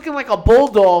was just looking like a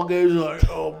bulldog. He was like,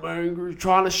 "Oh, I'm angry,"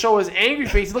 trying to show his angry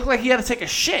face. He looked like he had to take a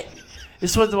shit.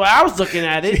 This was the way I was looking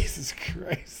at it. Jesus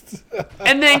Christ.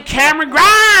 And then Cameron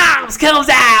Grimes comes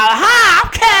out. Hi,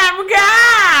 I'm Cameron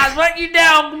Grimes. What you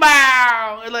doing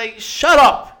about? And like, shut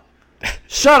up.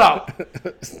 Shut up.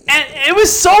 And it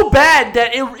was so bad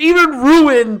that it even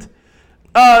ruined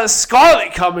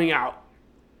Scarlett coming out.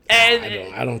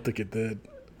 And I don't think it did.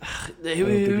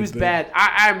 It was bad.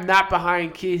 I'm not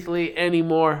behind Keith Lee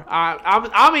anymore.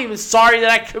 I'm even sorry that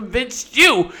I convinced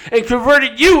you and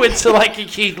converted you into liking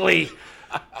Keith Lee.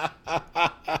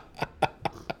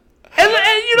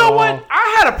 And you know what?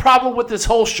 I had a problem with this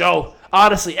whole show,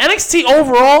 honestly. NXT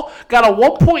overall got a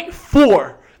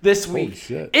 1.4 this week. Holy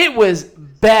shit. It was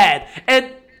bad.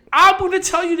 And I'm going to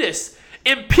tell you this.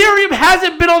 Imperium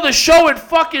hasn't been on the show in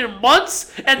fucking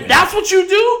months, and that's what you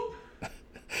do?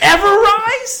 Ever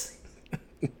Rise?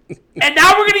 And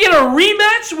now we're going to get a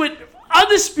rematch with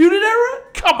Undisputed Era?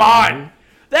 Come on.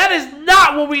 That is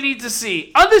not what we need to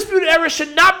see. Undisputed Era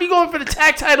should not be going for the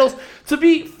tag titles to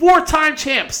be 4-time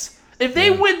champs. If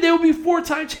they win, they will be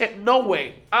 4-time champs. No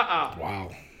way. Wow.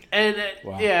 And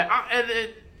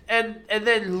and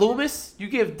then Loomis, you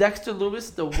give Dexter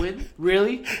Loomis the win?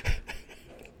 Really?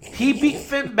 He beat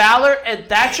Finn Balor and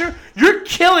Thatcher. You're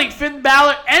killing Finn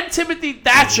Balor and Timothy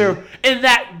Thatcher in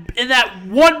that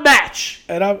one match.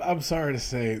 And I'm sorry to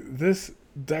say, this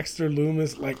Dexter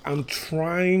Loomis, like, I'm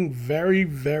trying very,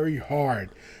 very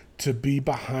hard to be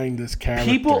behind this character.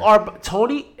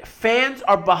 Fans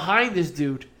are behind this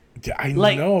dude. Yeah, I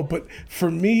know, but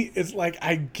for me, it's like,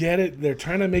 I get it. They're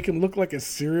trying to make him look like a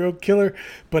serial killer,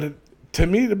 but to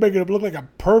me, they're making him look like a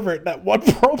pervert. That one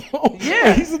promo,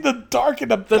 yeah, he's in the dark in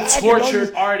the back. The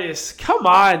tortured artist. Come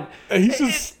on. And he's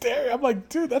just staring. I'm like,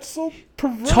 dude, that's so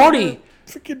perverted. Tony,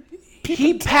 freaking.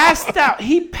 He passed out.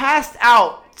 He passed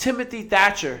out Timothy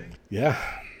Thatcher. Yeah.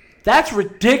 That's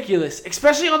ridiculous,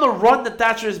 especially on the run that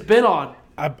Thatcher has been on.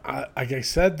 Like I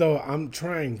said, though, I'm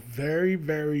trying very,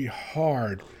 very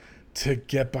hard to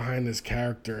get behind this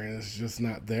character, and it's just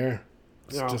not there.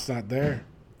 It's just not there.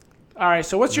 All right,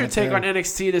 so what's your take on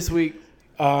NXT this week?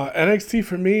 NXT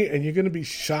for me, and you're going to be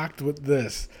shocked with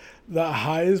this. The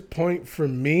highest point for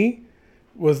me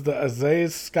was the Isaiah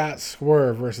Scott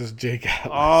swerve versus Jake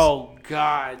Atlas. Oh,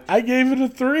 God. I gave it a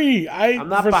 3. I'm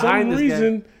not behind this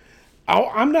reason.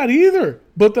 I'm not either.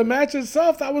 But the match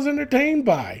itself, I was entertained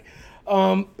by.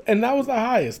 And that was the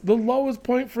highest. The lowest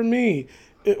point for me,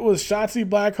 it was Shotzi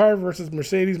Blackheart versus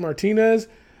Mercedes Martinez.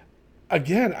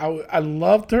 Again, I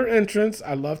loved her entrance.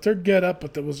 I loved her getup,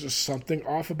 but there was just something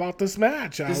off about this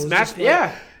match.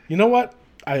 You know what?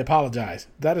 I apologize.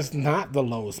 That is not the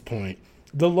lowest point.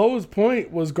 The lowest point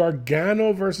was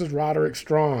Gargano versus Roderick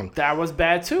Strong. That was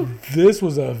bad, too. This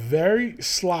was a very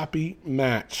sloppy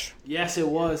match. Yes, it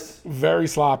was. Very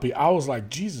sloppy. I was like,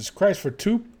 Jesus Christ, for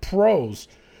 2 pros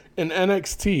in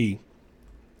NXT,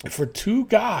 for 2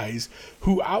 guys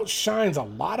who outshines a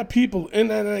lot of people in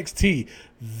NXT,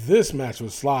 this match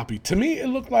was sloppy. To me, it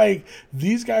looked like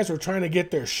these guys were trying to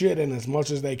get their shit in as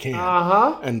much as they can.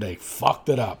 And they fucked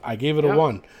it up. I gave it a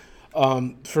 1.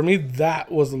 For me, that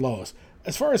was the lowest.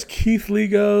 As far as Keith Lee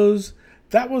goes,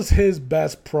 that was his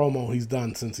best promo he's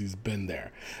done since he's been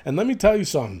there. And let me tell you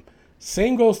something.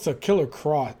 Same goes to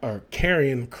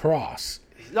Karrion Kross.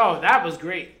 No, that was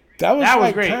great. That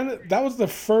was great. That was the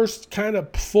first kind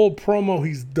of full promo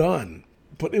he's done.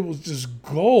 But it was just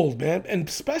gold, man. And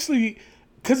especially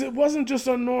because it wasn't just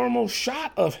a normal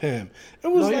shot of him. It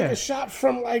was a shot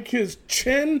from like his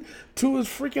chin to his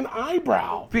freaking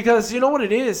eyebrow. Because you know what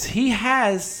it is? He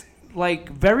has like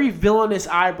very villainous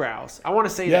eyebrows. I want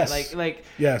to say that.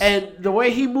 Yes. And the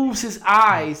way he moves his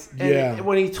eyes and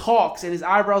when he talks and his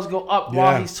eyebrows go up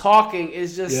while he's talking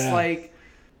is just like,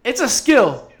 it's a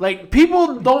skill. Like,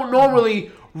 people don't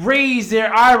normally raise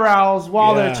their eyebrows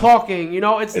while they're talking. You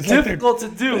know, it's difficult to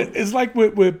do. It's like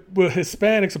with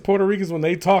Hispanics or Puerto Ricans, when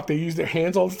they talk, they use their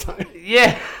hands all the time.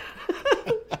 Yeah.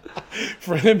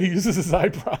 For him, he uses his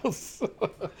eyebrows.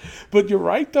 But you're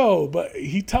right, though. But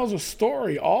he tells a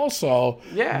story also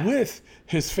with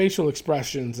his facial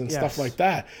expressions and stuff like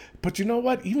that. But you know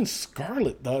what? Even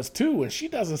Scarlett does, too. And she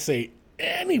doesn't say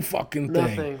any fucking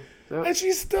thing. Nothing. Yep. And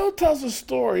she still tells a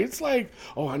story. It's like,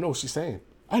 oh, I know what she's saying.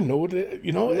 I know what it is.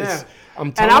 You know,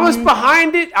 I was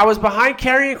behind it. I was behind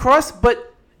Karrion Kross,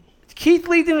 but Keith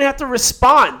Lee didn't have to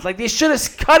respond. Like, they should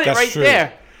have cut it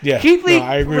there. Yeah. Keith Lee No,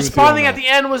 I agree with you responding on at that. the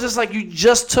end was just like, you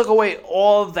just took away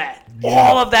all of that. Yeah.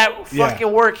 All of that Yeah.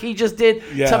 fucking work he just did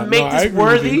Yeah, to make no, I this agree with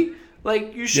worthy. you.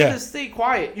 Like, you should have Yeah. stayed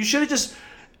quiet. You should have just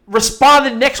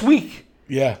responded next week.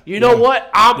 Yeah. You know what?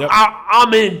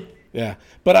 I'm in. Yeah.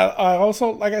 But I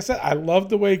also, like I said, I love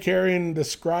the way Karrion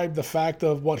described the fact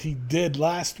of what he did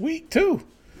last week, too.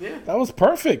 Yeah. That was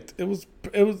perfect. It was.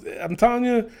 I'm telling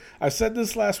you, I said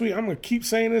this last week. I'm gonna keep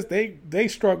saying this. They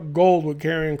struck gold with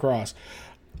Karrion Kross.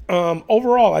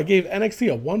 Overall, I gave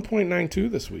NXT a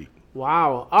 1.92 this week.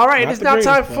 Wow. All right, Not it's the now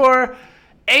time greatest, for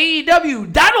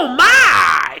AEW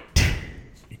Dynamite.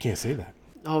 You can't say that.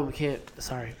 Oh, we can't.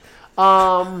 Sorry.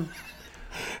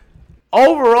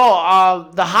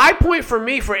 Overall, the high point for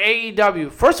me for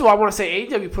AEW. First of all, I want to say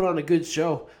AEW put on a good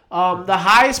show. The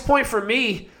highest point for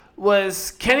me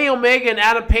was Kenny Omega and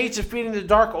Adam Page defeating the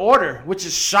Dark Order, which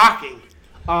is shocking.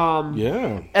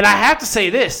 Yeah. And I have to say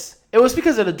this. It was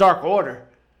because of the Dark Order.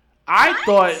 I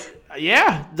thought,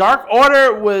 yeah, Dark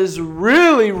Order was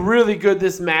really, really good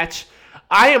this match.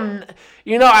 I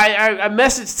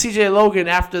messaged TJ Logan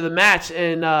after the match,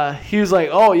 and he was like,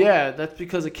 oh, yeah, that's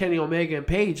because of Kenny Omega and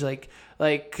Page, like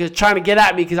trying to get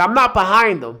at me because I'm not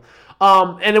behind them.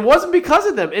 And it wasn't because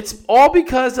of them. It's all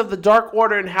because of the Dark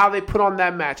Order and how they put on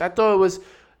that match. I thought it was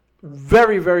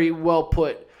very, very well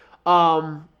put.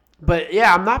 But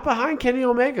yeah, I'm not behind Kenny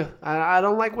Omega. I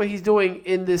don't like what he's doing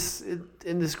in this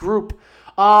group.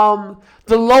 The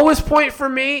lowest point for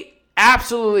me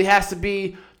absolutely has to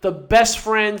be the Best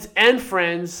Friends and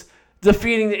Friends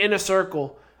defeating the Inner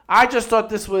Circle. I just thought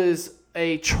this was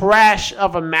a trash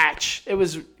of a match. It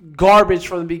was garbage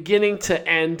from the beginning to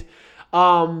end.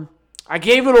 I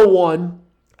gave it a 1.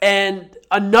 And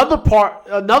another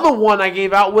one I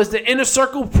gave out was the Inner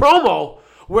Circle promo,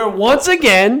 where once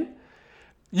again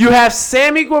you have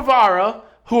Sammy Guevara,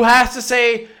 who has to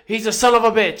say he's a son of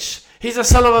a bitch. He's a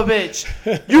son of a bitch.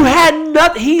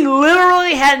 He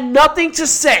literally had nothing to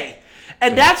say.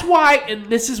 And that's why, and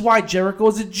this is why Jericho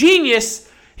is a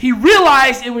genius. He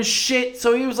realized it was shit,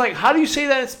 so he was like, how do you say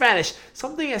that in Spanish?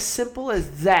 Something as simple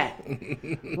as that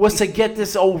was to get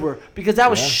this over, because that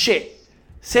was shit.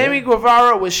 Sammy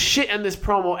Guevara was shit in this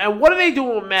promo. And what are they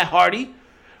doing with Matt Hardy?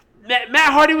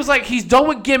 Matt Hardy was like, he's done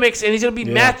with gimmicks, and he's going to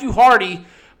be Matthew Hardy,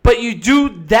 but you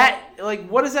do that, like,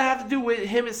 what does that have to do with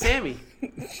him and Sammy?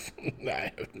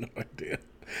 I have no idea.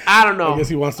 I don't know. I guess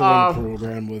he wants to run a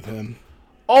program with him.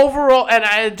 Overall, and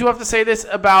I do have to say this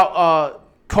about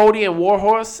Cody and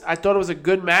Warhorse. I thought it was a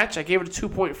good match. I gave it a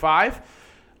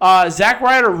 2.5. Zack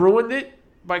Ryder ruined it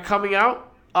by coming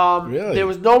out. Really? There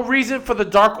was no reason for the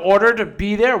Dark Order to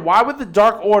be there. Why would the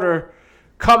Dark Order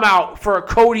come out for a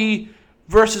Cody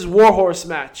versus Warhorse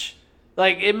match?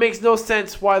 Like, it makes no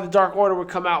sense why the Dark Order would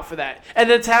come out for that. And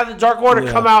then to have the Dark Order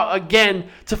come out again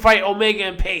to fight Omega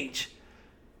and Page.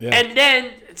 Yeah. And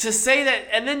then to say that,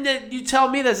 and then you tell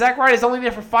me that Zack Ryder is only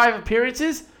there for 5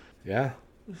 appearances? Yeah.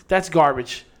 That's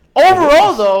garbage.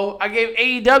 Overall, though, I gave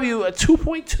AEW a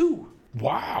 2.2.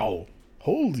 Wow.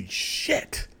 Holy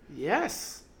shit.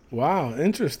 Yes. Wow.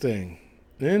 Interesting.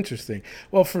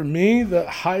 Well, for me, the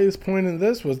highest point in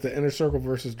this was the Inner Circle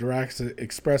versus Jurassic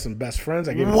Express and Best Friends.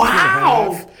 I gave it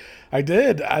 2.5. I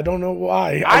did. I don't know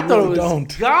why. I thought really it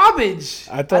was garbage.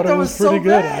 I thought it was pretty so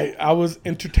good. bad. I was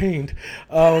entertained.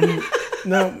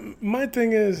 Now, my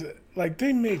thing is, like,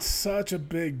 they made such a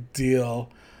big deal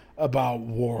about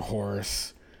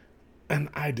Warhorse, and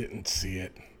I didn't see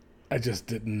it. I just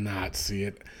did not see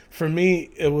it. For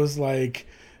me, it was like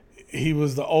he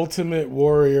was the Ultimate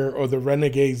Warrior or the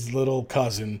Renegade's little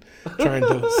cousin trying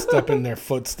to step in their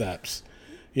footsteps.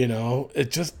 You know, it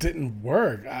just didn't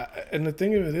work. And the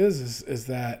thing of it is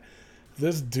that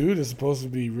this dude is supposed to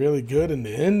be really good in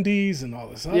the indies and all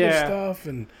this other stuff.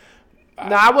 And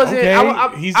I wasn't.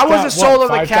 Okay, I wasn't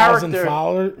sold on the character.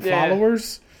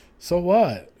 Followers. So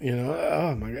what? You know?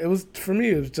 Oh my God! It was, for me.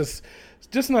 It was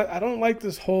just not. I don't like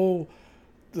this whole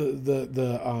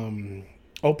the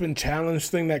open challenge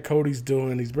thing that Cody's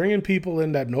doing. He's bringing people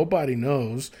in that nobody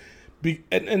knows.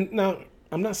 And now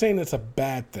I'm not saying it's a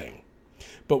bad thing,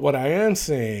 but what I am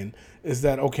saying is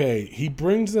that, okay, he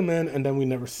brings them in and then we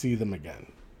never see them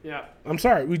again. Yeah. I'm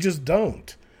sorry, we just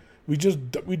don't. We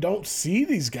don't see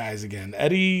these guys again.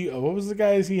 Eddie, what was the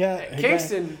guys he had?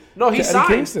 Kingston. No, he signed.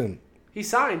 Eddie Kingston. He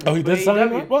signed. Oh, he did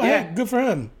sign? Well, hey, good for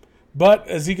him. But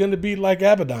is he going to be like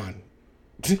Abaddon?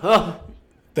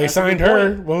 They signed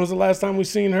her. When was the last time we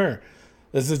seen her?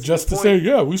 Is it just to say,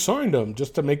 yeah, we signed them,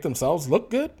 just to make themselves look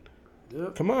good?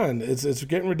 Yep. Come on, it's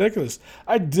getting ridiculous.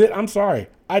 I'm sorry.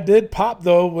 I did pop,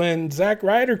 though, when Zack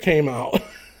Ryder came out.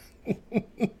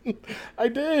 I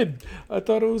did. I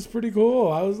thought it was pretty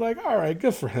cool. I was like, all right,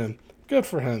 good for him. Good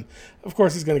for him. Of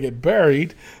course, he's going to get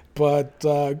buried, but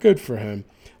good for him.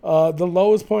 The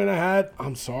lowest point I had,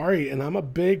 I'm sorry, and I'm a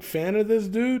big fan of this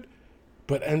dude,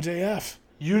 but MJF.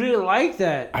 You didn't like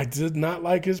that. I did not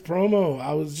like his promo.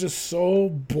 I was just so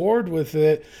bored with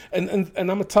it. And I'm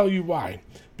going to tell you why.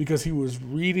 Because he was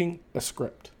reading a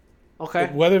script. Okay.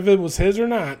 Whether it was his or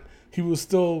not, he was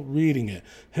still reading it.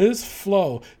 His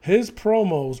flow, his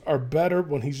promos are better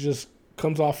when he just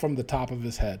comes off from the top of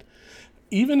his head.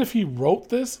 Even if he wrote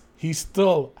this, he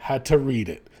still had to read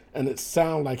it. And it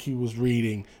sounded like he was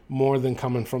reading more than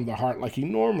coming from the heart like he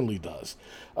normally does.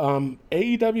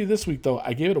 AEW this week, though,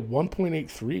 I gave it a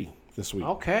 1.83 this week.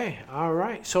 Okay, all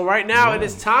right. So right now it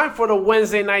is time for the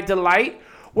Wednesday Night Delight,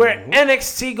 where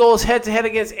NXT goes head-to-head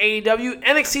against AEW.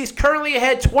 NXT is currently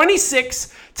ahead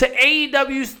 26 to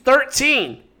AEW's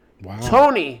 13. Wow.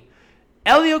 Tony,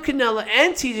 Elio Canella,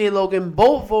 and TJ Logan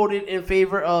both voted in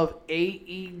favor of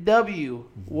AEW.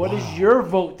 What is your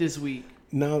vote this week?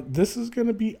 Now, this is going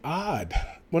to be odd.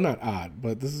 Well, not odd,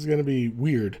 but this is going to be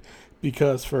weird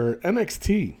because for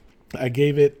NXT, I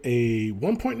gave it a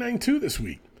 1.92 this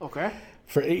week. Okay.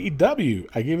 For AEW,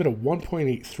 I gave it a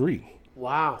 1.83.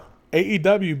 Wow.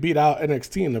 AEW beat out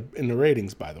NXT in the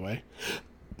ratings, by the way.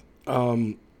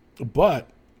 But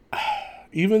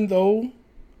even though,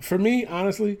 for me,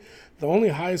 honestly, the only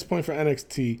highest point for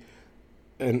NXT,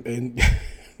 and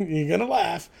you're going to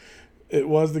laugh, it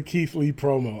was the Keith Lee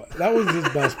promo. That was his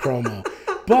best promo.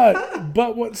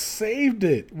 But what saved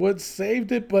it,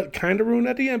 but kind of ruined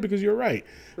at the end, because you're right,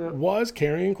 was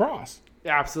Karrion Kross.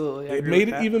 Yeah, absolutely. It made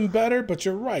it even better, but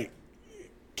you're right.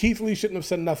 Keith Lee shouldn't have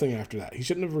said nothing after that. He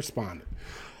shouldn't have responded.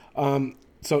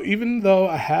 So even though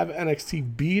I have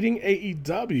NXT beating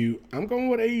AEW, I'm going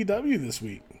with AEW this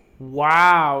week.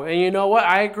 Wow. And you know what?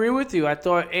 I agree with you. I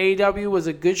thought AEW was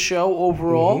a good show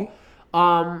overall.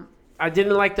 Mm-hmm. I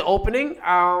didn't like the opening,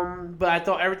 but I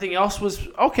thought everything else was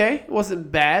okay. It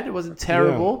wasn't bad. It wasn't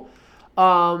terrible.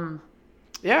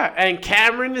 Yeah, and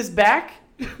Cameron is back.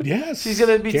 Yes. She's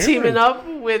going to be teaming up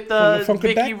with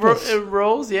Vicky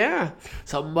Rose. Yeah.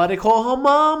 Somebody call her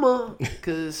mama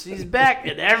because she's back.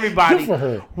 And everybody. Good for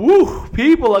her. Woo,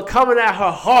 people are coming at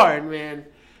her hard, man.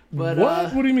 But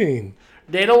what? What do you mean?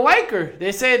 They don't like her.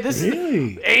 They say this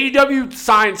really? is AEW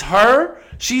signs her.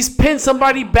 She's pinned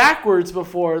somebody backwards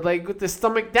before, like with the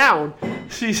stomach down.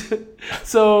 She's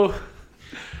so,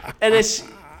 and it's.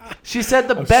 She said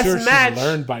the best match.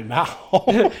 Learned by now.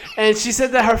 And she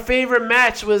said that her favorite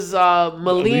match was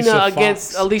Melina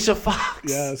against Alicia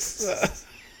Fox. Yes.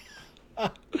 I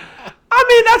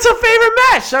mean, that's her favorite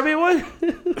match. I mean, what?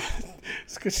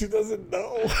 It's because she doesn't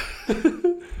know.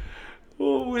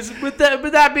 Well, with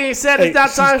that being said, it's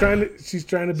not time. She's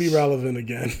trying to be relevant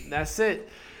again. That's it.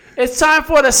 It's time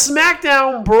for the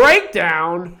SmackDown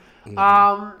breakdown.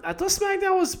 I thought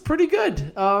SmackDown was pretty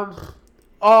good.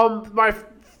 My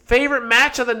favorite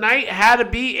match of the night had to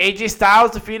be AJ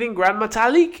Styles defeating Gran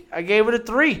Metalik. I gave it a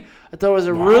 3. I thought it was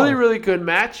a really, really good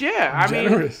match. Yeah, I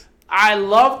mean, I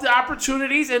love the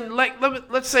opportunities, and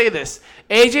let's say this: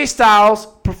 AJ Styles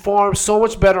performs so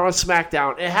much better on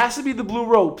SmackDown. It has to be the blue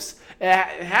ropes.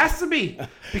 It has to be,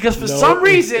 because for some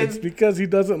reason it's because he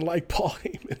doesn't like Paul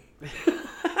Heyman.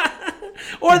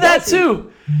 Or that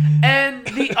too. And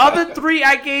the other 3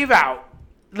 I gave out.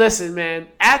 Listen, man,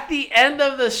 at the end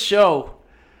of the show,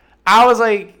 I was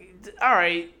like, all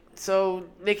right, so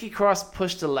Nikki Cross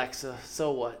pushed Alexa.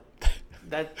 So what?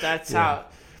 That's how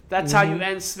you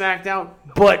end SmackDown.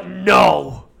 But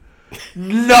no.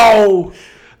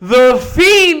 The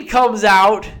Fiend comes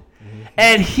out,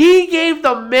 and he gave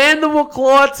the mandible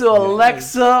claw to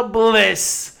Alexa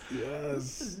Bliss.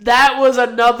 Yes. That was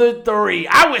another 3.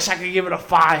 I wish I could give it a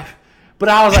 5. But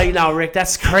I was like, no, Rick,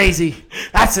 that's crazy.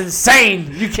 That's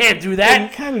insane. You can't do that. And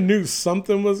you kind of knew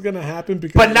something was going to happen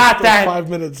because but not that 5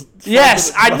 minutes.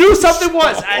 Yes, I knew something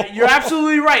was. You're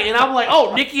absolutely right. And I'm like,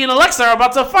 oh, Nikki and Alexa are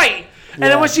about to fight. And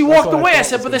then when she walked away, I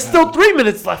said, but there's still 3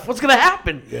 minutes left. What's going to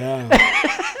happen? Yeah.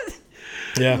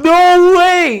 Yeah. No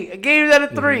way. I gave that a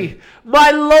 3.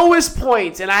 My lowest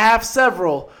point, and I have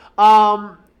several,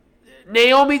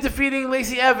 Naomi defeating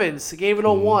Lacey Evans. I gave it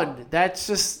a 1. That's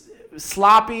just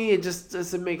sloppy. It just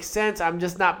doesn't make sense. I'm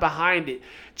just not behind it.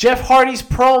 Jeff Hardy's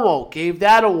promo, gave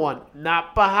that a 1.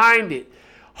 Not behind it.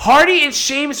 Hardy and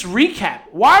Sheamus recap.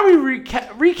 Why are we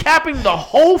recapping the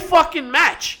whole fucking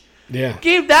match? Yeah.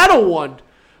 Gave that a 1.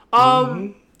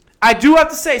 I do have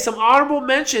to say some honorable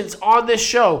mentions on this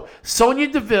show. Sonya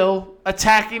Deville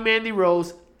attacking Mandy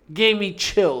Rose gave me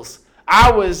chills.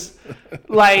 I was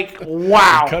like,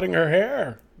 wow. Cutting her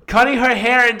hair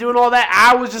And doing all that,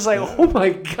 I was just like, oh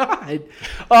my God.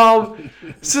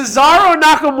 Cesaro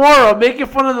Nakamura making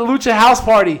fun of the Lucha House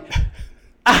Party.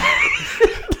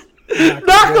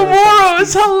 Nakamura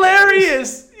is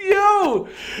hilarious. Yo.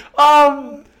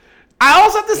 I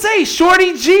also have to say,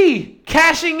 Shorty G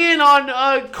cashing in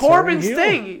on Corbin's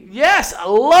thing. Yes, I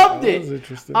loved it. That was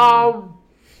interesting.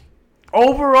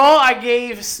 Overall, I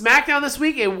gave SmackDown this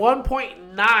week a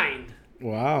 1.9.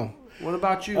 Wow. What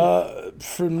about you?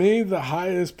 For me, the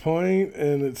highest point,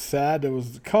 and it's sad, there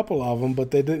was a couple of them,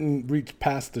 but they didn't reach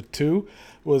past the 2,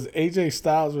 was AJ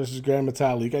Styles versus Grand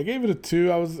Metalik. I gave it a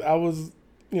 2. I was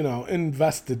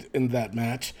invested in that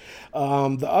match.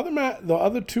 The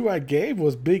other 2 I gave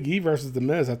was Big E versus The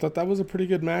Miz. I thought that was a pretty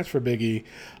good match for Big E.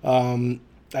 I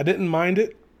didn't mind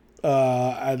it.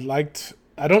 I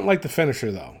don't like the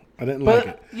finisher though. I didn't like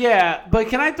it. Yeah, but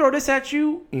can I throw this at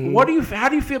you? Mm-hmm. How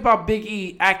do you feel about Big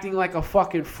E acting like a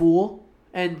fucking fool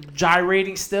and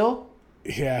gyrating still?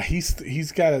 Yeah,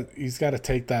 he's got to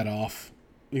take that off.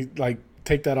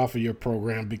 Take that off of your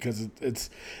program because it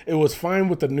was fine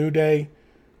with the New Day.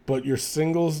 But your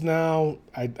singles now,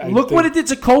 Look what it did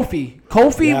to Kofi.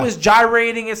 Kofi was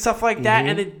gyrating and stuff like that,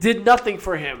 and it did nothing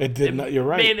for him. It did not. You're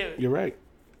right. You're right.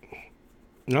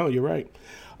 No, you're right.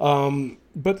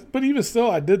 But even still,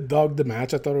 I did dog the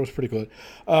match. I thought it was pretty good.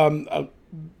 The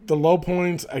low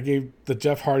points, I gave the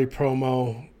Jeff Hardy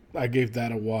promo. I gave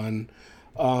that a 1.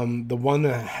 The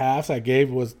 1.5 I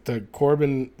gave was the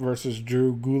Corbin versus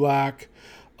Drew Gulak.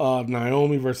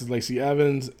 Naomi versus Lacey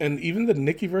Evans, and even the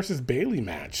Nikki versus Bayley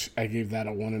match, I gave that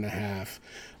a 1.5.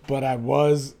 But I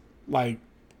was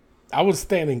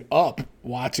standing up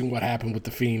watching what happened with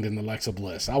The Fiend and Alexa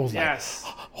Bliss. I was like,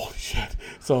 holy shit.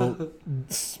 So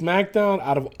SmackDown,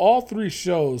 out of all 3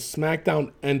 shows,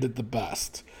 SmackDown ended the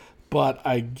best. But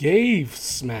I gave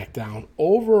SmackDown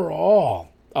overall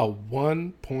a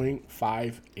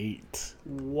 1.58.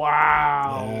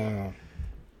 Wow. Yeah.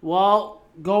 Well,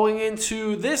 going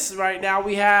into this right now,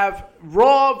 we have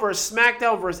Raw versus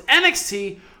SmackDown versus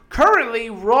NXT. Currently,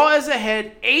 Raw is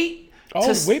ahead 8.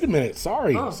 Wait a minute.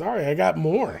 Sorry, I got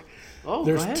more.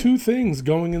 There's go ahead. 2 things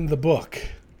going in the book.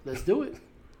 Let's do it.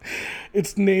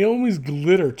 It's Naomi's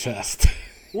glitter chest.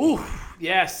 Ooh,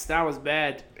 yes, that was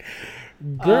bad.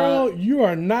 Girl, you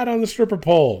are not on the stripper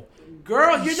pole.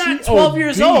 Girl, you're not 12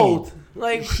 years old.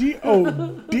 Like she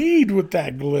OD'd with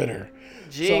that glitter.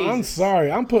 Jesus. So I'm sorry.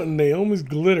 I'm putting Naomi's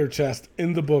glitter chest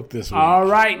in the book this week. All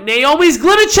right, Naomi's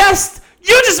glitter chest.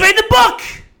 You just made the book.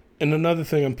 And another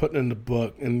thing I'm putting in the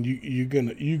book, and you're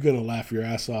gonna laugh your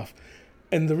ass off.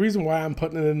 And the reason why I'm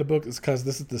putting it in the book is because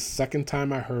this is the second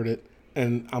time I heard it,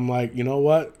 and I'm like, you know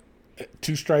what?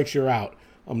 2 strikes, you're out.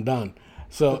 I'm done.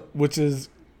 So, which is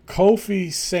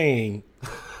Kofi saying,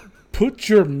 "Put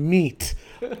your meat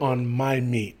on my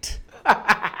meat."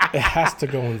 It has to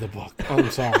go in the book. I'm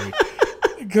sorry.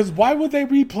 Because why would they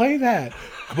replay that?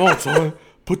 Come on, son.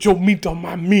 Put your meat on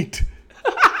my meat.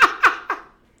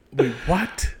 Wait,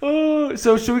 what?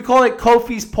 So should we call it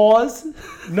Kofi's pause?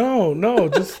 No.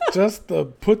 Just the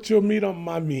put your meat on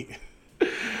my meat.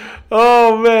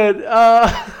 Oh, man.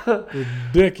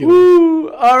 Ridiculous. Woo.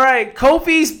 All right.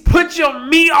 Kofi's put your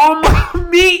meat on my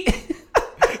meat.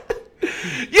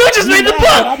 You just made the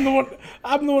book.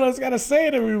 I'm the one that's got to say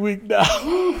it every week now.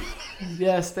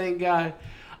 Yes, thank God.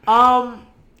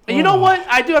 You know what?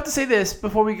 I do have to say this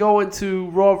before we go into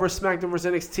Raw vs. SmackDown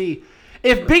vs. NXT.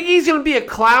 If Big E's going to be a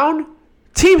clown,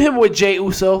 team him with Jey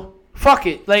Uso. Fuck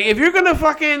it. Like, if you're going to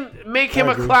fucking make him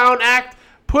a clown act,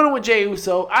 put him with Jey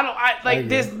Uso.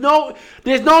 There's no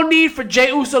need for Jey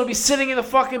Uso to be sitting in the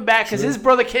fucking back because his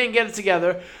brother can't get it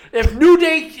together. If New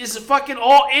Day is fucking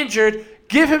all injured,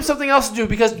 give him something else to do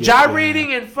because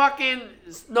gyrating and fucking...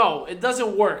 No, it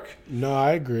doesn't work. No,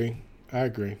 I agree.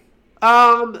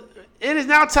 It is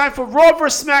now time for Raw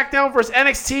vs. SmackDown vs.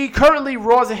 NXT. Currently,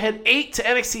 Raw's ahead 8 to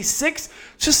NXT 6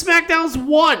 to SmackDown's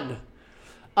 1.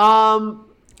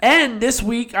 And this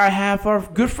week, I have our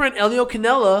good friend Elio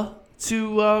Canella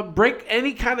to break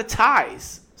any kind of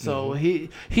ties. So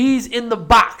he's in the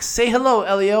box. Say hello,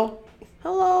 Elio.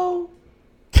 Hello.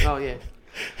 Oh, yeah.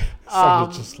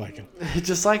 Sounded just like him.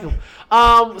 Just like him.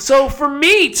 So for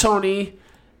me, Tony,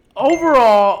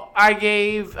 overall, I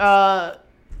gave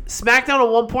SmackDown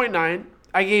a 1.9.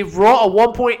 I gave Raw a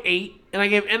 1.8. And I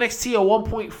gave NXT a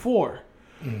 1.4.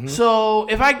 So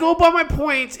if I go by my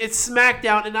points, it's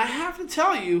SmackDown. And I have to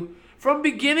tell you, from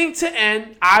beginning to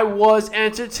end, I was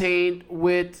entertained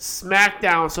with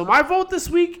SmackDown. So my vote this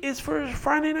week is for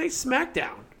Friday Night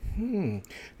SmackDown. You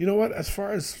know what? As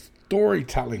far as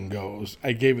storytelling goes,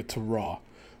 I gave it to Raw.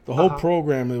 The whole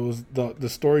program, it was the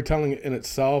storytelling in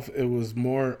itself, it was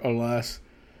more or less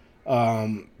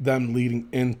them leading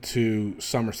into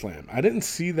SummerSlam. I didn't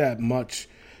see that much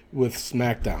with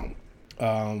SmackDown.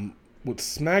 with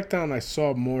SmackDown, I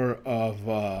saw more of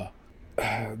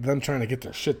them trying to get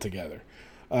their shit together.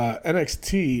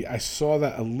 NXT, I saw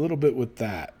that a little bit with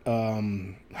that.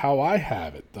 How I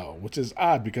have it, though, which is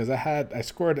odd because I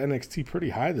scored NXT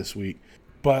pretty high this week,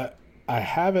 but I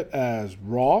have it as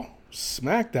Raw,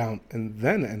 SmackDown, and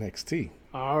then NXT.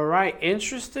 All right.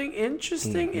 Interesting.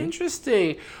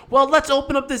 Well, let's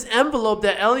open up this envelope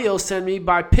that Elio sent me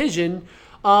by Pigeon.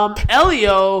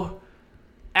 Elio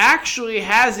actually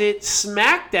has it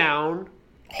SmackDown,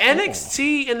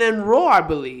 NXT, and then Raw, I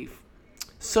believe.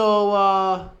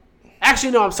 So,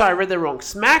 actually, no, I'm sorry. I read that wrong.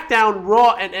 SmackDown,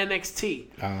 Raw, and NXT.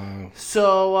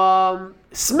 So,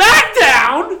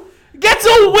 SmackDown gets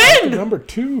a win! Number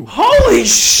 2. Holy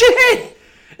shit!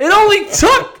 It only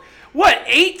took,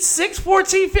 8, 6,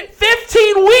 14,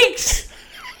 15 weeks!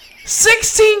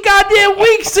 16 goddamn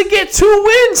weeks to get 2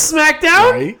 wins,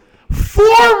 SmackDown! Right?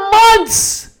 4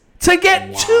 months to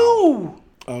get 2!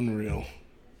 Unreal.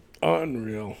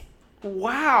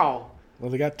 Wow. Well,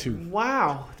 they got 2.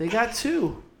 Wow. They got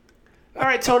 2. All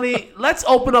right, Tony, let's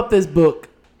open up this book.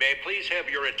 May I please have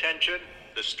your attention?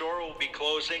 The store will be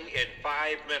closing in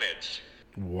 5 minutes.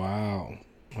 Wow.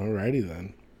 Alrighty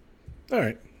then. All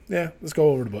right. Yeah, let's go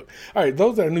over the book. All right,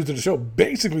 those that are new to the show,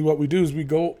 basically what we do is we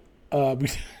go...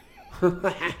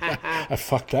 I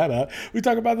fucked that up. We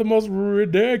talk about the most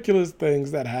ridiculous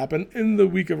things that happen in the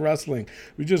week of wrestling.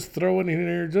 We just throw it in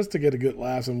here just to get a good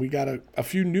laugh, and we got a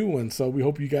few new ones, so we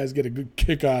hope you guys get a good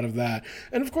kick out of that.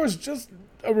 And, of course, just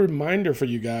a reminder for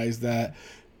you guys that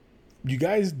you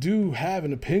guys do have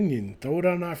an opinion. Throw it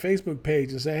on our Facebook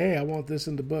page and say, hey, I want this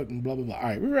in the book, and blah, blah, blah. All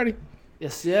right, we ready?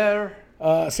 Yes, sir.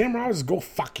 Sam Rogers, go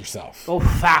fuck yourself. Go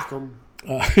fuck him.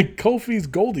 Kofi's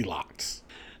Goldilocks.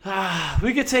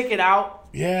 We could take it out.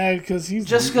 Yeah, because he's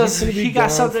he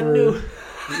got something new.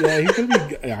 Yeah, he's gonna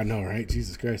be. I know, right?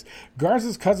 Jesus Christ.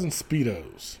 Garza's cousin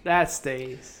Speedos. That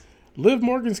stays. Liv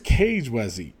Morgan's cage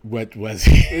Wezzy.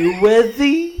 Wezzy.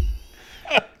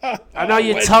 I know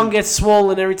your tongue gets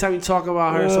swollen every time you talk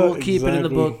about her, so we'll keep it in the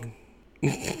book.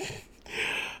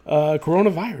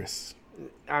 Coronavirus.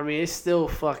 I mean, it's still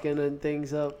fucking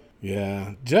things up.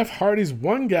 Yeah. Jeff Hardy's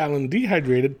 1-gallon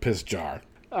dehydrated piss jar.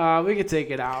 We could take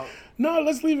it out. No,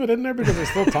 let's leave it in there because I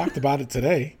still talked about it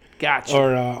today. Gotcha.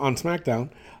 Or on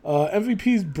SmackDown.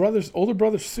 MVP's older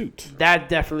brother's suit. That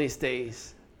definitely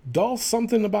stays. Doll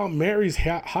something about Mary's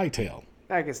hightail.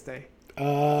 That can stay.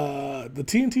 The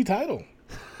TNT title.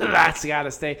 That's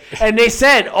gotta stay. And they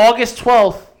said August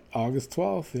 12th. August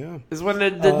 12th, yeah. Is when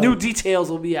the new details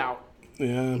will be out.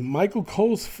 Yeah, Michael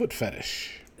Cole's foot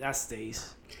fetish. That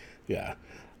stays. Yeah.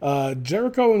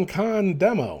 Jericho and Khan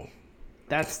demo.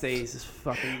 That stays. This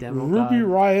fucking demo. Ruby guy.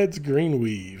 Riot's green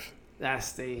weave. That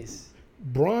stays.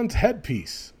 Bronze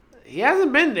headpiece. He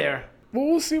hasn't been there. Well,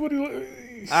 we'll see what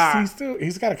he's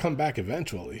got to come back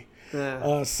eventually.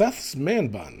 Yeah. Seth's man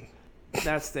bun.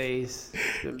 That stays.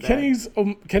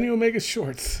 Kenny Omega's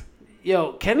shorts.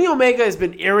 Yo, Kenny Omega has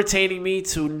been irritating me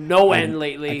to no end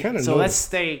lately. So let's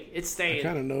stay. It's staying. I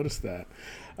kind of noticed that.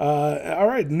 All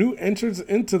right, new entrance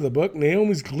into the book,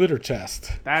 Naomi's glitter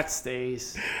chest. That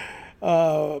stays.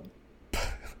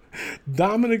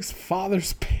 Dominic's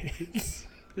father's pants.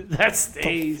 That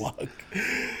stays. Fuck.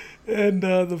 And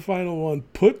the final one,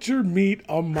 put your meat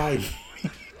on my meat.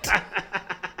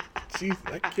 Jeez,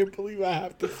 I can't believe I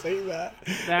have to say that.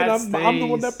 And I'm the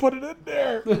one that put it in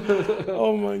there.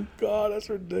 Oh my God, that's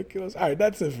ridiculous. All right,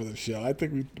 that's it for the show. I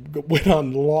think we went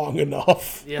on long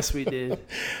enough. Yes, we did.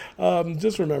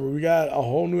 Just remember, we got a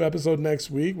whole new episode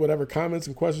next week. Whatever comments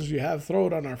and questions you have, throw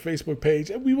it on our Facebook page,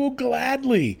 and we will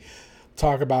gladly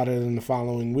talk about it in the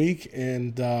following week.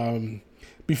 And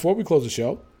before we close the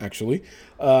show, actually,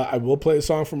 I will play a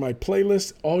song from my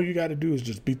playlist. All you got to do is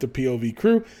just beat the POV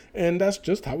crew, and that's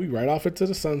just how we ride off into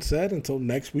the sunset until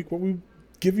next week, where we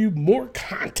give you more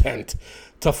content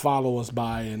to follow us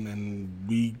by, and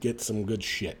we get some good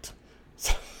shit.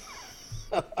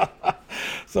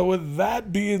 So with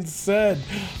that being said,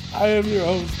 I am your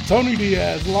host, Tony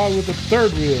Diaz, along with the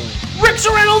third wheel, Rick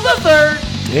Sorrento III,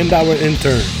 and our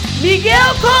intern,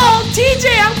 Miguel Cole. TJ,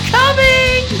 I'm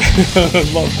coming.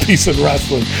 Love, peace, and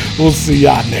wrestling. We'll see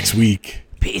y'all next week.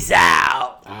 Peace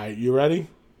out. All right, you ready?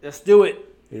 Let's do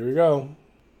it. Here we go.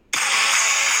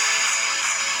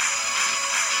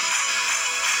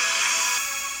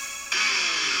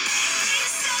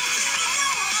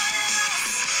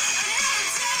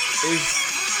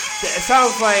 It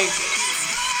sounds like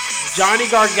Johnny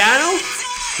Gargano.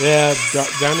 Yeah,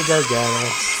 Johnny Gargano.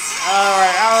 All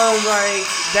right, I was like,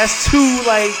 that's too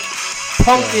like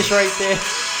punkish right there.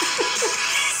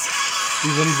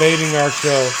 He's invading our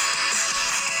show.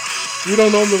 We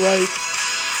don't own the rights.